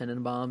Royal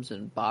Tenenbaums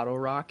and Bottle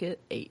Rocket,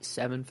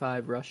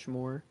 8.75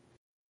 Rushmore.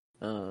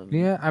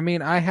 Yeah, I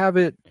mean, I have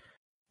it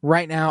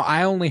right now.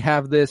 I only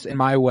have this in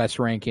my Wes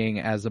ranking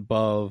as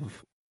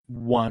above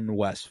one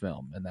Wes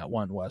film, and that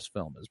one Wes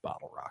film is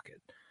Bottle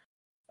Rocket.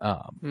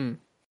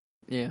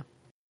 Yeah,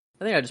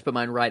 I think I just put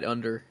mine right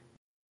under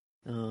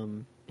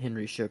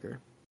Henry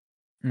Sugar.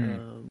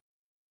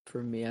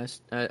 For me, I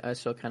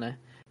still kind of,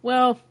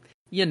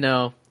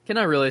 can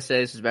I really say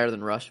this is better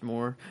than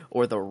Rushmore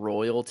or the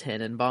Royal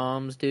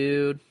Tenenbaums,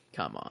 dude?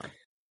 Come on.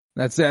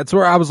 That's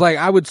where I was like,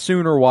 I would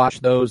sooner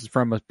watch those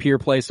from a pure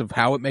place of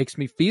how it makes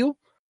me feel.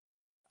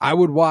 I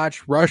would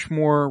watch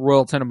Rushmore,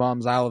 Royal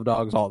Tenenbaums, Isle of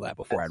Dogs, all that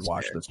before I'd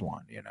watch this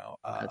one.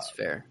 That's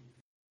fair.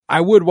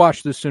 I would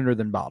watch this sooner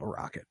than Bottle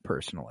Rocket,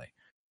 personally.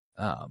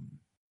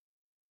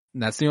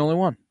 And that's the only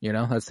one.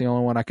 That's the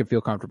only one I could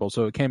feel comfortable.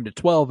 So it came to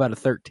 12 out of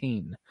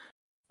 13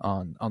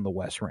 on the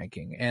Wes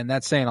ranking, and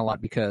that's saying a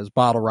lot because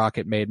Bottle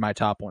Rocket made my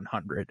top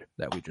 100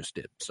 that we just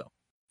did. So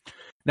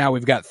now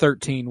we've got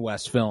 13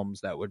 Wes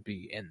films that would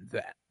be in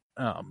that,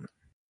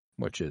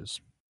 which is,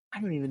 I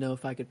don't even know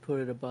if I could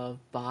put it above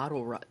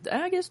Bottle Rocket.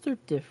 I guess they're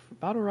different.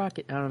 Bottle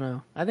Rocket, I don't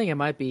know. I think it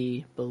might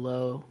be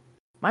below.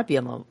 Might be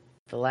on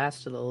the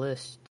last of the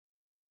list.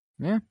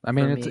 Yeah, I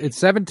mean it's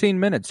 17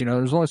 minutes.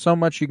 There's only so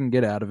much you can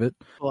get out of it.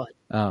 What?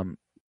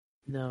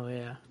 No,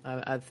 yeah,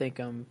 I think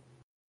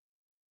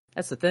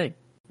that's the thing.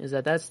 Is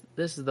that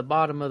this is the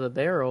bottom of the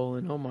barrel,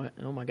 and oh my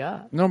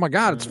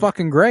god, it's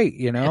fucking great.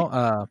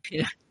 Yeah.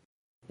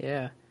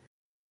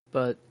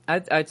 But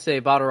I'd say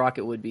Bottle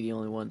Rocket would be the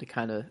only one to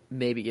kind of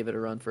maybe give it a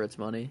run for its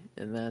money,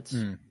 and that's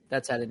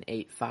at an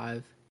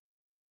 8.5.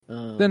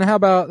 Then how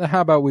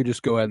about we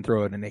just go ahead and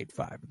throw it an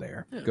 8.5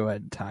 there? Yeah. Go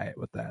ahead and tie it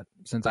with that.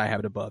 Since I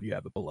have it above, you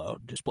have it below.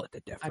 Just split the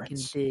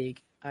difference.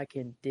 I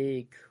can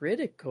dig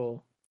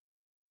critical.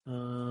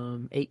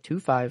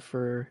 8.25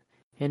 for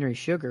Henry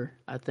Sugar.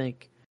 I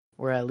think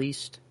we're at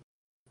least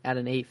at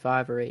an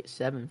 8.5 or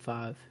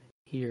 8.75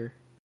 here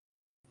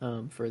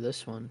for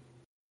this one.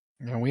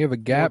 And we have a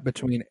gap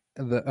between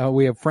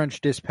we have French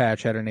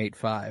Dispatch at an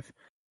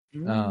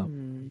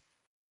 8.5.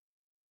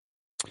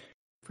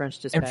 French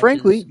Dispatch. And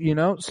frankly,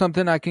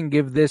 something I can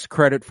give this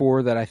credit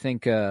for that I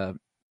think it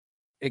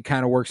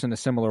kind of works in a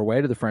similar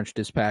way to the French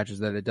Dispatch is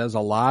that it does a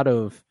lot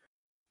of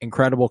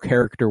incredible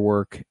character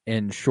work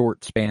in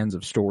short spans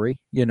of story,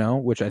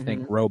 which I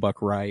think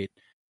Roebuck Wright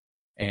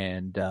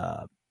and,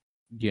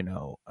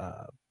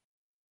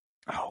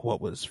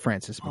 what was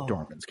Frances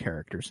McDormand's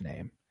character's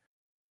name?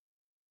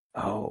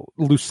 Oh,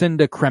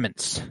 Lucinda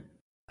Crements.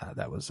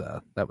 That was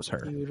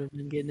her. You would have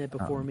been getting it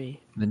before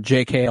me. Then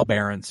J.K.L.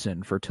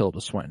 Berenson for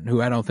Tilda Swinton,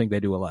 who I don't think they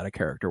do a lot of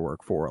character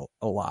work for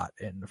a lot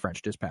in The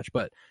French Dispatch,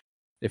 but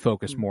they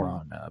focus more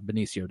on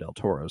Benicio del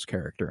Toro's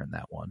character in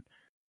that one.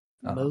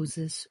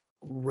 Moses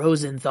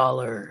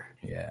Rosenthaler.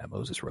 Yeah,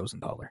 Moses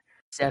Rosenthaler.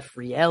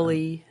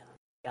 Zeffirelli.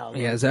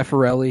 Yeah,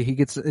 Zeffirelli. He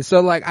gets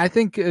so I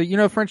think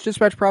French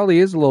Dispatch probably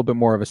is a little bit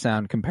more of a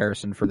sound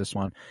comparison for this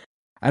one.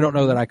 I don't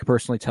know that I could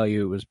personally tell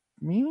you it was.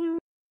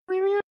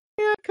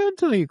 I could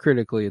tell you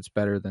critically it's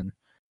better than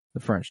The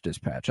French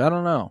Dispatch. I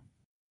don't know.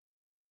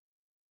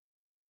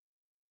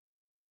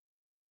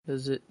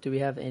 Do we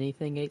have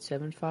anything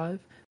 875?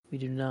 We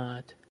do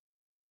not.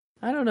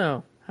 I don't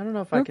know. I don't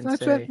know if I can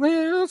say.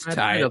 Let's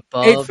tie it.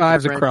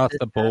 8.5s across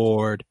the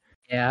board.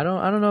 Yeah, I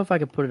don't know if I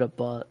can put it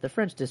above. The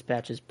French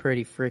Dispatch is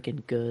pretty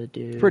freaking good,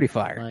 dude. It's pretty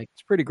fire.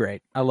 It's pretty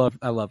great. I love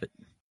it.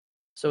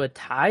 So it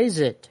ties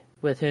it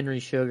with Henry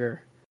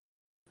Sugar.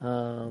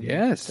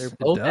 Yes, they're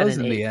both it does at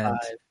an in the 8.5.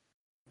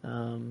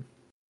 end.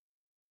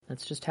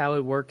 That's just how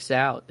it works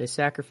out. They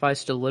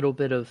sacrificed a little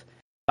bit of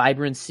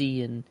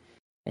vibrancy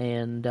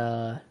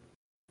and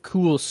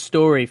cool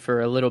story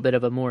for a little bit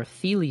of a more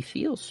feely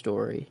feel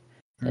story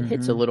that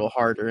hits a little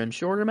harder in a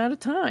shorter amount of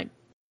time.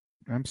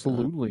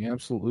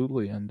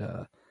 Absolutely.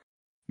 And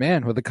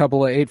man, with a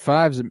couple of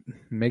 8.5s, it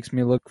makes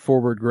me look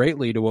forward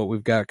greatly to what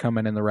we've got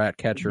coming in the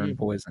Ratcatcher and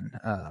Poison.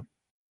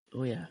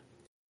 Oh yeah.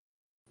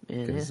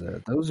 Because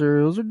those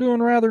are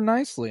doing rather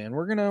nicely, and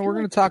we're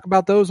gonna talk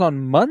about those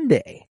on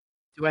Monday.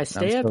 Do I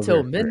stay up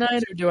till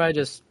midnight, or do I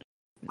just?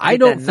 I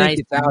don't think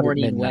it's out at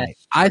midnight.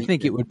 I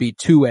think it would be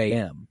 2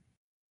 a.m.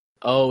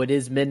 Oh, it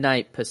is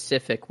midnight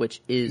Pacific,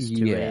 which is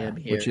 2 a.m.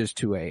 here. Which is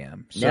 2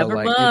 a.m. So,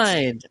 Never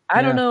mind.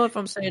 I don't know if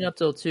I'm staying up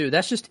till 2.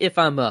 That's just if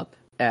I'm up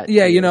at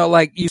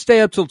 2. You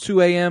stay up till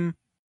 2 a.m.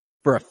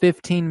 for a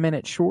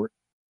 15-minute short.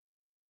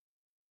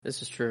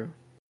 This is true.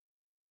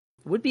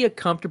 Would be a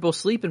comfortable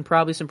sleep and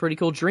probably some pretty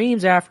cool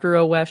dreams after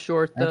a West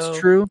short, though.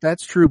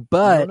 That's true.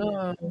 But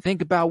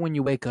think about when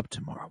you wake up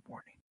tomorrow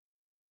morning.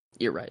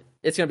 You're right.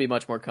 It's going to be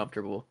much more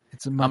comfortable.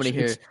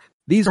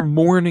 These are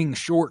morning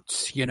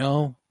shorts,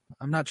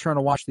 I'm not trying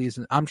to watch these.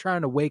 I'm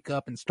trying to wake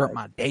up and start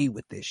my day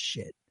with this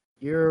shit.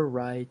 You're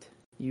right.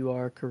 You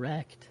are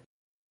correct.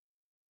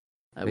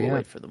 I will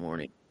wait for the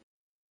morning.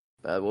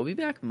 We'll be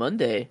back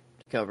Monday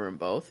to cover them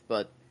both,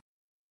 but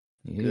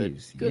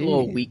good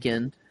little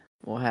weekend.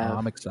 We'll have.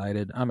 I'm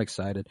excited.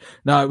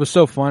 No, it was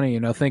so funny,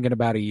 thinking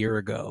about a year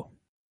ago.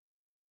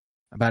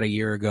 About a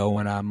year ago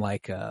when I'm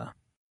like, I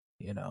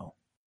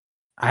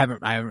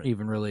haven't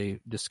even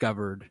really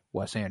discovered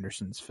Wes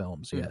Anderson's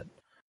films yet.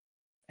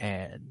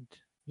 And,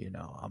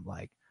 I'm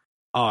like,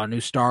 a new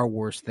Star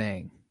Wars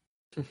thing.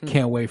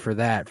 Can't wait for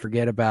that.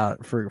 Forget about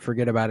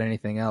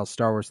anything else.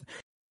 Star Wars.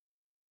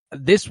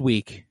 This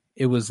week,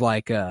 it was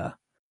like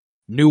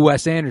new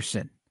Wes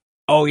Anderson.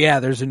 Oh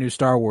yeah, there's a new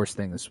Star Wars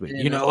thing this week.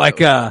 There's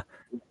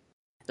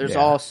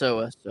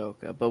also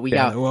Ahsoka, but we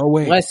got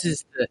Wes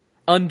is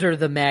under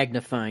the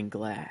magnifying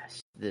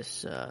glass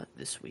this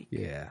week.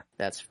 Yeah,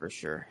 that's for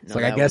sure. It's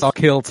I guess I'll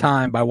kill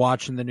time by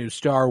watching the new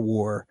Star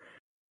Wars.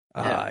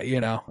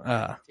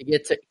 To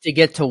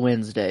get to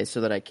Wednesday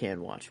so that I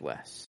can watch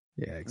Wes.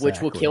 Yeah, exactly.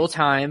 Which will kill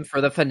time for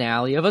the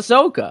finale of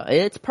Ahsoka.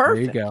 It's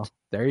perfect.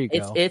 There you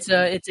go. It's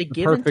a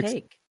give and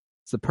take.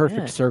 It's the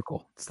perfect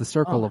circle. It's the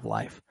circle of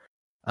life.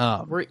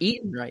 We're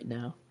eating right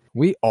now.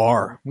 We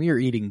are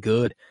eating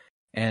good,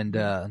 and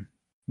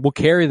we'll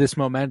carry this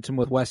momentum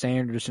with Wes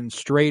Anderson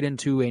straight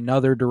into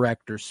another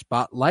director's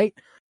spotlight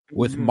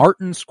with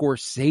Martin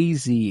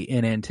Scorsese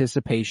in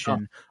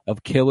anticipation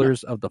of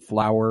Killers of the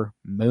Flower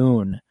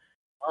Moon.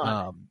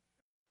 Can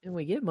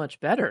we get much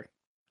better?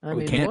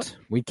 We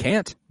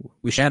can't.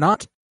 We shall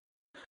not.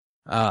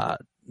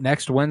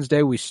 Next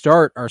Wednesday, we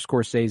start our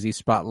Scorsese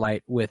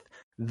spotlight with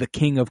The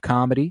King of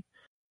Comedy.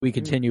 We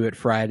continue it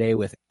Friday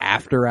with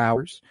After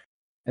Hours.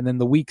 And then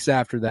the weeks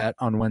after that,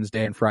 on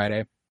Wednesday and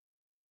Friday,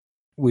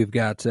 we've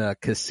got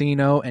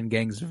Casino and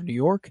Gangs of New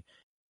York,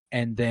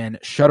 and then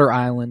Shutter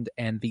Island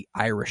and The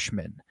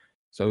Irishman.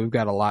 So we've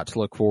got a lot to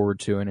look forward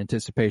to in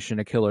anticipation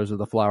of Killers of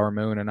the Flower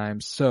Moon, and I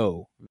am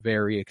so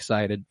very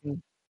excited.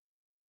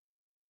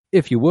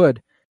 If you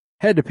would,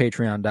 head to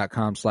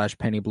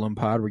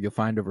patreon.com/PennyBloomPod, where you'll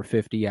find over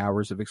 50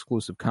 hours of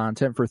exclusive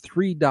content. For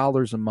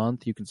 $3 a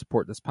month, you can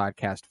support this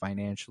podcast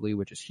financially,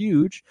 which is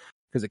huge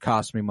because it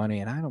costs me money,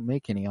 and I don't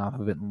make any off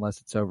of it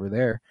unless it's over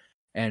there.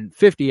 And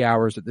 50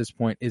 hours at this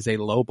point is a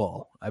low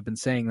ball. I've been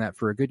saying that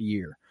for a good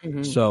year.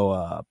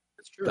 So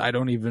I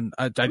don't even,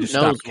 I just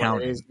stopped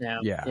counting. It is now.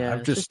 Yeah,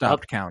 I've just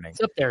stopped counting.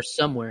 It's up there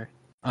somewhere.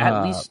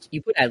 At least,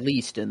 you put at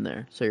least in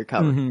there, so you're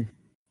covered.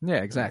 Yeah,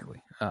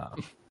 exactly.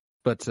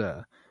 But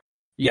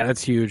yeah,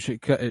 that's huge.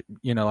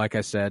 Like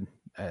I said,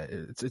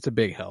 it's a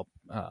big help,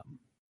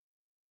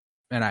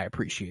 and I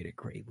appreciate it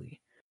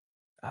greatly.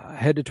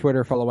 Head to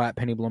Twitter, follow at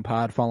Penny Bloom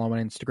Pod, follow on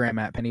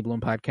Instagram at Penny Bloom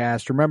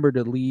Podcast. Remember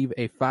to leave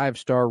a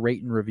 5-star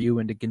rate and review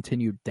and to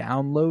continue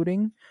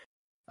downloading.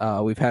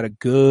 We've had a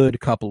good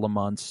couple of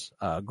months,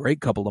 great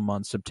couple of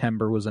months.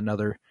 September was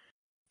another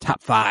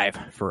top 5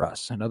 for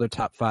us, another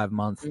top 5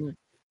 month.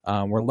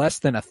 We're less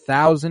than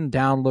 1,000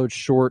 downloads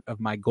short of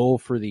my goal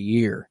for the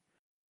year.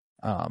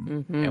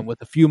 And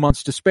with a few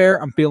months to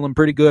spare, I'm feeling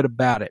pretty good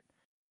about it.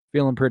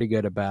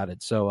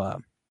 So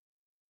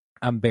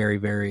I'm very,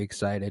 very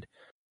excited.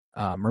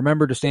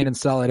 Remember to stand in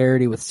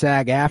solidarity with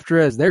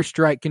SAG-AFTRA as their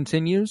strike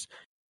continues.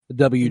 The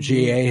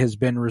WGA has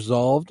been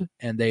resolved,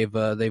 and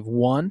they've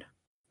won,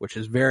 which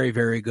is very,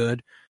 very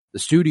good. The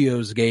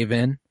studios gave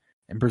in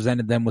and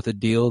presented them with a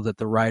deal that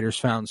the writers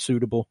found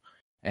suitable,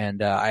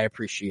 and I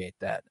appreciate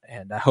that.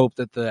 And I hope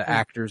that the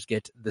actors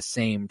get the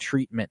same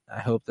treatment. I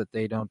hope that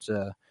they don't.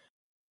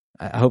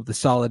 I hope the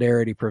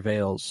solidarity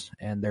prevails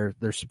and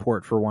their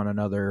support for one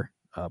another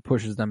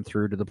pushes them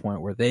through to the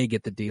point where they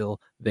get the deal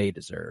they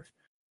deserve.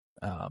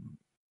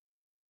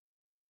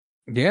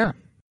 Yeah.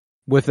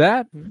 With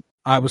that,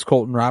 I was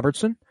Colton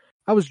Robertson.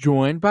 I was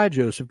joined by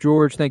Joseph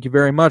George. Thank you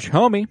very much,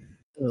 homie.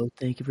 Oh,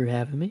 thank you for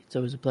having me. It's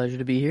always a pleasure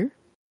to be here.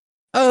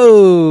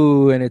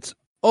 Oh, and it's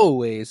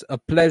always a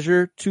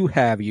pleasure to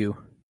have you.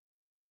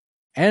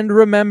 And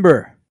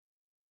remember,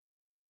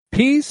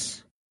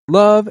 peace,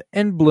 love,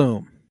 and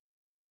bloom.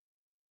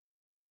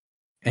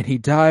 And he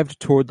dived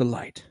toward the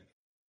light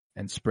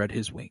and spread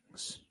his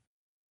wings.